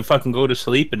everyone gonna fucking go to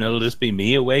sleep and it'll just be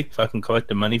me awake fucking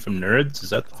collecting money from nerds?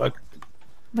 Is that the fuck?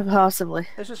 Possibly.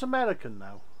 Is this American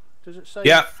now? Does it say?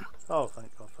 Yeah. Oh,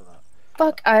 thank God for that.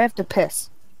 Fuck, I have to piss.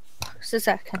 Just a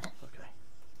second. Okay.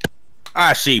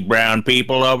 I see brown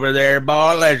people over there,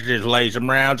 boy. Let's just lay some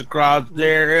rounds across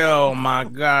there. Oh my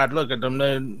God, look at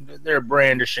them. They're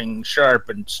brandishing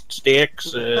sharpened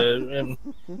sticks. And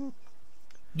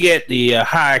get the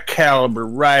high caliber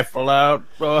rifle out,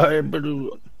 boy.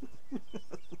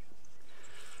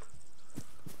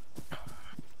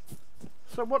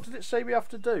 So what did it say we have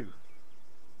to do?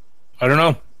 I don't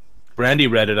know. Brandy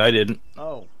read it. I didn't.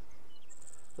 Oh,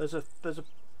 there's a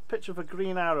picture of a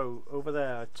green arrow over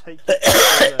there. I take it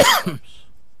over there, perhaps.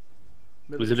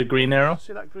 Was it a green arrow?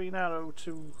 See that green arrow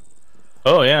to?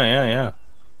 Oh yeah.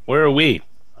 Where are we?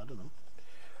 I don't know.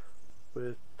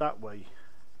 We're that way.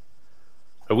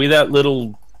 Are we that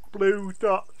little? Blue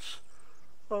dots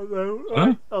on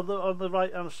the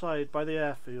right hand side by the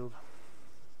airfield.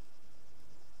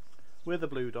 We're the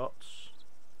blue dots.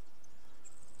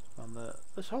 And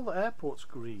this whole airport's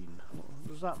green. What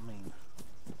does that mean?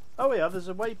 Oh yeah, there's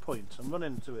a waypoint. I'm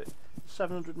running to it.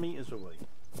 700 meters away.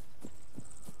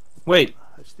 Wait,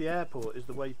 It's the airport. Is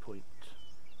the waypoint?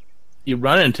 you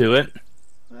run into it?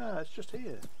 Yeah, it's just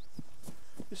here.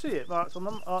 You see it marked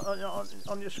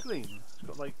on your screen. It's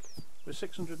got like we're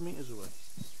 600 meters away.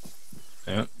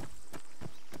 Yeah.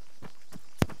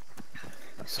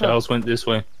 So, Charles went this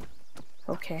way.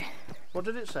 okay, What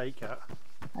did it say, Kat?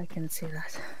 I can see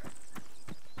that.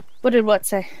 What did what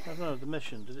say? I don't know. The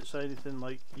mission. Did it say anything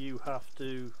like you have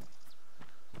to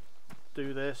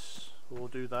do this or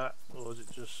do that, or did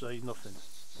it just say nothing?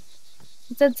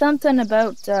 It said something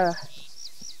about the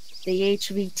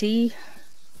HVT.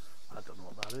 I don't know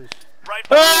what that is. Right.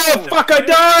 Oh fuck! I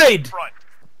died. Front.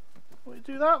 What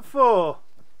do you do that for?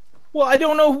 Well, I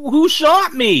don't know who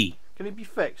shot me. Can it be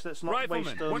fixed? Let's not Rifleman,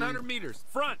 waste. 100 meters.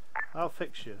 Front. I'll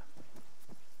fix you.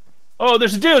 Oh,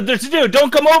 there's a dude. There's a dude.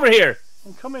 Don't come over here.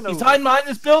 I'm coming He's over. hiding behind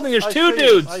this building. There's I two see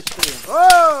dudes. Him. I see him.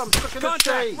 Oh, I'm stuck in a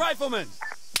Contact. tree. Rifleman.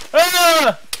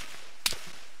 Ah!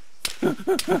 Man.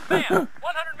 100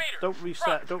 meters. Don't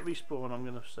reset. Don't respawn. I'm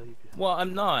gonna save you. Well,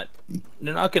 I'm not.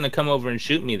 They're not gonna come over and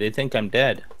shoot me. They think I'm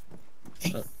dead.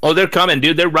 Oh, they're coming,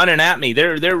 dude. They're running at me.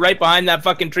 They're right behind that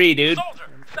fucking tree, dude. Soldier.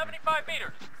 75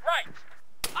 meters.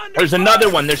 Right. Under There's fire. another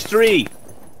one. There's three.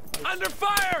 Under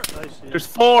fire. I see him. There's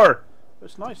four.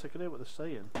 It's nice. I can hear what they're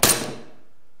saying.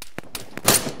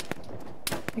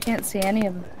 I can't see any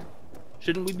of them.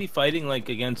 Shouldn't we be fighting like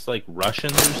against like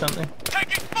Russians or something?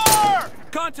 Taking fire.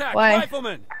 Contact. Why?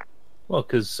 Rifleman. Well,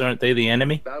 because aren't they the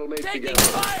enemy? Battle Mage Taking together.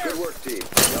 fire! Good work, team.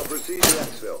 Now proceed to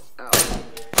exfil.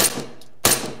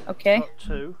 Out. Okay. Got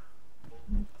two.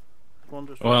 one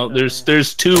just Well, right down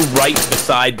there's two right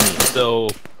beside me, so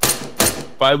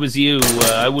if I was you,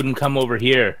 I wouldn't come over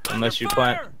here unless you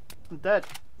plan. Fire! I'm dead.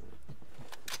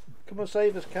 Come and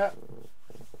save us, cat.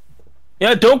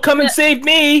 Yeah, don't come and save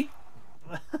me.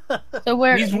 So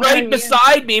where? He's where are right you?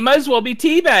 beside me. Might as well be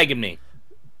teabagging me.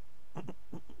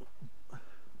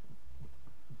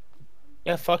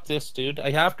 Yeah, fuck this, dude.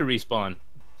 I have to respawn.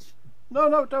 No,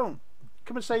 no, don't.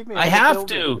 Come and save me. I I'm in the have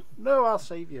building. to. No, I'll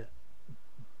save you.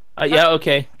 Yeah,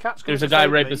 okay. Cat's There's a coming to guy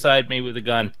save right me. beside me with a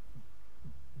gun.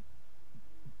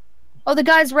 Oh, the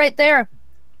guy's right there.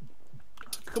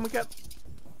 Come and get.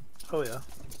 Oh yeah.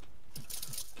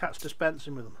 Cat's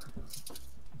dispensing with them.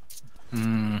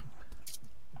 Hmm.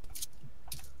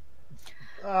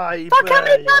 Fuck, how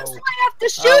many times do I have to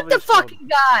shoot the fucking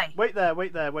guy? Wait there,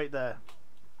 wait there, wait there.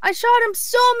 I shot him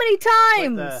so many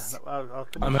Wait there. times. I'll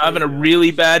come I'm and having a save you. really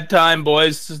bad time,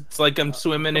 boys. It's like I'm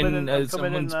swimming coming in, in, I'm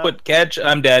coming in someone's now. foot catch.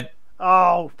 I'm dead.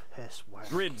 Oh, piss. Wow.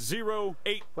 Grid 082.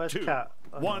 Where's Cat?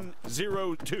 Oh, no.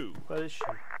 102. Where is she?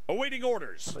 Awaiting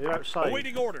orders. Oh, you're outside.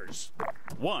 Awaiting orders.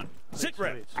 1. Sit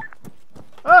rep. Wait.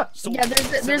 Ah! Yeah,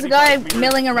 there's a guy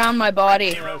milling around my body.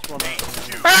 Yeah, there's one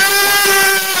out.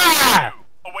 Ah!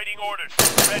 Awaiting orders.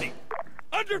 Ready.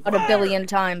 Under About a fire! billion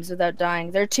times without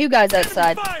dying. There are two guys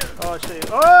outside. Fire! Oh, I see.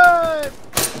 Oh!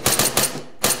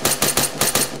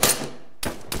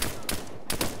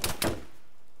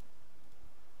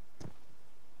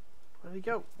 Where'd he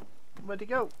go? Where'd he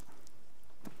go?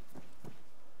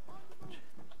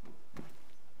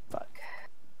 Fuck.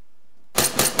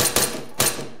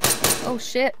 Oh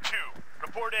shit. 2.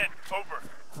 Report in. Over.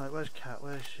 Right, where's Cat?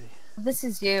 Where's she? This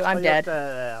is you. Oh, I'm you're dead.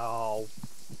 there. Oh.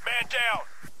 Man down.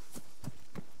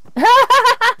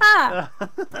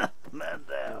 Man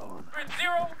down. Grid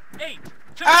 082.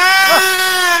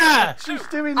 Ah! She's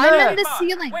doing I'm that. in the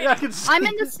ceiling. Yeah, I can see I'm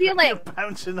in the ceiling. You're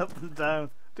bouncing up and down.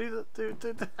 Do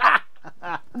the.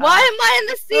 Why am I in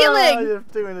the Oh, ceiling? you're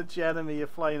doing a Jeremy. You're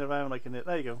flying around like an it.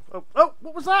 There you go. Oh, oh,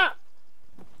 what was that?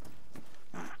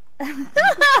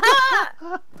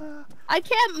 I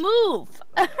can't move.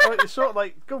 Oh, you sort of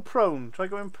like go prone. Try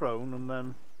going prone and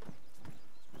then.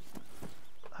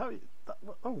 How?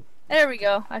 Oh, There we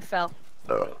go. I fell.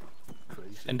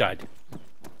 crazy. And died.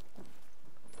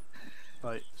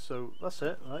 Right, so that's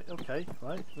it. Right, okay,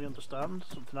 right. We understand.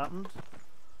 Something happened.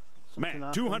 Something Man,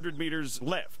 happened. 200 meters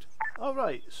left. Oh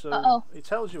right, so Uh-oh. it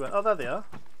tells you where. Oh, there they are.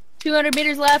 200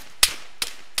 meters left.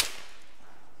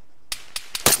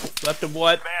 Left of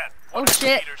what? Man. Oh 100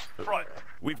 shit. meters. Front.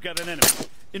 We've got an enemy.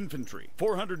 Infantry.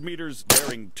 400 meters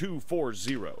bearing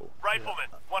 240. Rifleman.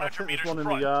 I 100 think meters there's one in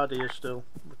front. the yard here still.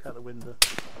 Look out the window.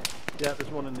 Yeah,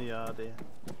 there's one in the yard here.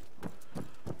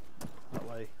 That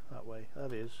way, that way. There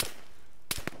he is.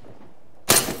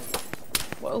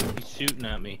 Whoa. He's shooting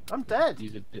at me. I'm dead.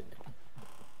 He's a bit.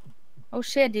 Oh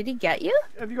shit, did he get you?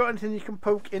 Have you got anything you can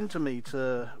poke into me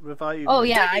to revive Oh me?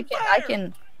 yeah, I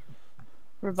can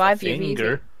revive you. easy.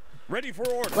 Finger. Ready for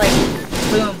order. Like,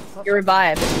 boom, you're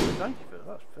revived. Thank you for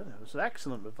that. That's an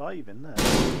excellent revive in there.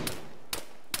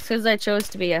 Because I chose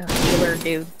to be a healer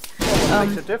dude. Well, it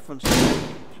makes a difference. doesn't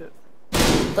it?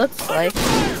 Shit. Looks like.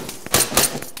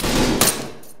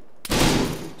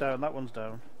 He's down. That one's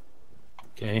down.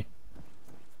 Okay.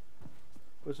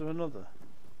 Was there another?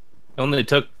 Only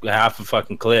took half a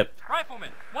fucking clip. Rifleman.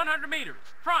 100 meters.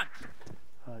 Front.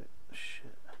 Right.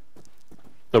 Shit.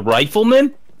 The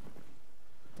rifleman?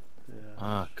 Yeah.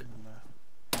 Fuck.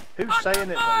 Who's saying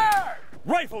it though? Fire!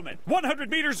 Rifleman. 100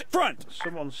 meters front.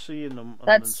 Someone's seeing them and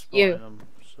That's then you. spotting them.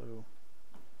 So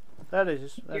there he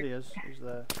is. There he is. He's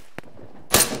there.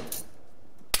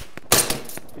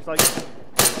 He's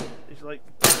like.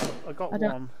 I got I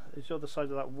don't- one. He's the other side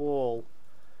of that wall.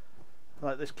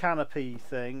 Like this canopy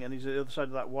thing, and he's at the other side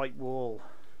of that white wall.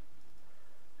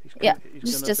 He's Yeah, he's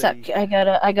just gonna a sec. be- I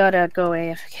gotta go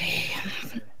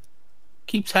AFK.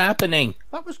 Keeps happening.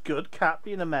 That was good, Cat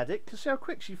being a medic. To see how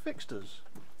quick she fixed us.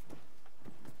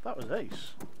 That was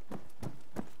ace.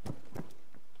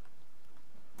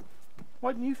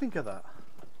 Why didn't you think of that?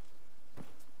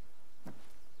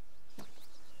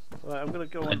 Right, I'm gonna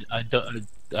go on. I don't.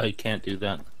 I can't do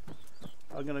that.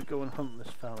 I'm gonna go and hunt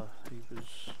this fella. He was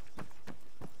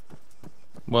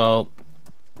Well,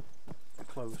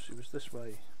 close. He was this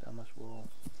way down this wall.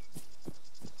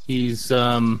 he's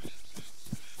Enemy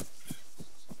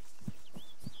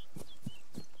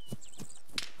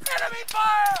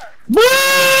fire!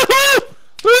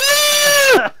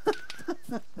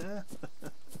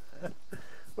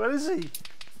 Where is he?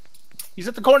 He's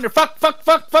at the corner. Fuck! Fuck!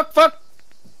 Fuck! Fuck! Fuck!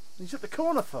 He's at the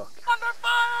corner. Fuck. Under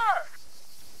fire!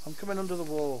 I'm coming under the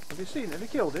wall. Have you seen it? Have you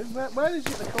killed him? Where is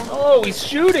he in the corner? Oh, he's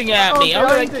shooting at me. Oh,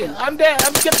 I'm, behind him. I'm dead.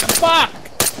 I'm getting fucked.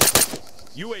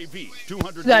 UAV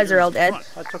 200 You guys are all meters dead.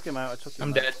 front. I took him out.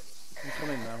 I'm dead. I'm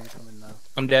coming now. I'm coming now.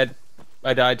 I'm dead.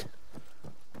 I died.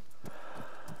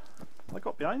 I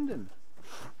got behind him.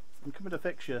 I'm coming to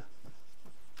fix you.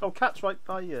 Oh, Cat's right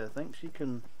by you. I think she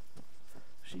can.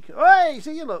 Hey,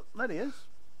 see you, look. There he is.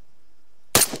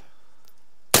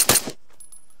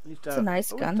 He's down. It's a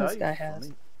nice Oh, gun he this died. guy has.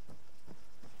 Funny.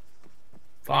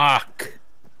 Fuck.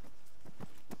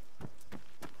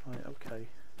 Right, okay.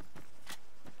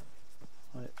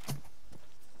 Right.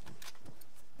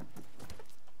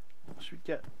 Should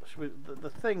we, the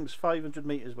thing's 500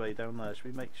 metres way down there.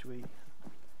 Should we?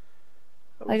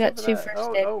 Oh, I he's got over two there. first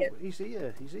Oh, aid oh, kits. he's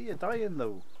here. He's here, dying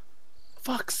though.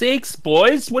 Fuck's sakes,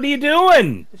 boys. What are you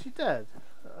doing? Is he dead?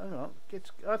 Hang on.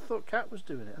 I thought Cat was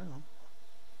doing it. Hang on.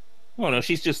 Oh, no,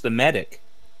 she's just the medic.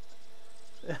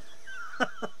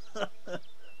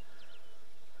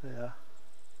 Yeah.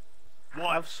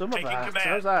 One, Have some of taking that. command.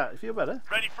 How's that? You feel better?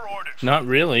 Ready for orders. Not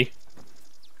really.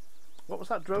 What was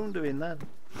that drone doing then?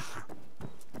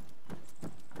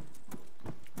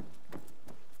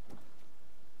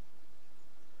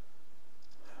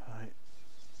 Right.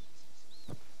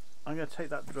 I'm going to take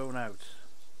that drone out.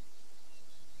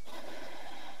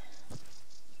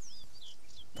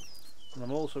 And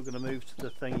I'm also going to move to the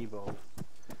thingy bob.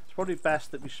 It's probably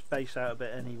best that we space out a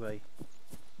bit anyway.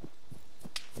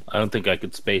 I don't think I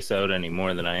could space out any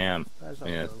more than I am. There's that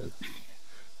Yeah, drone.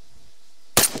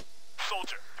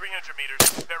 Soldier, 300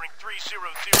 meters, bearing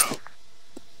 300.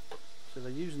 So they're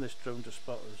using this drone to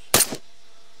spot us.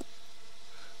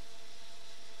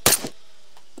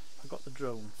 I got the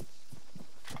drone.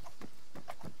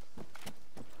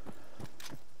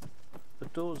 The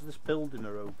doors of this building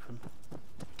are open.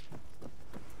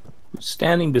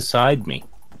 standing beside me.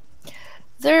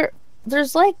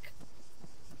 There's like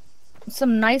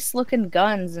some nice looking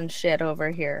guns and shit over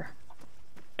here.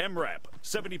 MRAP,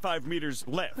 75 meters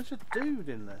left. There's a dude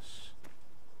in this.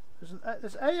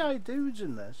 There's AI dudes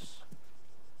in this.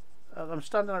 I'm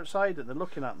standing outside it, they're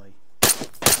looking at me.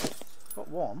 Got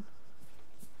one.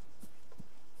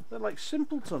 They're like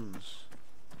simpletons.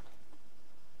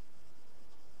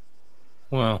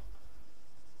 Well,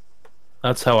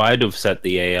 that's how I'd have set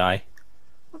the AI.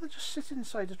 Well, they're just sitting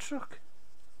inside a truck.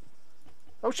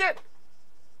 Oh shit!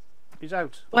 He's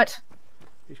out. What?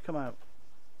 He's come out.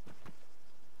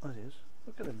 There he is.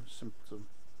 Look at him, simpleton.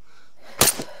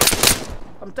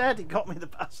 I'm dead, he got me, the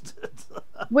bastard.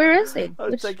 Where is he? I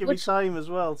was taking me time as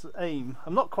well to aim.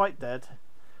 I'm not quite dead.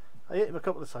 I hit him a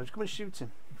couple of times. Come and shoot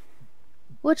him.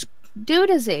 Which dude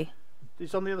is he?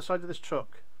 He's on the other side of this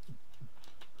truck.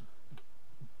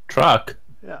 Truck?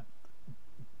 Yeah.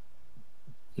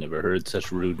 Never heard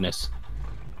such rudeness.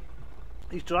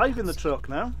 He's driving the truck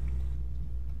now.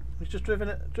 He's just driven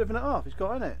it off. He's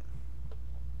got in it.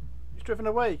 He's driven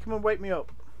away. Come and wake me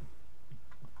up.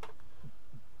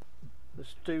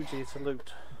 There's dudes here to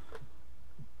loot.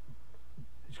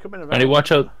 He's coming around. Ready,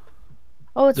 watch out.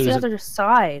 Oh, it's the There's other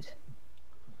side.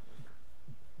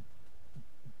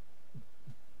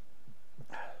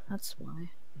 That's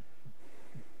why.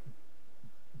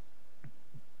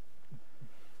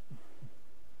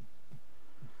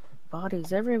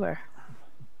 Bodies everywhere.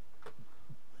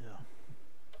 Yeah.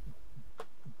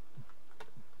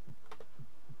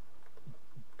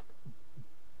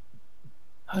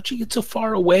 How'd you get so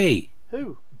far away?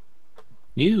 Who?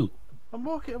 You. I'm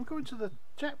walking. I'm going to the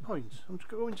checkpoint. I'm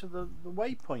going to the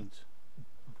waypoint.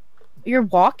 You're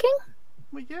walking?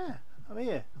 Well, yeah. I'm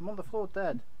here. I'm on the floor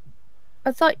dead.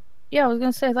 I thought. Yeah, I was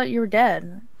gonna say I thought you were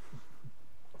dead.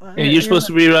 Yeah, you're supposed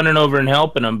to be running over and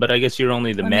helping them, but I guess you're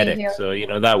only the I mean, medic, yeah. so you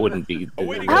know that wouldn't be.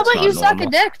 Awaiting How that's about not you suck a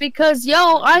normal. dick? Because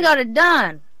yo, I got it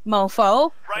done,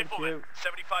 mofo. Rifleman, you.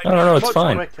 75 No, it's Much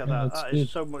fine. quicker, No, that. it's That is good.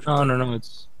 so much No, quicker. no,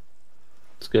 it's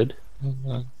good.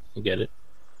 I get it.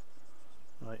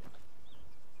 Right.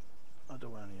 I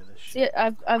don't want any of this shit. See,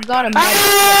 I've got a med. Ah!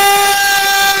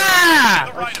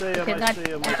 I see him, Okay, I that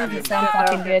see him, I doesn't see him. sound Get fucking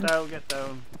down, good. get down, get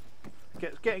down.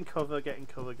 Get in cover, get in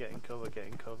cover, get in cover, get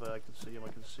in cover. I can see him, I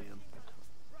can see him.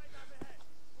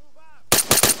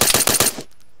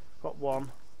 Got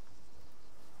one.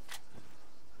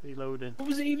 Reloading. What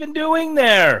was he even doing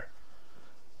there?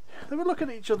 They were looking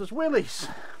at each other's willies.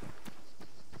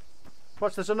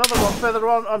 Watch, there's another one further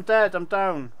on. I'm dead, I'm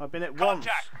down. I've been hit once.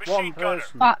 Contact, machine One gunner.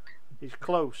 person. Fuck. He's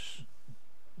close.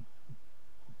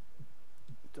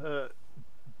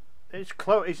 He's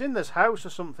close. He's in this house or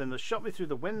something. That shot me through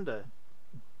the window.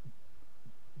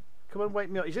 Come and wake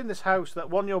me up. He's in this house. That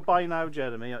one you're by now,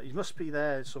 Jeremy. He must be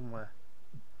there somewhere.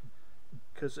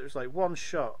 Because it was like one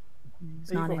shot.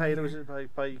 He's not Evil in Halo here. is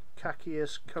by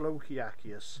Cacius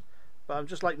Colloquiacius. But I'm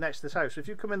just like next to this house. If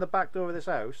you come in the back door of this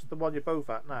house, the one you're both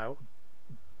at now,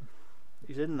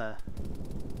 he's in there.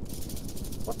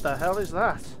 What the hell is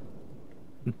that?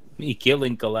 Me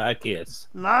killing Calacius.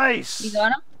 Nice! You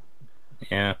got him?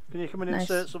 Yeah. Can you come and Nice.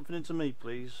 insert something into me,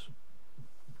 please?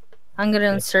 I'm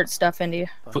gonna insert stuff into you.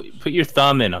 Put your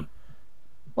thumb in him.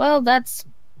 Well, that's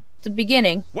the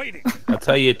beginning. Waiting. That's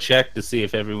how you check to see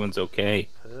if everyone's okay.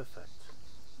 Perfect.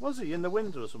 Was he in the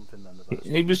window or something then? The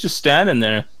bastard? He was just standing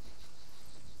there.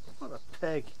 What a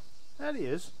pig. There he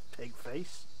is. Pig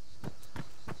face.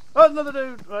 Oh, another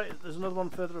dude! Right, there's another one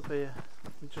further up here.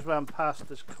 We just ran past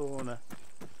this corner.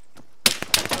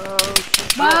 Oh,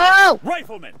 shit. Whoa!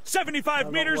 Rifleman, 75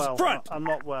 I'm meters not well. front. I'm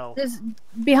not well. There's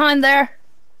behind there.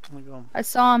 Hang on. I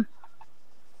saw him.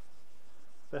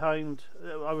 Behind.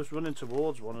 I was running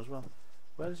towards one as well.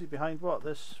 Where is he? Behind what?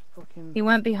 This fucking. He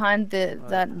went behind the Right,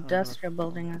 that I'm gonna- industrial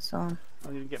building. I saw him.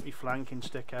 I'm gonna get me flanking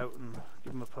stick out and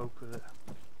give him a poke with it.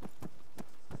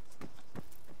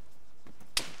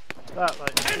 That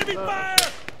like. Enemy fire!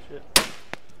 Shit.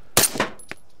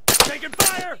 Taking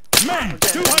fire! Men, I'm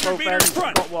getting it from 200 both meters ends.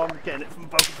 front. Got one. Getting it from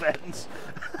both ends.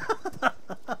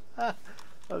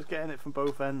 I was getting it from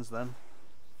both ends then.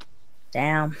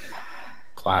 Damn.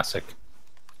 Classic.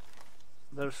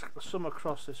 There's some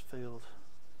across this field.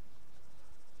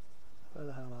 Where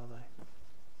the hell are they?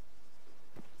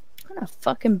 What kind of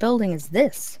fucking building is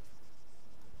this?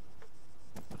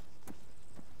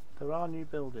 There are new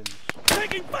buildings.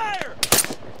 Taking fire!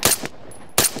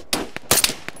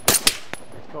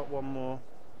 Got one more.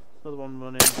 Another one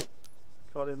running.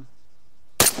 Got him.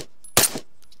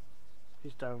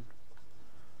 He's down.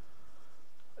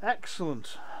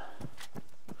 Excellent.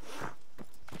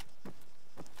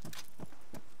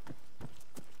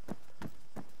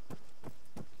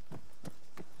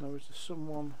 Now is there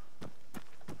someone?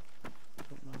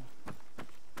 Don't know.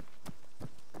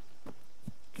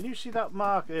 Can you see that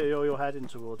mark? You're heading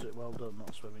towards it. Well done.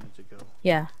 That's where we need to go.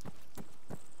 Yeah.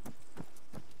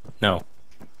 No.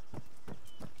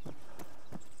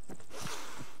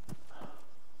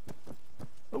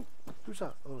 Oh, who's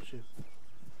that? Oh, it's you.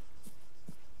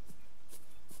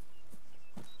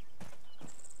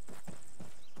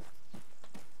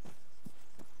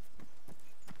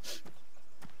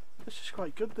 This is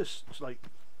quite good. This like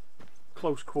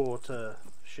close quarter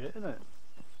shit, isn't it?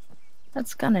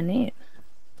 That's kind of neat.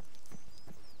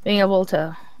 Being able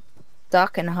to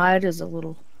duck and hide is a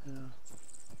little Yeah.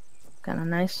 kind of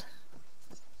nice.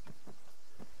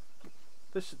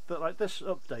 This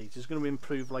update is going to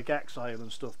improve like Exile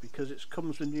and stuff because it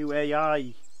comes with new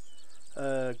AI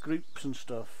groups and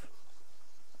stuff.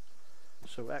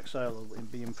 So Exile will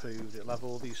be improved. It'll have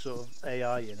all these sort of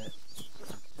AI in it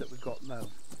that we've got now.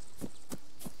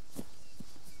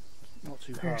 Not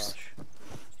too Curse. harsh.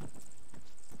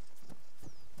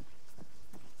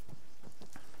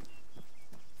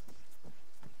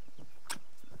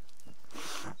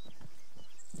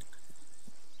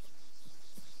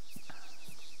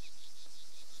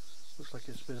 Looks like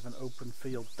it's a bit of an open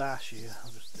field dash here.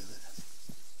 I'll just do it.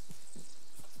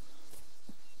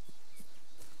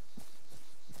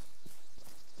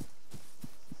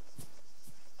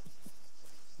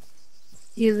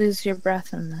 You lose your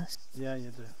breath in this. Yeah,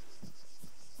 you do.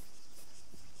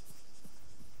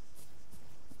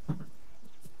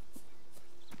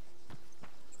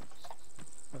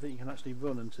 I think you can actually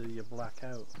run until you black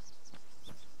out.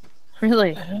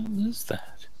 Really? What the hell is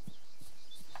that?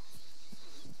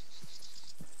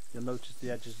 You'll notice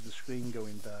the edges of the screen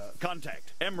going dark.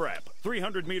 Contact, MRAP,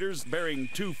 300 meters, bearing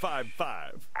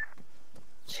 255.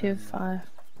 2-5.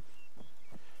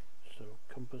 So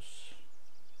compass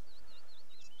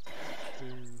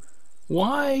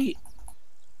Why?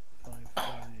 255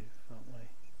 that way.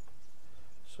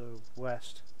 So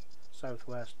west,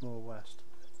 southwest, more west.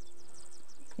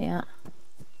 Yeah.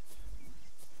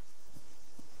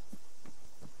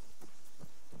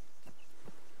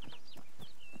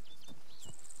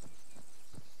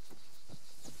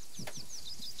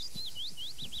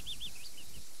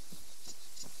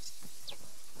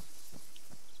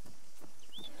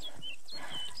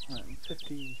 Right, I'm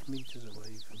 50 meters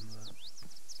away from the.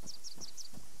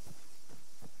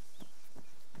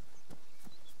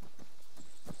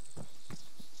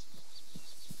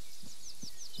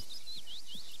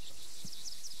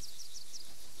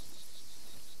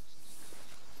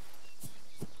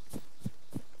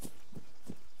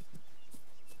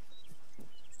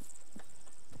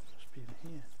 Must be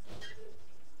in here.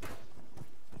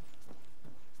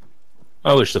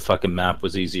 I wish the fucking map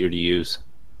was easier to use.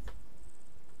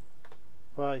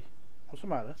 Why? What's the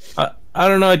matter? I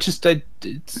don't know.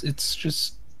 It's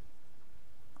just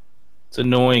it's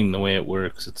annoying the way it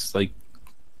works. It's like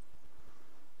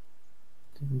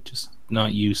I'm just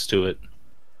not used to it.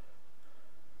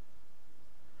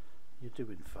 You're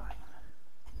doing fine.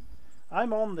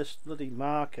 I'm on this bloody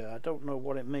marker. I don't know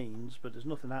what it means, but there's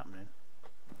nothing happening.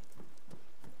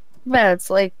 But it's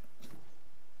like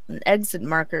an exit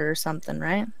marker or something,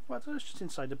 right? Well, it's just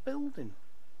inside a building.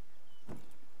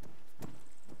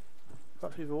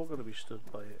 Perhaps we've all got to be stood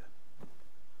by it.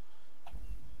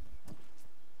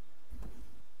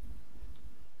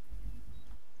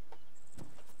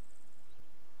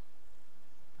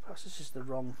 Perhaps this is the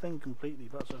wrong thing completely.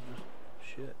 Perhaps I've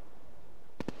just... shit.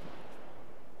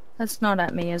 That's not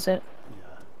at me, is it?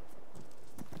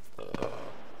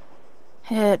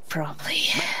 Yeah. It probably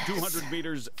is. 200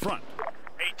 meters front.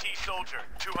 AT soldier,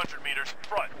 200 meters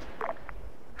front.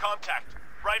 Contact,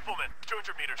 rifleman,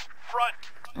 200 meters front.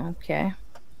 Okay.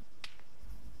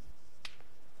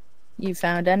 You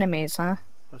found enemies, huh?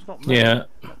 That's not me. Yeah.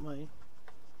 Not me.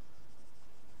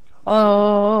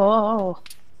 Oh.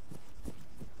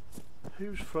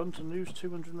 Who's front and who's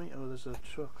 200 meters? Oh, there's a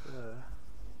truck there.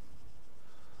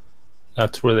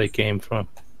 That's where they came from.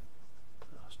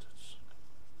 Bastards.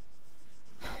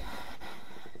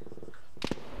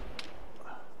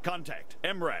 Contact,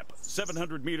 MRAP,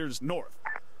 700 meters north.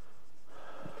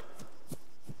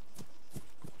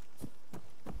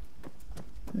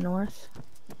 North.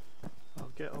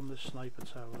 I'll get on this sniper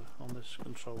tower, on this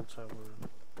control tower, and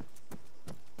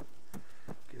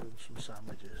give him some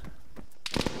sandwiches.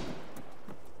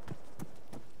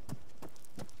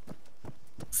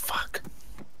 Fuck.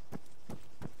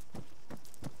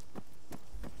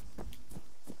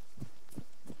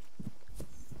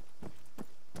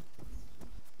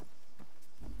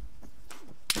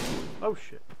 Oh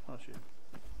shit, that's you.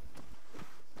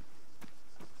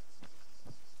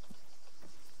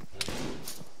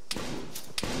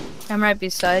 I'm right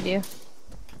beside you.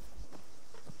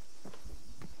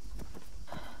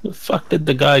 Where the fuck did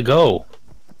the guy go?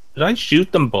 Did I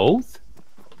shoot them both?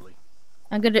 Probably.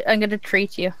 I'm gonna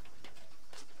treat you.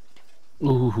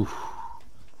 Ooh.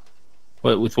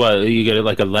 What with what? You get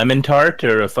like a lemon tart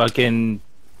or a fucking?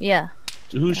 Yeah,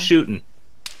 Who's shooting?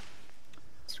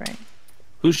 that's right.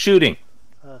 Who's shooting?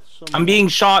 I'm being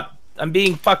shot. I'm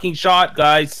being fucking shot,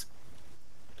 guys.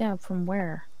 Yeah, from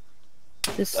where?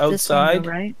 This Outside? This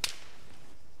one, right?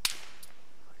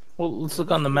 Well, let's look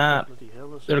on the map. Bloody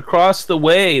hell, is They're it? across the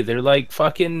way. They're like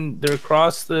fucking. They're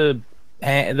across the I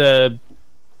can't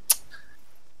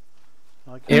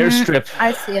airstrip.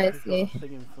 I see. They've got a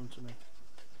thing in front of me.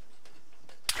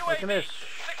 I can hear, 600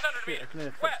 shit, I meters can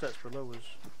hear west. footsteps below us.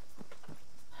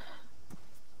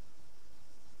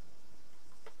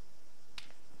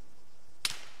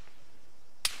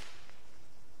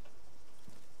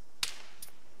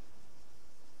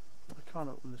 I can't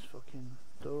open this fucking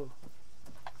door.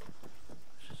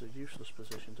 This is a useless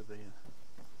position to be in.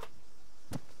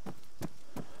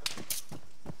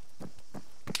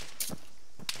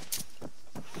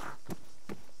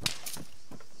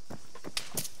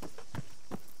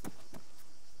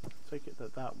 Take it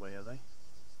that way, are they?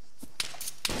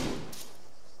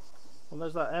 Well,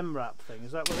 there's that MRAP thing.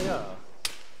 Is that where they are?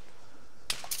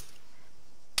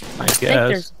 I I think guess.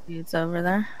 there's dudes over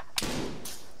there.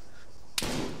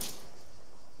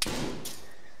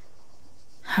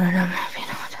 I don't know, maybe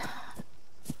not.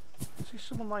 I see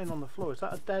someone lying on the floor. Is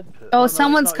that a dead person? Oh,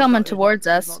 someone's coming towards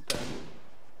He's us. not dead.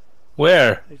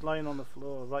 Where? He's lying on the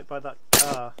floor, right by that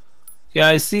car. Yeah,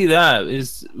 I see that.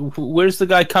 Where's the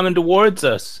guy coming towards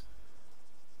us?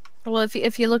 Well,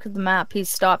 if you look at the map, he's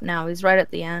stopped now. He's right at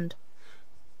the end.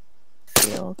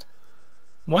 Field.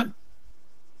 What?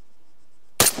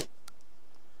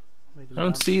 Made him I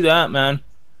don't dance. see that, man.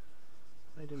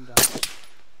 Made him dance.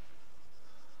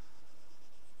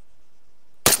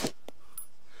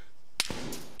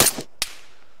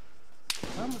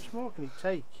 How much more can he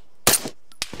take?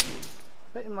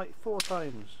 Hit him like 4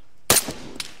 times.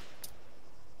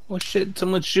 Oh shit!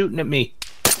 Someone's shooting at me.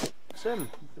 It's him.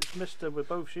 It's Mr. We're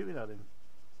both shooting at him.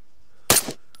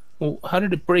 Well, how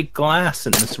did it break glass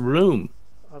in this room?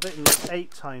 I've hit him like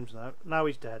 8 times now. Now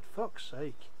he's dead. Fuck's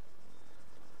sake.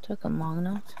 Took him long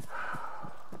enough.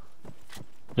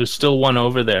 There's still one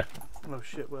over there. Oh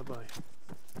shit, whereby?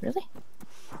 Really?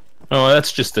 Oh,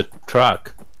 that's just a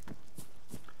truck.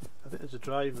 I think there's a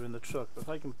driver in the truck, but if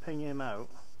I can ping him out...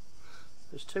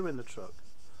 There's 2 in the truck.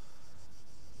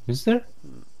 Is there?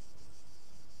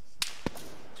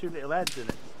 2 little heads in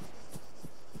it.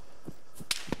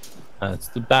 It's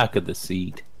the back of the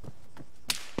seat.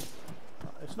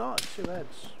 It's not, it's 2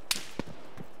 heads.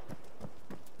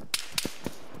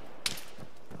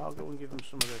 I'll go and give him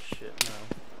some of this shit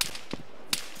now.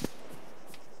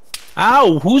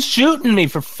 Ow! Who's shooting me?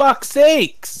 For fuck's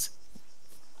sakes!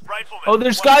 Rifleman, Oh,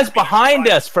 there's 100 guys meters behind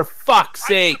right. us. For fuck's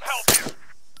I need some sakes! help here.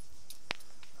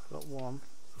 Got one.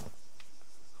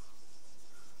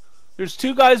 There's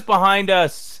 2 guys behind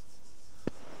us.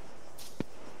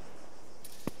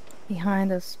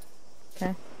 Behind us.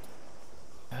 Okay.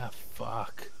 Ah,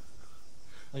 fuck.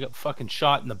 I got fucking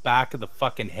shot in the back of the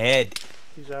fucking head.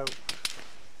 He's out.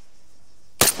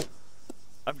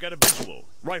 I've got a visual.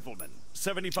 Rifleman,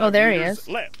 75 Oh, there he meters is.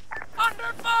 left.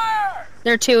 Under fire!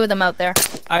 There are 2 of them out there.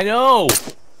 I know.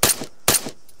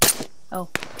 Oh.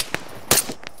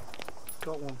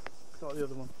 Got one. Got the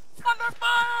other one. Under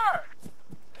fire!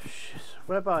 Shit.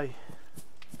 Whereby?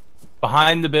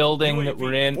 Behind the building that UAV,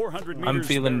 we're in. 400 I'm meters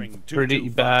feeling bearing pretty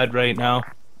 225. bad right now.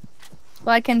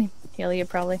 Well, I can heal you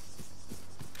probably.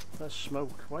 There's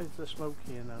smoke. Why is there smoke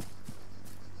here now?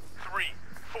 3,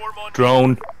 4 more.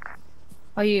 Drone.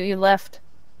 Oh, you left.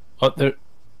 Oh, there.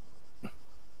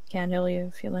 Can't heal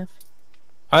you if you left.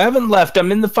 I haven't left.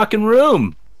 I'm in the fucking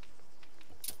room.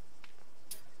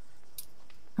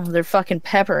 Oh, they're fucking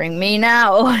peppering me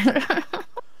now.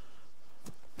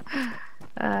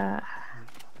 Right,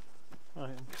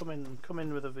 I'm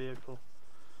coming with a vehicle.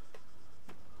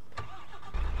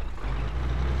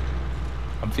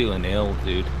 I'm feeling ill,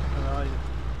 dude. Where are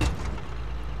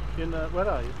you? Where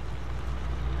are you?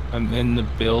 I'm in the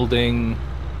building.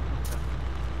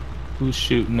 Who's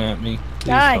shooting at me? Please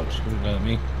Die. don't shoot at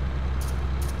me.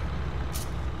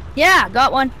 Yeah,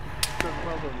 got one. Good,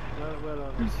 well done. Where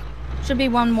are they? Should be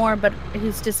one more, but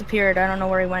he's disappeared. I don't know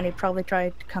where he went. He probably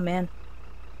tried to come in.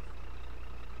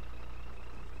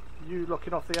 You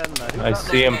looking off the end there? Who's I that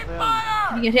see looking him. off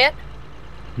the end? You get hit?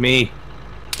 Me.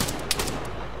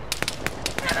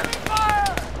 Enemy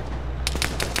fire!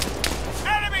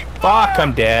 Enemy Fuck,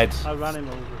 I'm dead. I ran him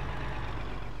over.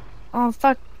 Oh,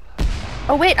 fuck.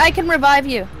 Oh, wait, I can revive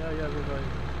you. Yeah, revive.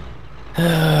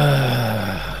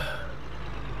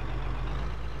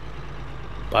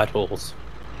 Buttholes.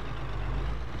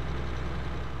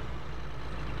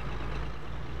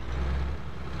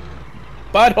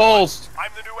 Buttholes!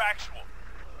 I'm the new actual.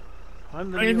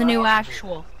 I'm You're the new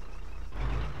actual.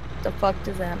 The fuck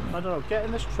does that I mean? don't know. Get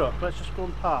in this truck. Let's just go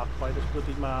and park by this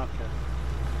bloody marker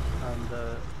and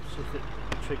see if it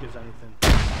triggers anything.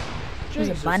 There's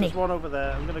a Jesus, bunny. there's one over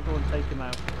there. I'm gonna go and take him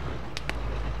out.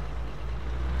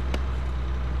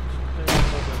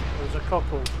 There's a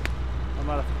couple. I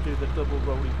might have to do the double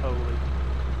roly-poly.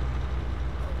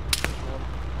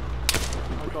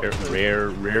 I got two.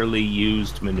 Rarely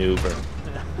used maneuver.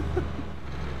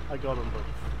 I got them both.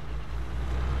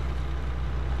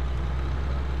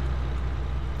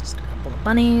 Just a couple of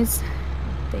bunnies.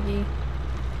 Biggie.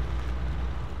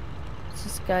 What's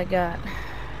this guy got?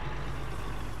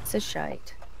 It's a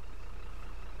shite.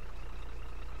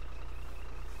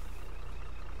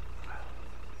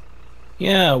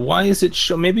 Yeah, why is it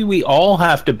show? Maybe we all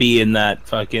have to be in that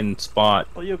fucking spot.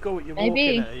 Well, you're walking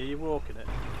Maybe. it. You're walking it.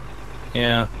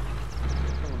 Yeah.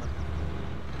 Come on then.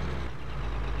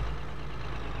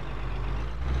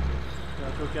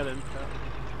 Yeah, go get him.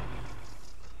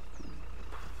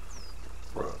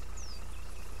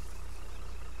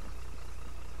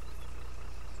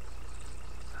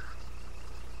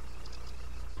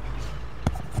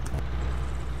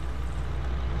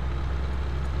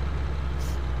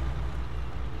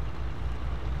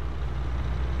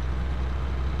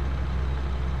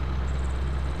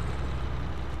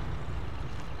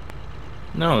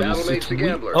 No, Battle this Mate's is the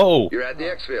Gambler. Oh, You're at the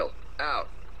Xville. Out.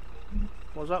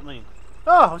 What does that mean?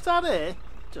 Oh, is that it?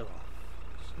 Oh.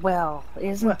 Well,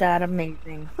 isn't that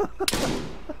amazing?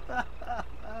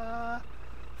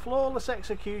 Flawless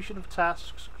execution of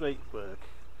tasks, great work.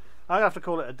 I'd have to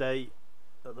call it a day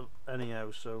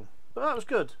anyhow, so. But that was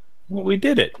good. well, we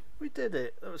did it. We did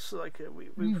it. It was like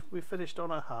we finished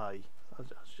on a high,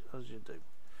 as you do.